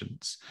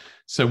agents.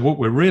 So what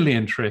we're really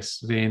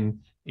interested in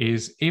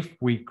is if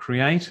we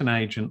create an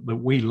agent that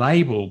we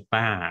label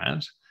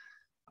bad,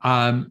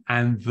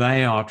 and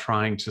they are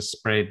trying to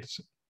spread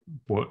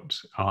what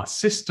our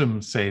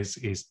system says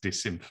is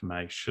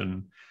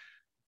disinformation,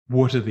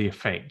 what are the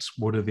effects?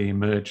 What are the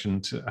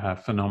emergent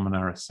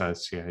phenomena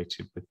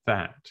associated with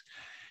that?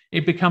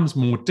 It becomes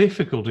more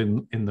difficult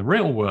in the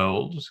real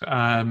world.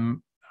 I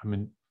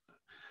mean,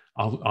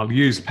 I'll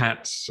use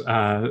Pat's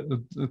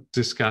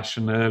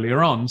discussion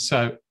earlier on.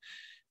 So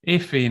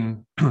if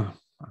in, I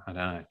don't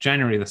know,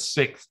 January the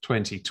 6th,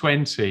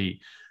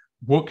 2020,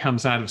 what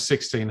comes out of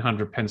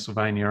 1600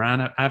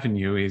 Pennsylvania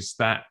Avenue, is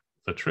that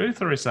the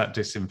truth or is that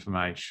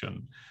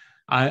disinformation?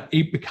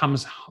 It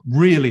becomes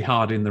really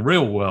hard in the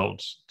real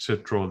world to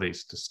draw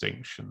these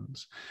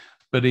distinctions.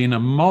 But in a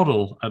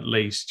model, at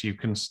least, you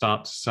can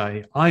start to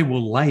say, I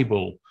will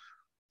label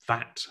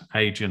that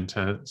agent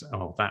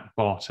or that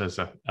bot as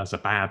a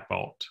bad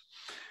bot.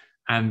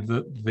 And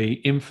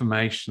the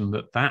information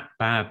that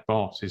bad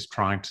bot is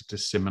trying to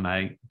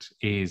disseminate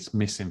is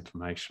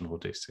misinformation or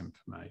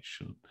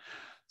disinformation.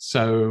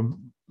 So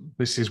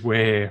this is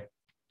where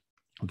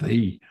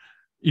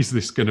is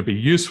this going to be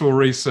useful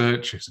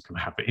research? Is it going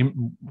to have a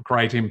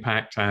great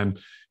impact? And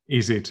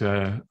is it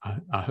a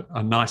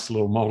nice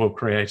little model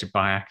created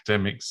by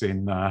academics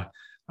in a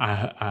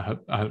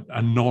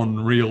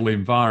non-real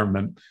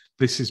environment?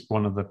 This is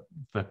one of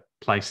the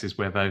places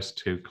where those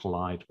two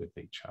collide with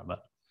each other.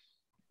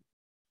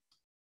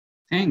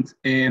 Thanks.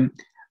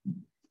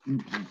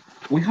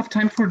 We have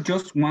time for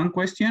just one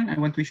question. I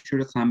want to be sure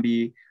that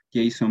Zambi,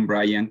 Jason,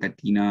 Brian,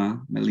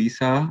 Katina,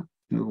 Melissa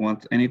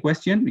want any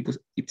question, because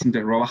it seems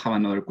that Rob have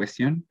another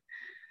question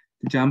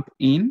to jump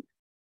in.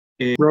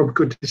 Rob,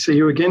 good to see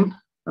you again.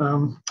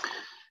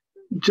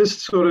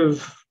 Just sort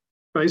of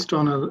based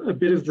on a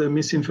bit of the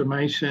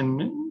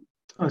misinformation,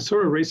 I saw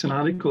a recent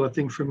article, I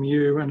think from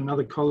you and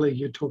another colleague,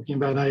 you're talking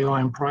about AI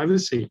and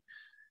privacy.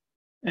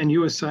 And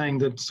you were saying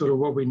that sort of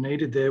what we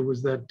needed there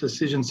was that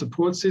decision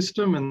support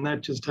system, and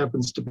that just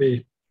happens to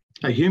be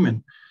a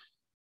human.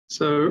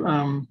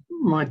 So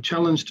my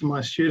challenge to my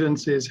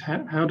students is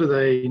how do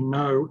they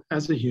know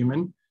as a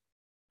human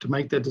to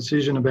make that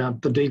decision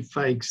about the deep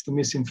fakes, the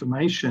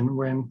misinformation,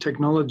 when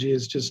technology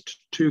is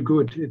just too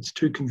good, it's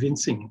too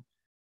convincing?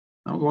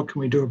 What can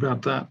we do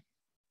about that?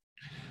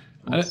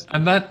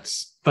 And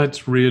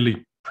that's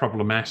really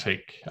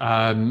problematic.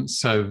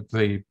 So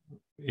the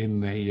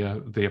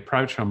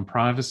approach on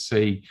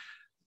privacy,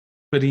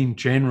 but in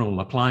general,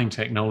 applying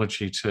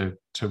technology to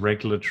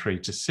regulatory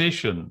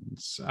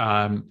decisions,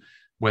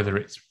 whether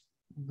it's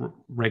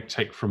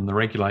RegTech from the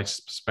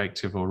regulator's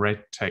perspective or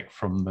RegTech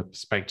from the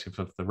perspective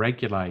of the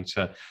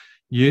regulator,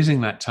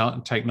 using that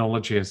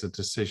technology as a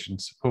decision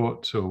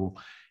support tool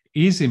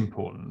is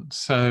important.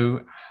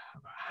 So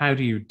how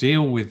do you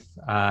deal with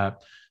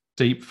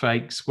deep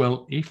fakes?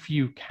 Well, if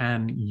you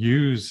can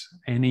use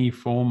any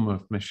form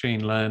of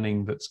machine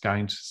learning that's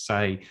going to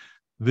say,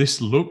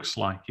 this looks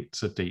like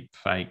it's a deep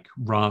fake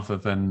rather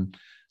than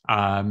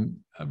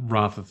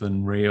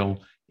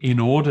real, in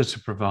order to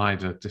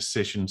provide a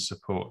decision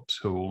support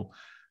tool,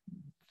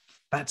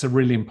 that's a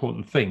really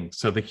important thing.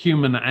 So the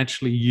human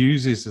actually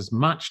uses as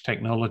much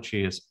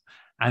technology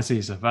as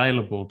is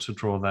available to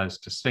draw those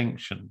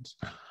distinctions.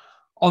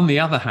 On the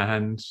other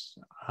hand,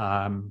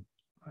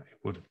 it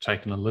would have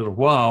taken a little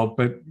while,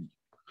 but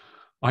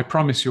I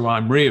promise you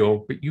I'm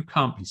real, but you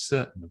can't be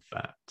certain of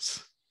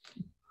that.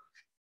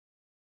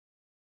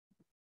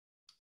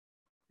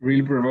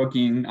 Really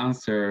provoking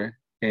answer,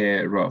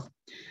 Rob.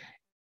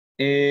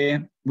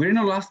 We're in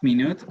our last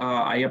minute.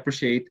 I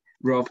appreciate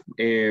Rob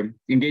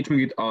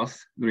engagement with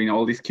us during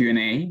all this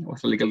Q&A. It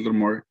was a little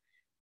more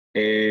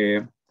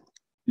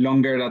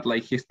longer than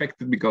like he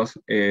expected because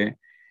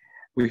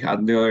we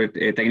had the other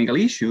technical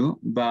issue,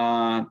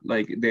 but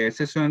like the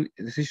session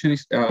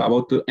is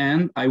about to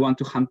end. I want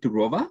to hand to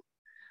Roba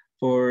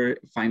for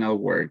final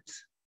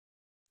words.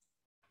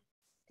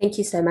 Thank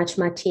you so much,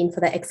 Martin, for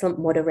that excellent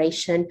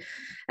moderation,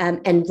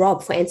 and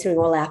Rob for answering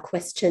all our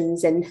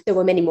questions. And there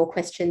were many more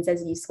questions,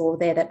 as you saw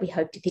there, that we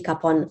hope to pick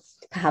up on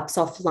perhaps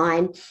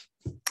offline.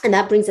 And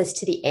that brings us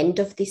to the end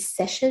of this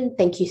session.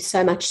 Thank you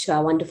so much to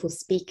our wonderful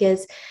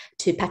speakers,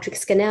 to Patrick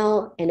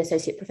Scannell and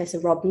Associate Professor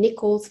Rob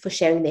Nicholls for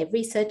sharing their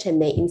research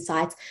and their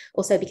insights.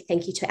 Also, a big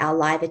thank you to our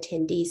live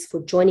attendees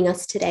for joining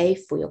us today,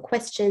 for your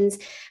questions,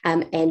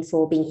 and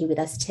for being here with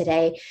us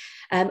today.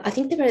 I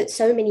think there are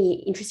so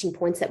many interesting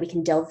points that we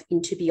can delve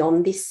into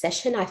beyond this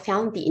session. I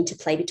found the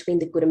interplay between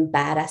the good and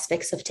bad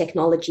aspects of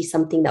technology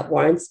something that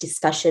warrants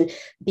discussion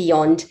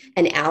beyond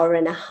an hour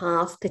and a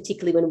half,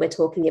 particularly when we're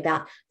talking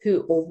about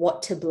who or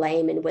what to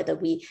blame and whether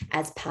we,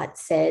 as Pat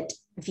said,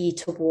 veer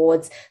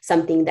towards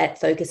something that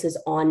focuses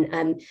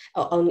on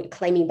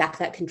claiming back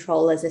that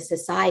control as a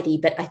society.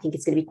 But I think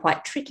it's going to be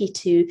quite tricky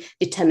to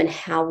determine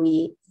how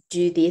we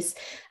do this.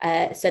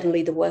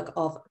 Certainly the work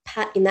of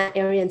Pat in that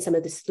area and some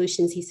of the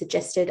solutions he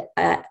suggested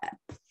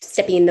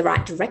stepping in the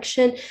right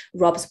direction,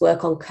 Rob's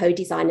work on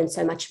co-design and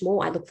so much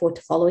more. I look forward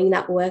to following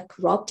that work,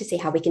 Rob, to see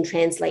how we can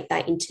translate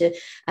that into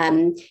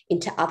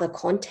other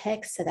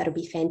contexts. So that'll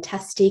be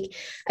fantastic.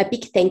 A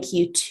big thank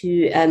you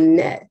to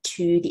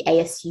the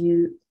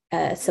ASU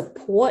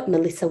support,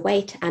 Melissa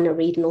Waite, Anna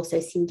Reid, and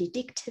also Cindy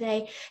Dick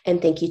today. And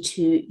thank you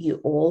to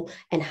you all,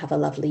 and have a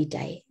lovely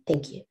day.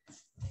 Thank you.